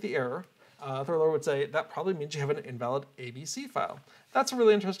still get the error, Thorlor would say that probably means you have an invalid ABC file. That's a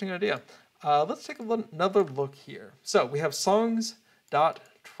really interesting idea. Let's take another look here. So we have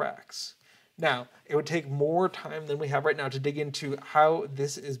songs.tracks. Now, it would take more time than we have right now to dig into how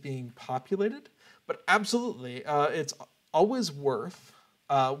this is being populated, but absolutely, it's always worth,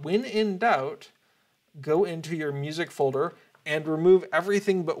 when in doubt, go into your music folder and remove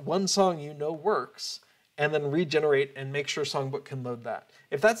everything but one song you know works, and then regenerate and make sure Songbook can load that.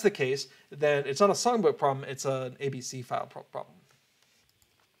 If that's the case, then it's not a Songbook problem, it's an ABC file problem.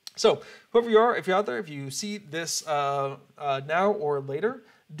 So, whoever you are, if you're out there, if you see this now or later,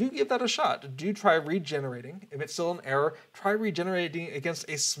 do give that a shot. Do try regenerating. If it's still an error, try regenerating against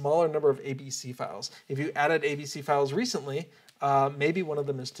a smaller number of ABC files. If you added ABC files recently, maybe one of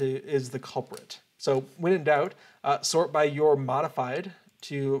them is the culprit. So when in doubt, sort by your modified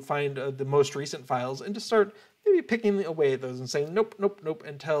to find the most recent files and just start maybe picking away at those and saying nope, nope, nope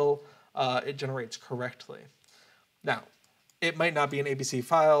until it generates correctly. Now, it might not be an ABC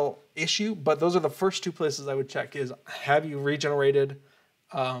file issue, but those are the first two places I would check is have you regenerated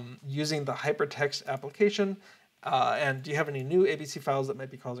using the hypertext application, and do you have any new ABC files that might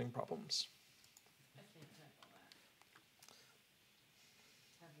be causing problems?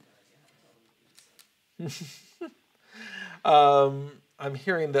 I'm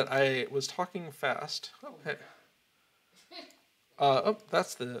hearing that I was talking fast. Okay. Oh,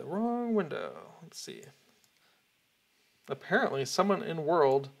 that's the wrong window. Let's see. Apparently, someone in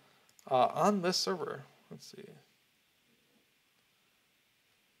world on this server. Let's see.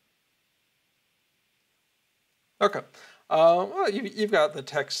 Okay. Well, you've got the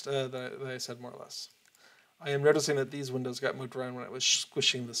text that I said more or less. I am noticing that these windows got moved around when I was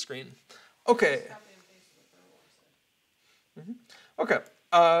squishing the screen. Okay. Okay.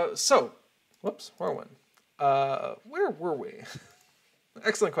 So, whoops, wrong one. Where were we?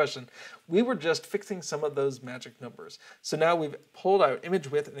 Excellent question. We were just fixing some of those magic numbers. So now we've pulled out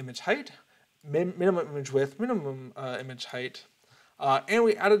image width and image height, minimum image width, minimum image height, and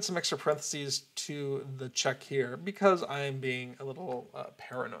we added some extra parentheses to the check here because I'm being a little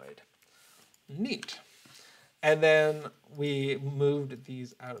paranoid. Neat. And then we moved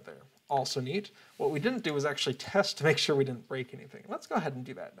these out of there. Also neat. What we didn't do was actually test to make sure we didn't break anything. Let's go ahead and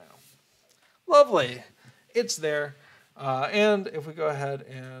do that now. Lovely. It's there. And if we go ahead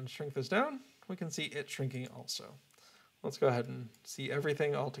and shrink this down, we can see it shrinking also. Let's go ahead and see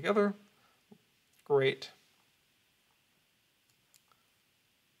everything all together. Great.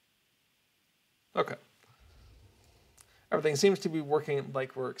 Okay. Everything seems to be working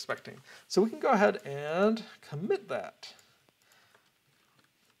like we're expecting. So we can go ahead and commit that.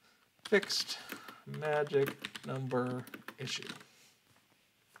 Fixed magic number issue.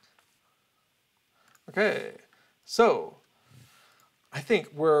 Okay, so I think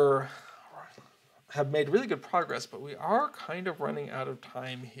have made really good progress, but we are kind of running out of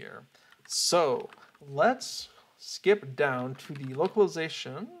time here. So let's skip down to the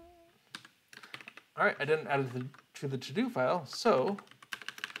localization. All right, I didn't add it to the to-do file, so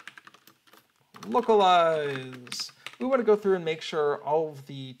localize. We want to go through and make sure all of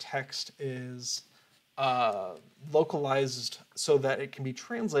the text is localized so that it can be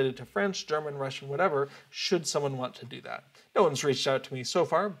translated to French, German, Russian, whatever, should someone want to do that. No one's reached out to me so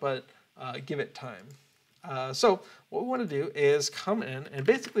far, but give it time. So what we want to do is come in and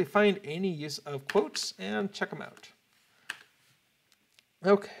basically find any use of quotes and check them out.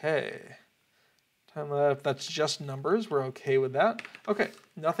 Okay. Time left, that's just numbers, we're okay with that. Okay,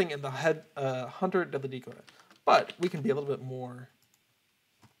 nothing in the head Hunter Deadly Decoy. But we can be a little bit more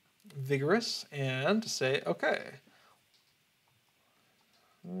vigorous and say, okay,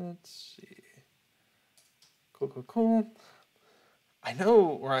 let's see. Cool, cool, cool. I know,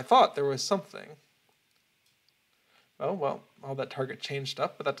 or I thought there was something. Oh, well, all that target changed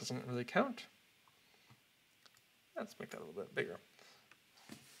stuff, but that doesn't really count. Let's make that a little bit bigger.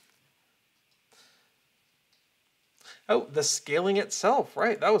 Oh, the scaling itself,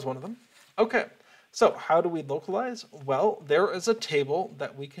 right, that was one of them. Okay. So how do we localize? Well, there is a table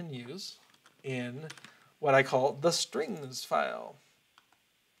that we can use in what I call the strings file.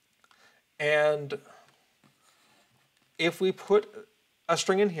 And if we put a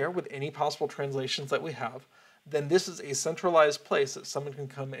string in here with any possible translations that we have, then this is a centralized place that someone can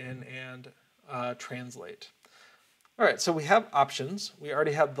come in and translate. All right, so we have options. We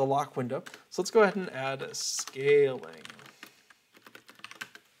already have the lock window. So let's go ahead and add scaling.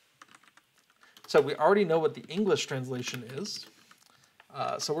 So we already know what the English translation is.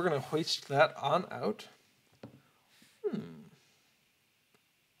 So we're going to hoist that on out.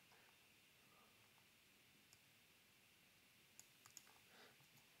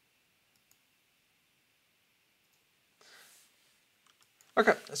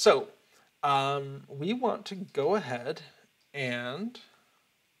 Okay, so we want to go ahead and,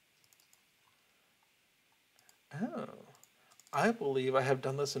 oh, I believe I have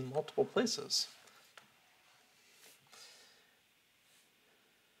done this in multiple places.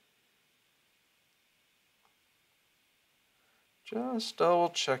 Just double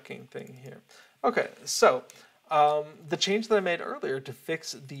checking thing here. Okay, so the change that I made earlier to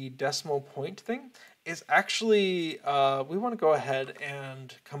fix the decimal point thing is actually, we want to go ahead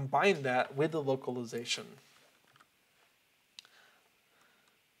and combine that with the localization.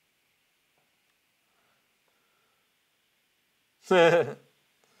 Thorlor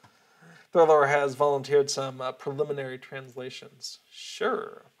has volunteered some preliminary translations.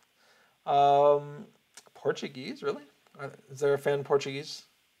 Sure. Portuguese, really? Is there a fan Portuguese?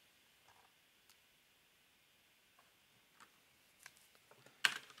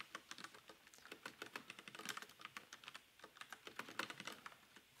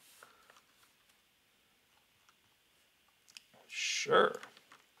 Sure.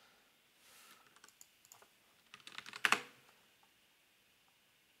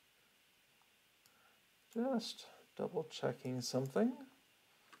 Just double checking something.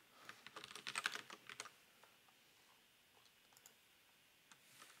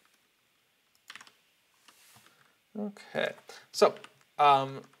 Okay, so,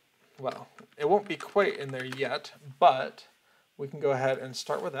 well, it won't be quite in there yet, but we can go ahead and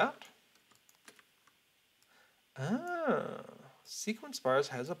start with that. Ah, Sequence Bars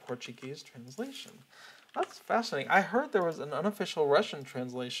has a Portuguese translation. That's fascinating. I heard there was an unofficial Russian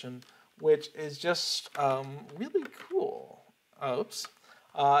translation, which is just really cool. Oops.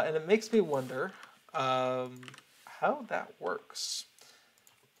 And it makes me wonder how that works.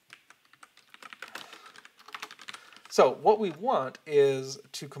 So what we want is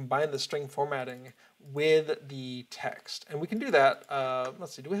to combine the string formatting with the text. And we can do that.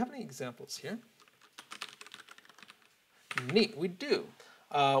 Let's see, do we have any examples here? Neat, we do.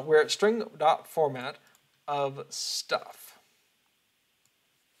 We're at string.format of stuff.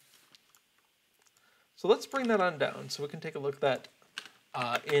 So let's bring that on down so we can take a look at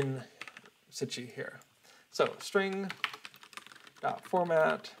that in situ here. So string.format,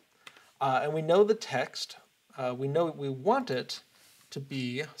 and we know the text. We know we want it to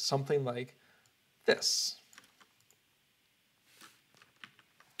be something like this.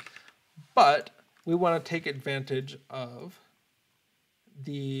 But we want to take advantage of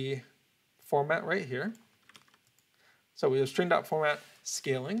the format right here. So we have string.format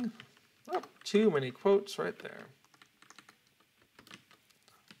scaling. Oh, too many quotes right there.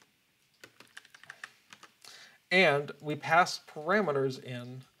 And we pass parameters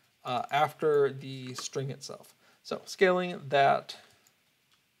in after the string itself. So scaling that,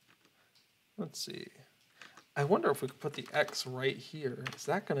 let's see. I wonder if we could put the X right here. Is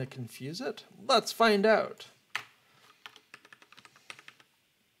that going to confuse it? Let's find out.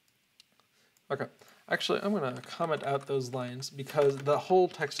 Okay, actually I'm going to comment out those lines because the whole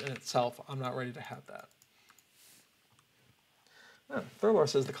text in itself, I'm not ready to have that. Thorlor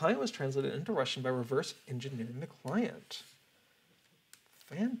says the client was translated into Russian by reverse engineering the client.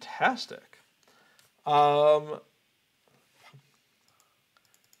 Fantastic.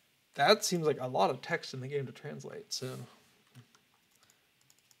 That seems like a lot of text in the game to translate, so.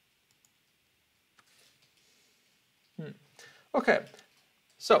 Okay,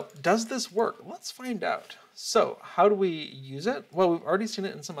 so does this work? Let's find out. So how do we use it? Well, we've already seen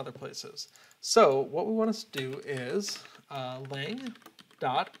it in some other places. So what we want to do is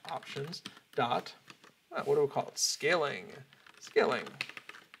lang.options. What do we call it? Scaling.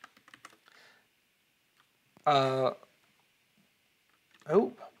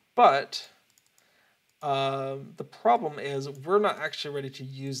 But the problem is we're not actually ready to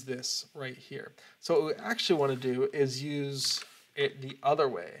use this right here. So what we actually want to do is use it the other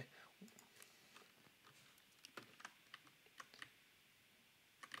way.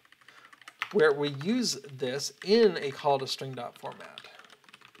 Where we use this in a call to string.format.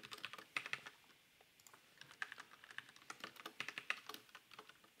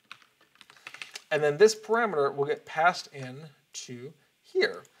 And then this parameter will get passed in to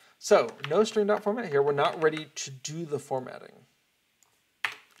here. So no string.format here. We're not ready to do the formatting.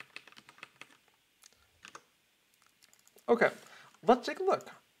 Okay, let's take a look.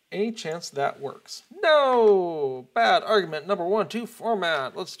 Any chance that works? No! Bad argument number 1 to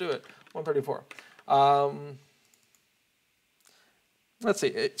format. Let's do it. 134. Let's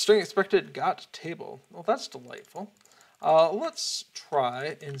see. String expected got table. Well, that's delightful. Let's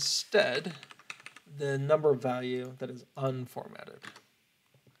try instead the number value that is unformatted.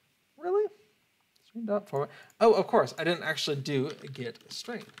 Really? String dot format. Oh, of course. I didn't actually do get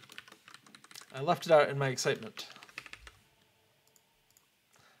string. I left it out in my excitement.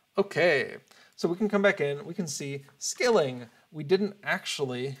 Okay, so we can come back in, we can see scaling. We didn't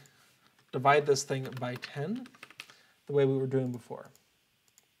actually divide this thing by 10 the way we were doing before.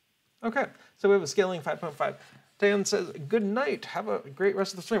 Okay, so we have a scaling 5.5. Dan says, good night, have a great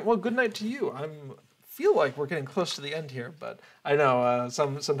rest of the stream. Well, good night to you. I feel like we're getting close to the end here, but I know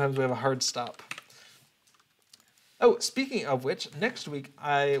sometimes we have a hard stop. Oh, speaking of which, next week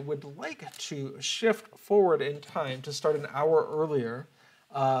I would like to shift forward in time to start an hour earlier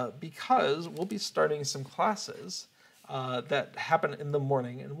because we'll be starting some classes that happen in the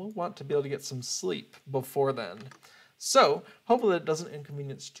morning and we'll want to be able to get some sleep before then. So hopefully that doesn't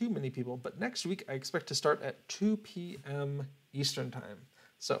inconvenience too many people, but next week I expect to start at 2 p.m. Eastern time.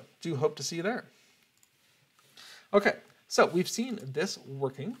 So do hope to see you there. Okay, so we've seen this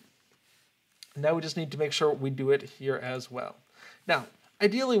working. Now we just need to make sure we do it here as well. Now,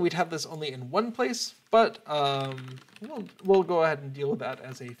 ideally we'd have this only in one place, but we'll go ahead and deal with that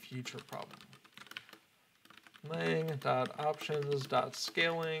as a future problem.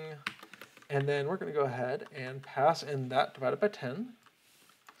 Lang.options.scaling, and then we're going to go ahead and pass in that divided by 10.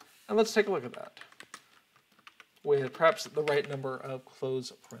 And let's take a look at that with perhaps the right number of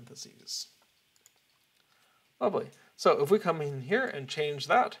close parentheses. Lovely. So if we come in here and change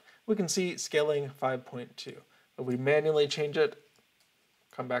that, we can see scaling 5.2. If we manually change it,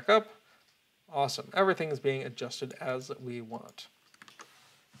 come back up, awesome. Everything is being adjusted as we want.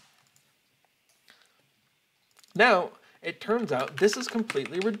 Now, it turns out this is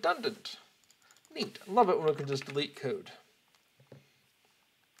completely redundant. Neat. Love it when we can just delete code.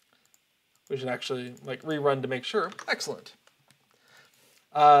 We should actually rerun to make sure. Excellent.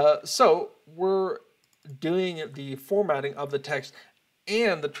 So we're doing the formatting of the text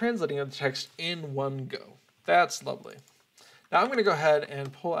and the translating of the text in one go. That's lovely. Now I'm going to go ahead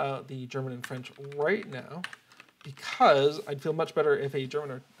and pull out the German and French right now because I'd feel much better if a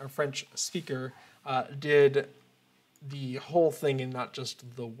German or French speaker did the whole thing and not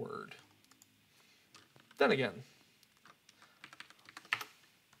just the word. Then again,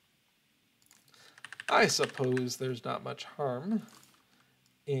 I suppose there's not much harm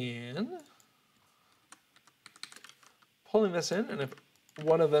in pulling this in, and if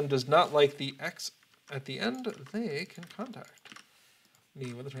one of them does not like the X at the end, they can contact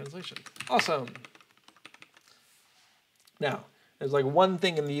me with a translation. Awesome. Now, there's one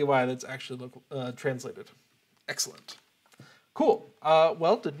thing in the UI that's actually translated. Excellent. Cool.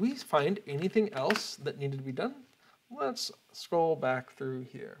 Well, did we find anything else that needed to be done? Let's scroll back through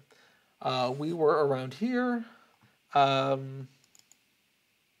here. We were around here.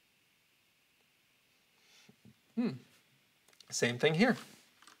 Same thing here.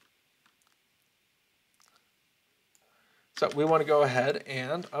 So we want to go ahead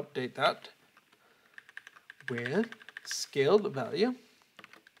and update that with scaled value.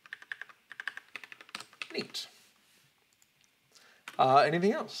 Neat.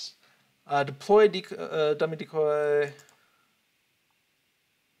 Anything else? Deploy dummy decoy.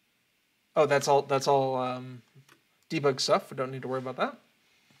 Oh, that's all debug stuff. We don't need to worry about that.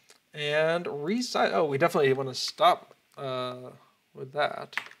 And resize. Oh, we definitely want to stop with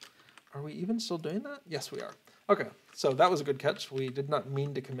that. Are we even still doing that? Yes, we are. Okay, so that was a good catch. We did not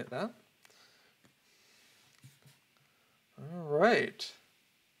mean to commit that. All right.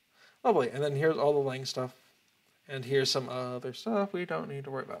 Lovely. And then here's all the lang stuff. And here's some other stuff we don't need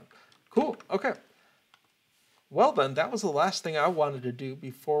to worry about. Cool. Okay. Well then, that was the last thing I wanted to do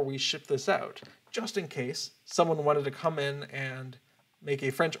before we ship this out, just in case someone wanted to come in and make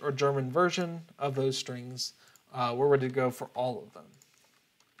a French or German version of those strings. We're ready to go for all of them.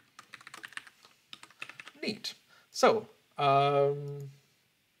 Neat. So,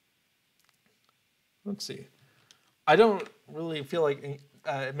 let's see. I don't really feel like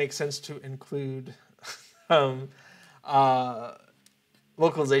it makes sense to include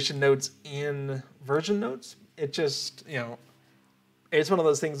localization nodes in version nodes. It just, it's one of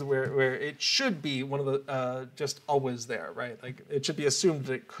those things where it should be one of the just always there, right? It should be assumed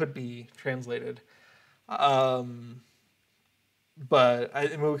that it could be translated. But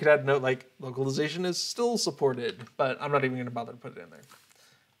we could add a note localization is still supported, but I'm not even going to bother to put it in there.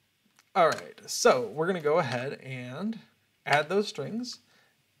 All right, so we're going to go ahead and add those strings.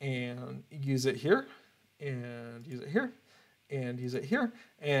 and use it here, and use it here, and use it here,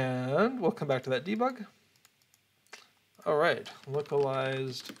 and we'll come back to that debug. All right,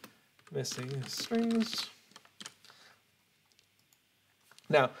 localized missing strings.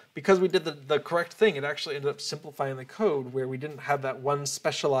 Now, because we did the correct thing, it actually ended up simplifying the code where we didn't have that one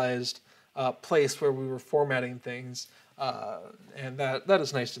specialized place where we were formatting things, and that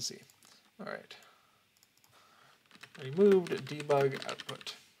is nice to see. All right. Removed debug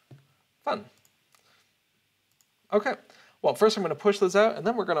output. Fun. Okay. Well, first I'm going to push this out, and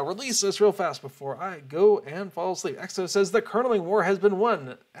then we're going to release this real fast before I go and fall asleep. Exo says the kerneling war has been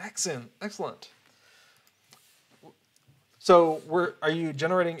won. Excellent. Excellent. So are you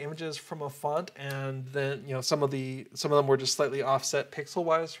generating images from a font, and then some of them were just slightly offset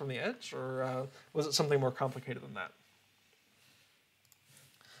pixel-wise from the edge, or was it something more complicated than that?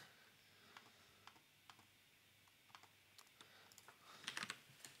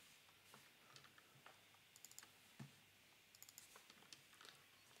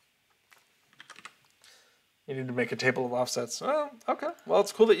 You need to make a table of offsets. Oh, okay. Well,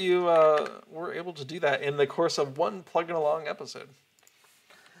 it's cool that you were able to do that in the course of one plugging along episode.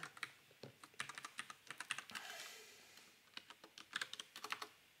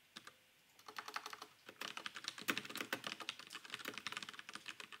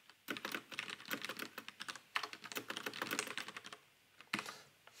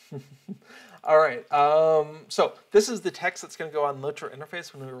 All right, so this is the text that's going to go on LOTRO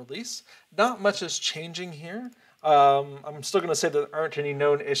interface when we release. Not much is changing here. I'm still going to say that there aren't any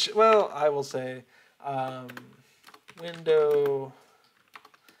known issues. Well, I will say window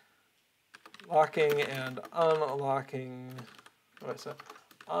locking and unlocking. What do I say?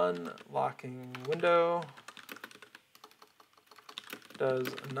 Unlocking window does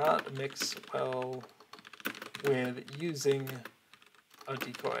not mix well with using a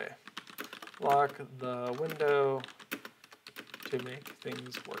decoy. Lock the window to make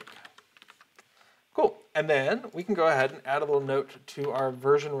things work. Cool. And then we can go ahead and add a little note to our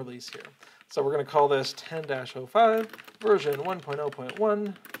version release here. So we're going to call this 10-05 version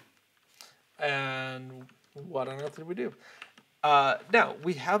 1.0.1. And what on earth did we do? Now,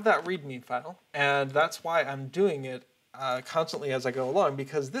 we have that README file, and that's why I'm doing it constantly as I go along,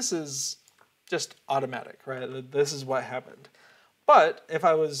 because this is just automatic, right? This is what happened. But if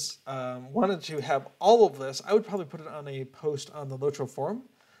I was wanted to have all of this, I would probably put it on a post on the LOTRO forum,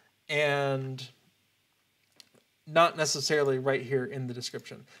 and not necessarily right here in the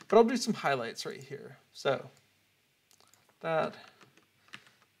description. But I'll do some highlights right here. So that,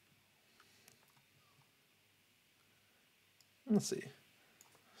 let's see,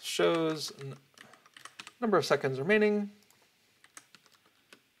 shows number of seconds remaining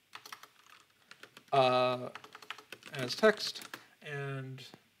as text, and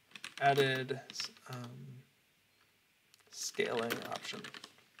added scaling option.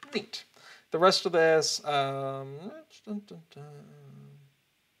 Neat. The rest of this, yeah.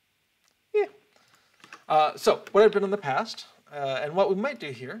 So what I've done in the past, and what we might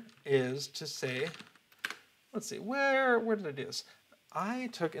do here is to say, let's see, where did I do this? I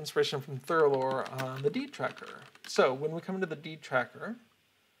took inspiration from Thurlore on the deed tracker. So when we come into the deed tracker,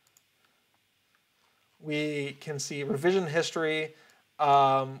 we can see revision history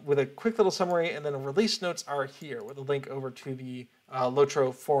with a quick little summary, and then release notes are here with a link over to the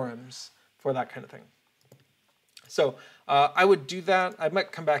LOTRO forums for that kind of thing. So I would do that. I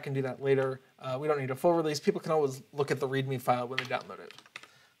might come back and do that later. We don't need a full release. People can always look at the README file when they download it.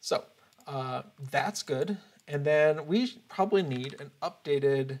 So that's good. And then we probably need an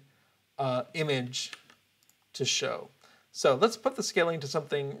updated image to show. So let's put the scaling to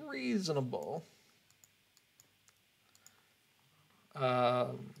something reasonable.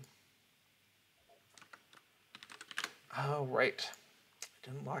 Oh, right. I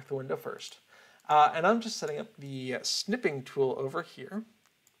didn't lock the window first. And I'm just setting up the snipping tool over here.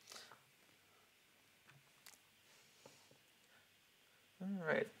 All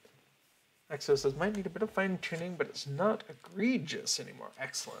right. Exo says, might need a bit of fine tuning, but it's not egregious anymore.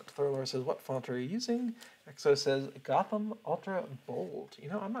 Excellent. Thorlor says, what font are you using? Exo says, Gotham Ultra Bold. You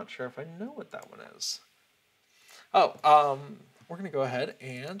know, I'm not sure if I know what that one is. Oh, we're going to go ahead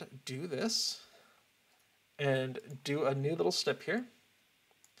and do this and do a new little snip here.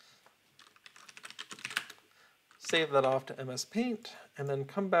 Save that off to MS Paint, and then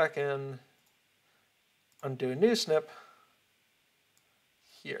come back in, undo a new snip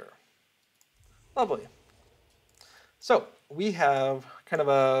here. Lovely. So we have kind of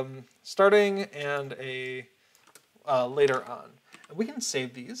a starting and a later on. And we can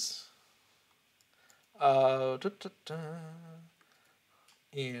save these.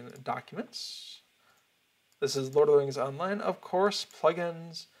 in Documents. This is Lord of the Rings Online, of course,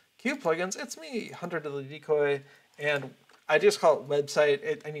 plugins, Cube plugins, it's me, Hunter Deadly Decoy, and I just call it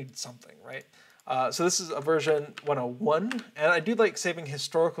website, I need something, right? So this is a version 101, and I do like saving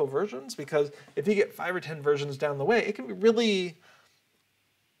historical versions because if you get 5 or 10 versions down the way, it can be really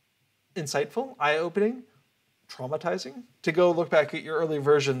insightful, eye-opening, traumatizing to go look back at your early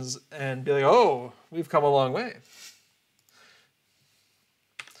versions and be like, oh, we've come a long way.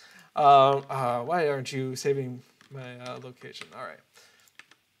 Why aren't you saving my location? All right.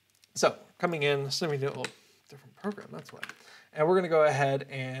 So coming in, sending to a different program, that's why. And we're going to go ahead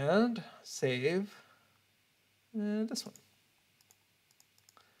and save this one.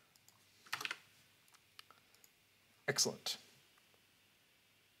 Excellent.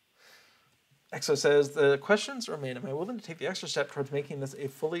 Exo says, the questions remain, am I willing to take the extra step towards making this a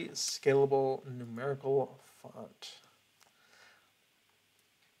fully scalable numerical font?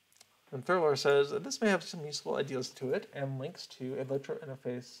 And Thurler says, this may have some useful ideas to it and links to a LOTRO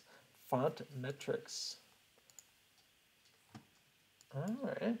interface font metrics. All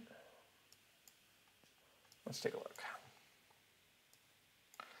right. Let's take a look.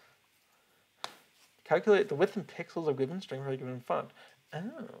 Calculate the width in pixels of given string for a given font. Oh.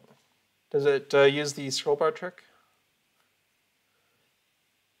 Does it use the scroll bar trick?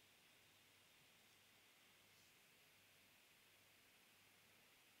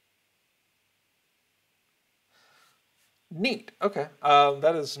 Neat. Okay.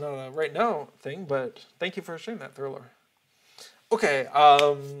 That is not a right now thing, but thank you for sharing that, Thriller. Okay.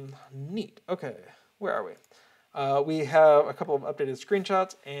 Neat. Okay. Where are we? We have a couple of updated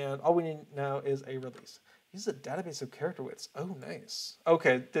screenshots, and all we need now is a release. Use a database of character widths. Oh, nice.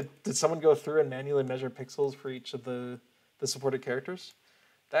 Okay. Did someone go through and manually measure pixels for each of the supported characters?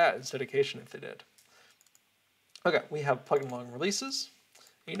 That is dedication if they did. Okay. We have plugin long releases.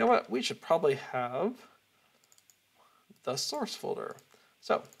 And you know what? We should probably have the source folder.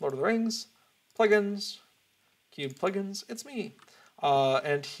 So, Lord of the Rings, plugins, Cube plugins, it's me.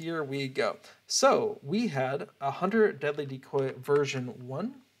 And here we go. So, we had Hunter Deadly Decoy version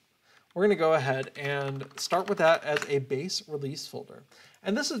 1. We're going to go ahead and start with that as a base release folder.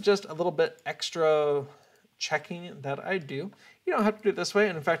 And this is just a little bit extra checking that I do. You don't have to do it this way.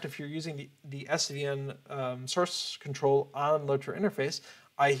 And in fact, if you're using the SVN source control on LOTRO interface,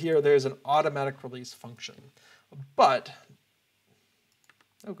 I hear there's an automatic release function. But,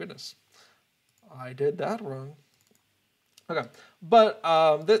 oh goodness, I did that wrong. Okay, but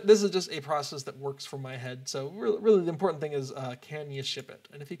this is just a process that works for my head. So really the important thing is, can you ship it?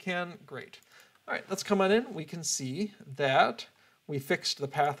 And if you can, great. All right, let's come on in. We can see that we fixed the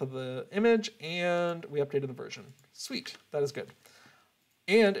path of the image and we updated the version. Sweet, that is good.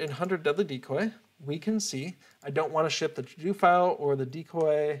 And in Hunter Deadly Decoy, we can see I don't want to ship the to-do file or the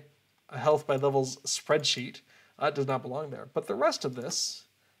decoy health by levels spreadsheet. It does not belong there. But the rest of this,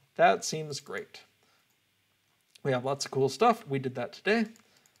 that seems great. We have lots of cool stuff. We did that today.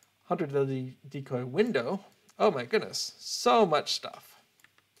 Hunter Deadly Decoy window. Oh my goodness, so much stuff.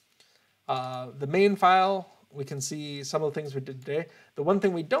 The main file, we can see some of the things we did today. The one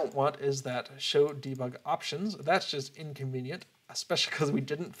thing we don't want is that show debug options. That's just inconvenient, especially because we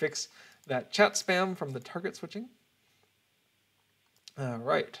didn't fix that chat spam from the target switching. All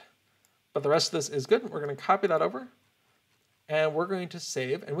right. But the rest of this is good. We're going to copy that over, and we're going to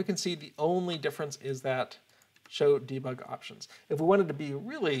save. And we can see the only difference is that show debug options. If we wanted to be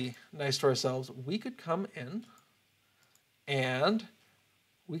really nice to ourselves, we could come in, and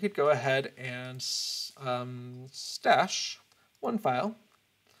we could go ahead and stash one file,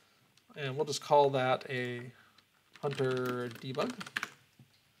 and we'll just call that a Hunter debug.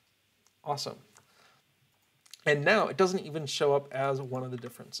 Awesome. And now it doesn't even show up as one of the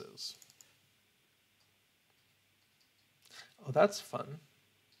differences. Oh, that's fun.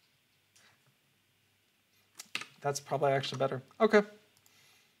 That's probably actually better. Okay.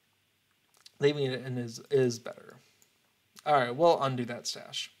 Leaving it in is better. All right, we'll undo that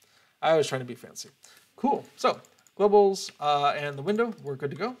stash. I was trying to be fancy. Cool. So, globals and the window, we're good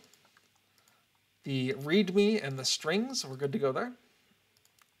to go. The readme and the strings, we're good to go there.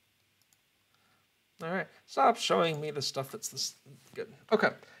 All right, stop showing me the stuff that's this good. Okay,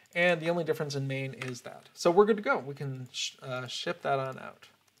 and the only difference in main is that. So we're good to go. We can ship that on out.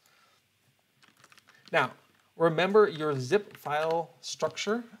 Now, remember your zip file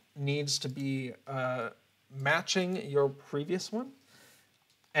structure needs to be matching your previous one.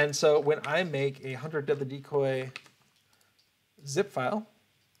 And so when I make a Hunter Deadly Decoy zip file,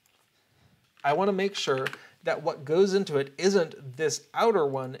 I want to make sure that what goes into it isn't this outer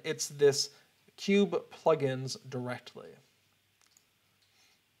one, it's this Cube plugins directly.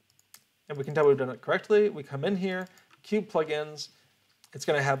 and we can tell we've done it correctly. We come in here, Cube plugins, it's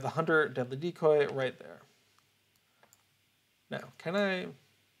going to have the Hunter Deadly Decoy right there. Now, can I?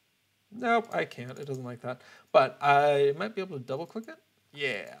 Nope, I can't. It doesn't like that. But I might be able to double click it.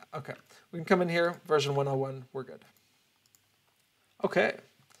 Yeah, okay. We can come in here, version 101, we're good. Okay,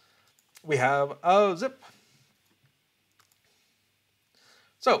 we have a zip.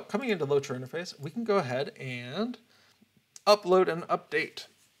 So coming into LOTRO interface, we can go ahead and upload and update.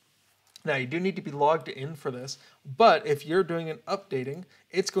 Now you do need to be logged in for this, but if you're doing an updating,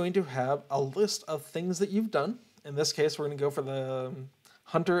 it's going to have a list of things that you've done. In this case, we're going to go for the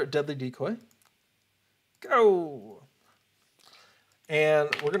Hunter Deadly Decoy. Go! And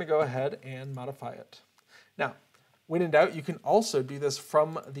we're going to go ahead and modify it. Now, when in doubt, you can also do this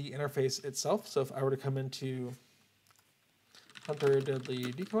from the interface itself. So if I were to come into Hunter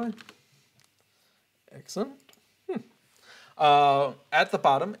Deadly Decoy, excellent. At the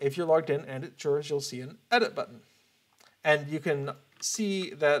bottom, if you're logged in and it's yours, you'll see an edit button. And you can see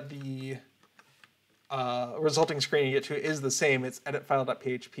that the resulting screen you get to is the same. It's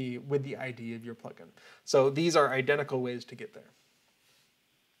editfile.php with the ID of your plugin. So these are identical ways to get there.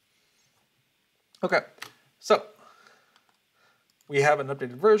 Okay, so we have an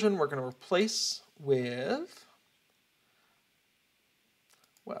updated version. We're going to replace with,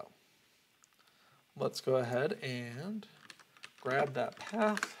 well, let's go ahead and grab that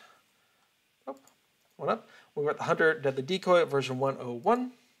path. Oh, one up. We've got the Hunter Deadly Decoy version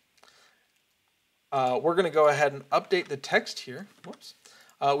 101. We're going to go ahead and update the text here. Whoops.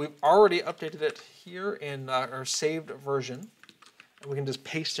 We've already updated it here in our saved version. And we can just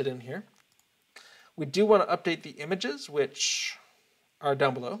paste it in here. We do want to update the images, which are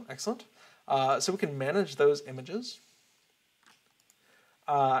down below. Excellent. So we can manage those images.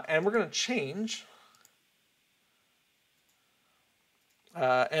 And we're going to change.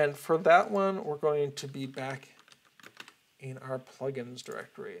 And for that one, we're going to be back in our plugins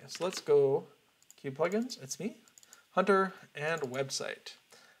directory. So let's go Cube plugins. It's me, Hunter, and website.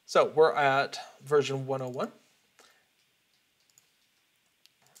 So we're at version 101.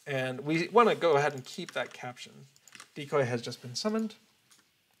 And we want to go ahead and keep that caption. Decoy has just been summoned.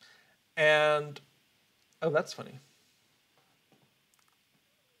 And, oh, that's funny.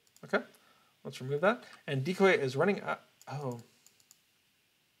 Okay, let's remove that. And Decoy is running out. Oh,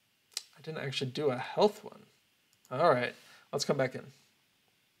 I didn't actually do a health one. All right, let's come back in.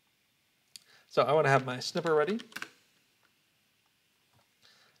 So I want to have my snipper ready.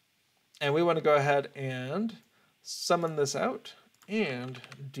 And we want to go ahead and summon this out and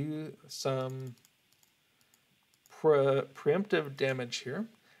do some preemptive damage here.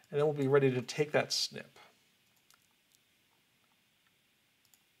 And then we'll be ready to take that snip.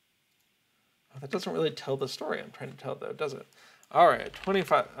 Oh, that doesn't really tell the story I'm trying to tell, though, does it? All right,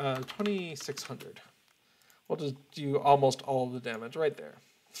 2,600. We'll just do almost all of the damage right there.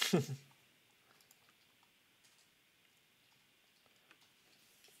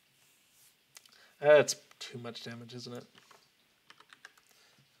 That's too much damage, isn't it?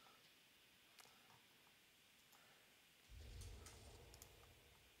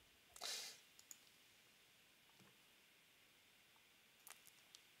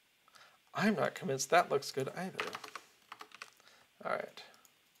 I'm not convinced that looks good either. All right.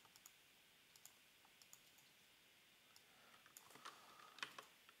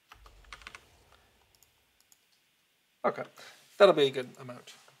 Okay, that'll be a good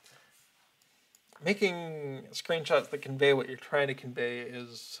amount. Making screenshots that convey what you're trying to convey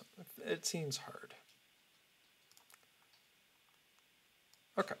it seems hard.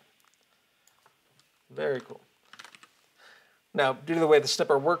 Okay. Very cool. Now, due to the way the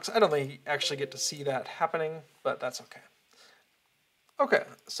snipper works, I don't think you actually get to see that happening, but that's okay. Okay,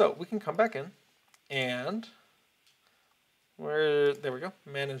 so we can come back in and there we go,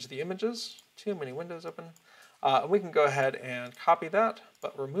 manage the images. Too many windows open. We can go ahead and copy that,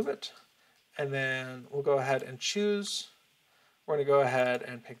 but remove it. And then we'll go ahead and choose. We're going to go ahead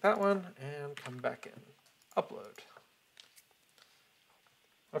and pick that one and come back in. Upload.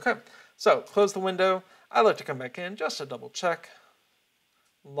 Okay, so close the window. I like to come back in just to double check.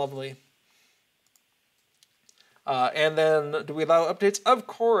 Lovely. And then do we allow updates? Of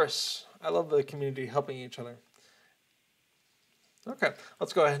course. I love the community helping each other. Okay,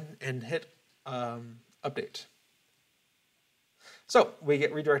 let's go ahead and hit update. So we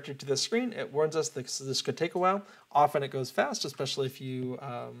get redirected to this screen. It warns us that this could take a while. Often it goes fast, especially if you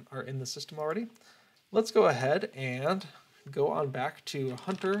are in the system already. Let's go ahead and go on back to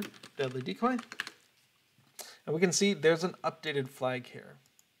Hunter Deadly Decoy. And we can see there's an updated flag here.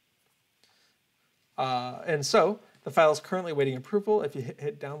 And so The file is currently awaiting approval. If you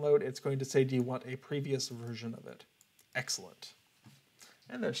hit download, it's going to say, do you want a previous version of it? Excellent.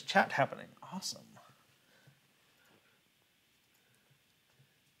 And there's chat happening. Awesome.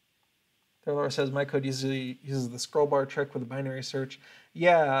 Laura says, my code usually uses the scroll bar trick with a binary search.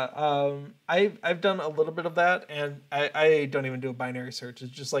 Yeah, I've done a little bit of that, and I don't even do a binary search.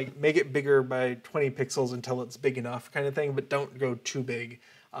 It's just like make it bigger by 20 pixels until it's big enough kind of thing, but don't go too big.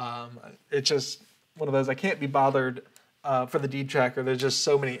 It's just one of those, I can't be bothered for the D tracker. There's just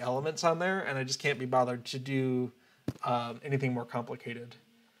so many elements on there, and I just can't be bothered to do anything more complicated.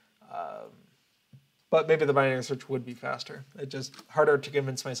 But maybe the binary search would be faster. It's just harder to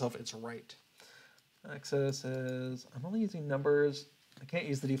convince myself it's right. Access says, I'm only using numbers. I can't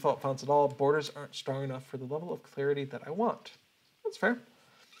use the default fonts at all. Borders aren't strong enough for the level of clarity that I want. That's fair.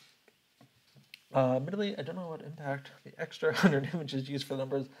 Admittedly, I don't know what impact the extra 100 images used for the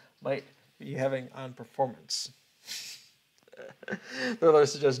numbers might be having on performance. The other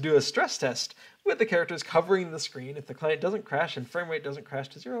suggests do a stress test with the characters covering the screen. If the client doesn't crash and frame rate doesn't crash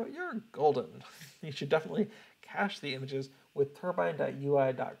to 0, you're golden. You should definitely cache the images with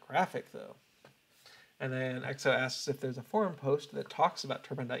turbine.ui.graphic though. And then EXO asks if there's a forum post that talks about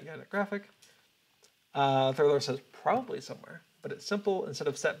turbine.ui.graphic. Thurler says probably somewhere, but it's simple. Instead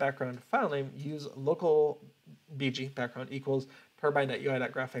of set background file name, use local bg background equals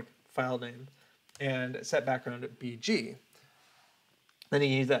turbine.ui.graphic file name and set background bg. Then you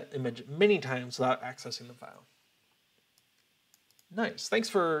use that image many times without accessing the file. Nice. Thanks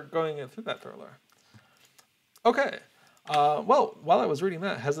for going through that, Thurler. Okay. Well, while I was reading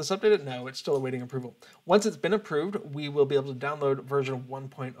that, has this updated? No, it's still awaiting approval. Once it's been approved, we will be able to download version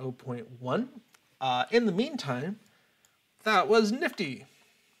 1.0.1. In the meantime, that was nifty.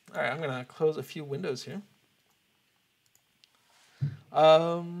 All right, I'm going to close a few windows here.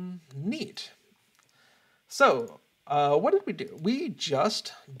 Neat. So, what did we do? We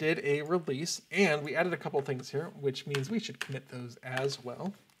just did a release, and we added a couple things here, which means we should commit those as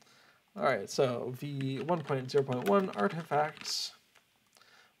well. All right, so v1.0.1 artifacts,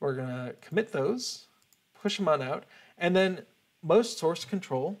 we're going to commit those, push them on out, and then most source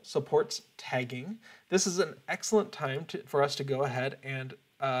control supports tagging. This is an excellent time for us to go ahead and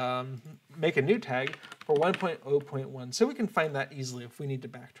make a new tag for 1.0.1, so we can find that easily if we need to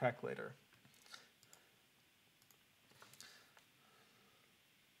backtrack later.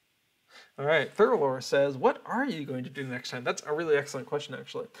 All right, Thurlor says, what are you going to do next time? That's a really excellent question,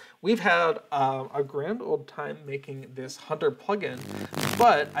 actually. We've had a grand old time making this Hunter plugin,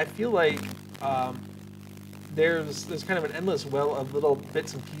 but I feel like there's kind of an endless well of little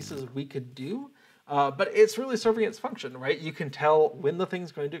bits and pieces we could do, but it's really serving its function, right? You can tell when the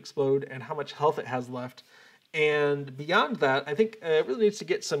thing's going to explode and how much health it has left. And beyond that, I think it really needs to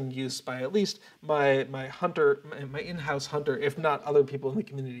get some use by at least my in-house hunter, if not other people in the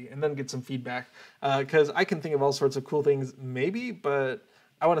community, and then get some feedback. Because I can think of all sorts of cool things, maybe, but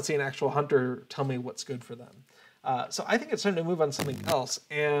I want to see an actual hunter tell me what's good for them. So I think it's time to move on to something else.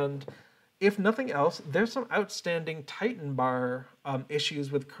 And if nothing else, there's some outstanding Titan bar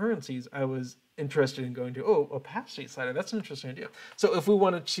issues with currencies I was interested in going to. Oh, opacity slider, that's an interesting idea. So if we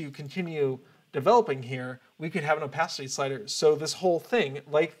wanted to continue developing here, we could have an opacity slider. So this whole thing,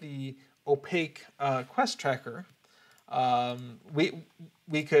 like the opaque quest tracker,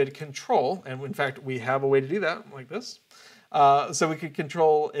 we could control, and in fact we have a way to do that, like this. So we could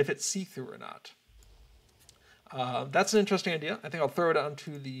control if it's see-through or not. That's an interesting idea. I think I'll throw it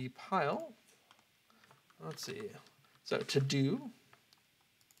onto the pile. Let's see. So to do.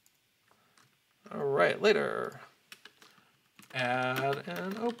 All right, later. Add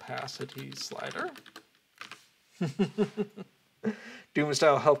an opacity slider.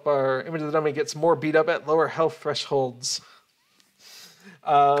 Doom-style health bar. Image of the dummy gets more beat up at lower health thresholds.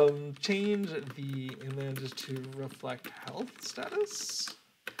 Change the image to reflect health status.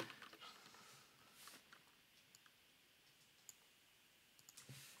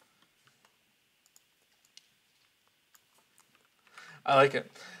 I like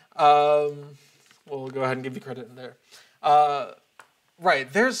it. We'll go ahead and give you credit in there.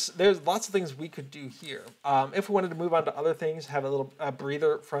 Right, there's lots of things we could do here. If we wanted to move on to other things, have a little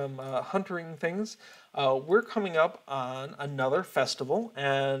breather from huntering things, we're coming up on another festival,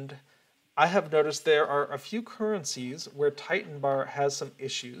 and I have noticed there are a few currencies where Titan Bar has some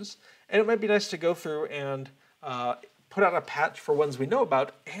issues, and it might be nice to go through and put out a patch for ones we know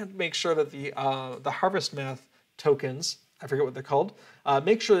about, and make sure that the harvest math tokens, I forget what they're called,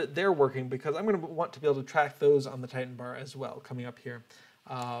 make sure that they're working, because I'm going to want to be able to track those on the Titan Bar as well coming up here.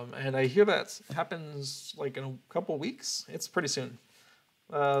 And I hear that happens like in a couple weeks. It's pretty soon.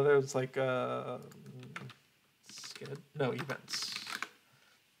 There's like scalable good. No, events.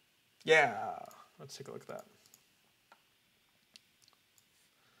 Yeah, let's take a look at that.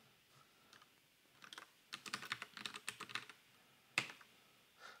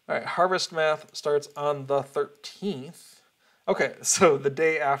 All right, harvest math starts on the 13th. Okay, so the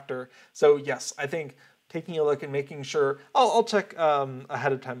day after. So yes, I think taking a look and making sure, I'll check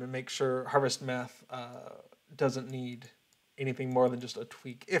ahead of time and make sure harvest math doesn't need anything more than just a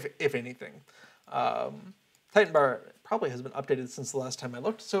tweak, if anything. Titan bar probably has been updated since the last time I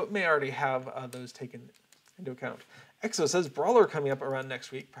looked, so it may already have those taken into account. Exo says Brawler coming up around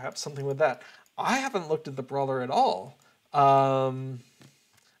next week, perhaps something with that. I haven't looked at the Brawler at all.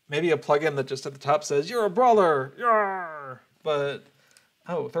 Maybe a plugin that just at the top says, "You're a Brawler!" Yarr! But,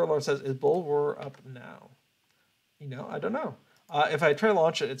 oh, Thirlord says, "Is Bull Roar up now?" You know, I don't know. If I try to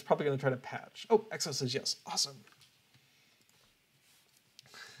launch it, it's probably going to try to patch. Oh, Exo says yes. Awesome.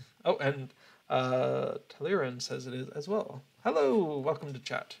 Oh, and Taliran says it is as well. Hello, welcome to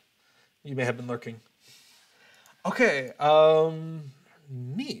chat. You may have been lurking. Okay,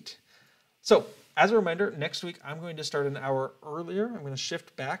 neat. So, as a reminder, next week I'm going to start an hour earlier. I'm going to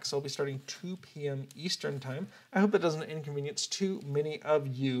shift back, so I'll be starting 2 p.m. Eastern time. I hope that doesn't inconvenience too many of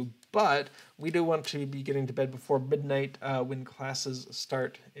you, but we do want to be getting to bed before midnight when classes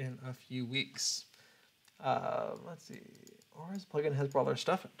start in a few weeks. Let's see. Aura's plugin has Brawler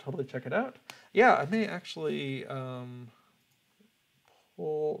stuff. Totally check it out. Yeah, I may actually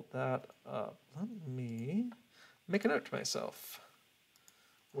pull that up. Let me make a note to myself.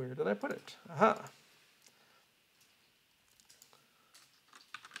 Where did I put it? Aha.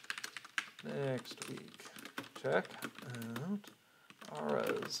 Next week, check out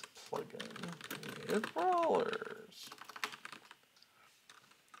Aura's plugin with Brawlers.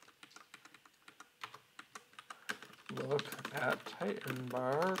 Look at Titan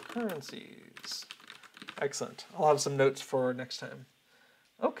bar currencies. Excellent. I'll have some notes for next time.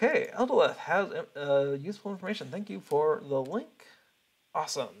 Okay, Eldoleth has useful information. Thank you for the link.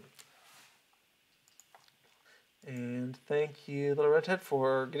 Awesome. And thank you, Little Redhead,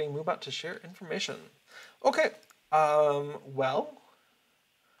 for getting Moobot to share information. Okay, well,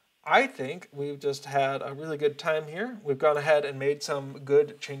 I think we've just had a really good time here. We've gone ahead and made some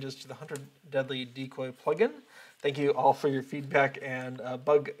good changes to the 100 Deadly Decoy plugin. Thank you all for your feedback and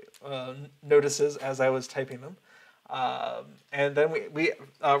bug notices as I was typing them. And then we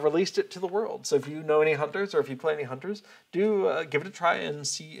released it to the world. So if you know any hunters or if you play any hunters, do give it a try and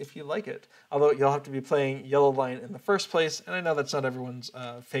see if you like it. Although you'll have to be playing Yellow Line in the first place, and I know that's not everyone's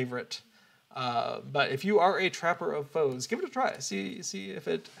favorite. But if you are a trapper of foes, give it a try. See if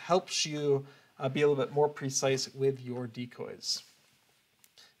it helps you be a little bit more precise with your decoys.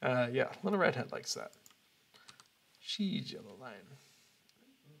 Yeah, Little Redhead likes that. She's Yellow Line.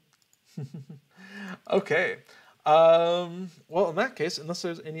 Okay. Well, in that case, unless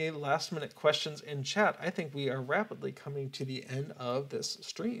there's any last minute questions in chat, I think we are rapidly coming to the end of this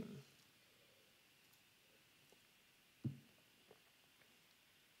stream.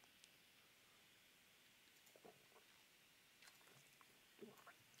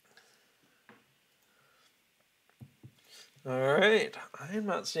 All right, I'm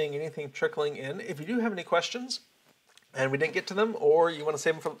not seeing anything trickling in. If you do have any questions and we didn't get to them, or you want to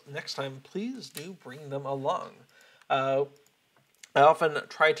save them for next time, please do bring them along. I often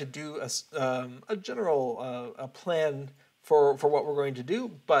try to do a general a plan for what we're going to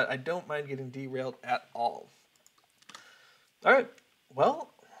do, but I don't mind getting derailed at all. All right,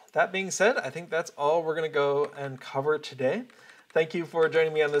 well, that being said, I think that's all we're going to go and cover today. Thank you for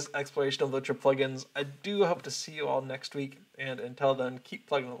joining me on this exploration of LOTRO plugins. I do hope to see you all next week, and until then, keep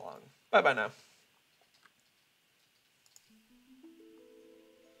plugging along. Bye-bye now.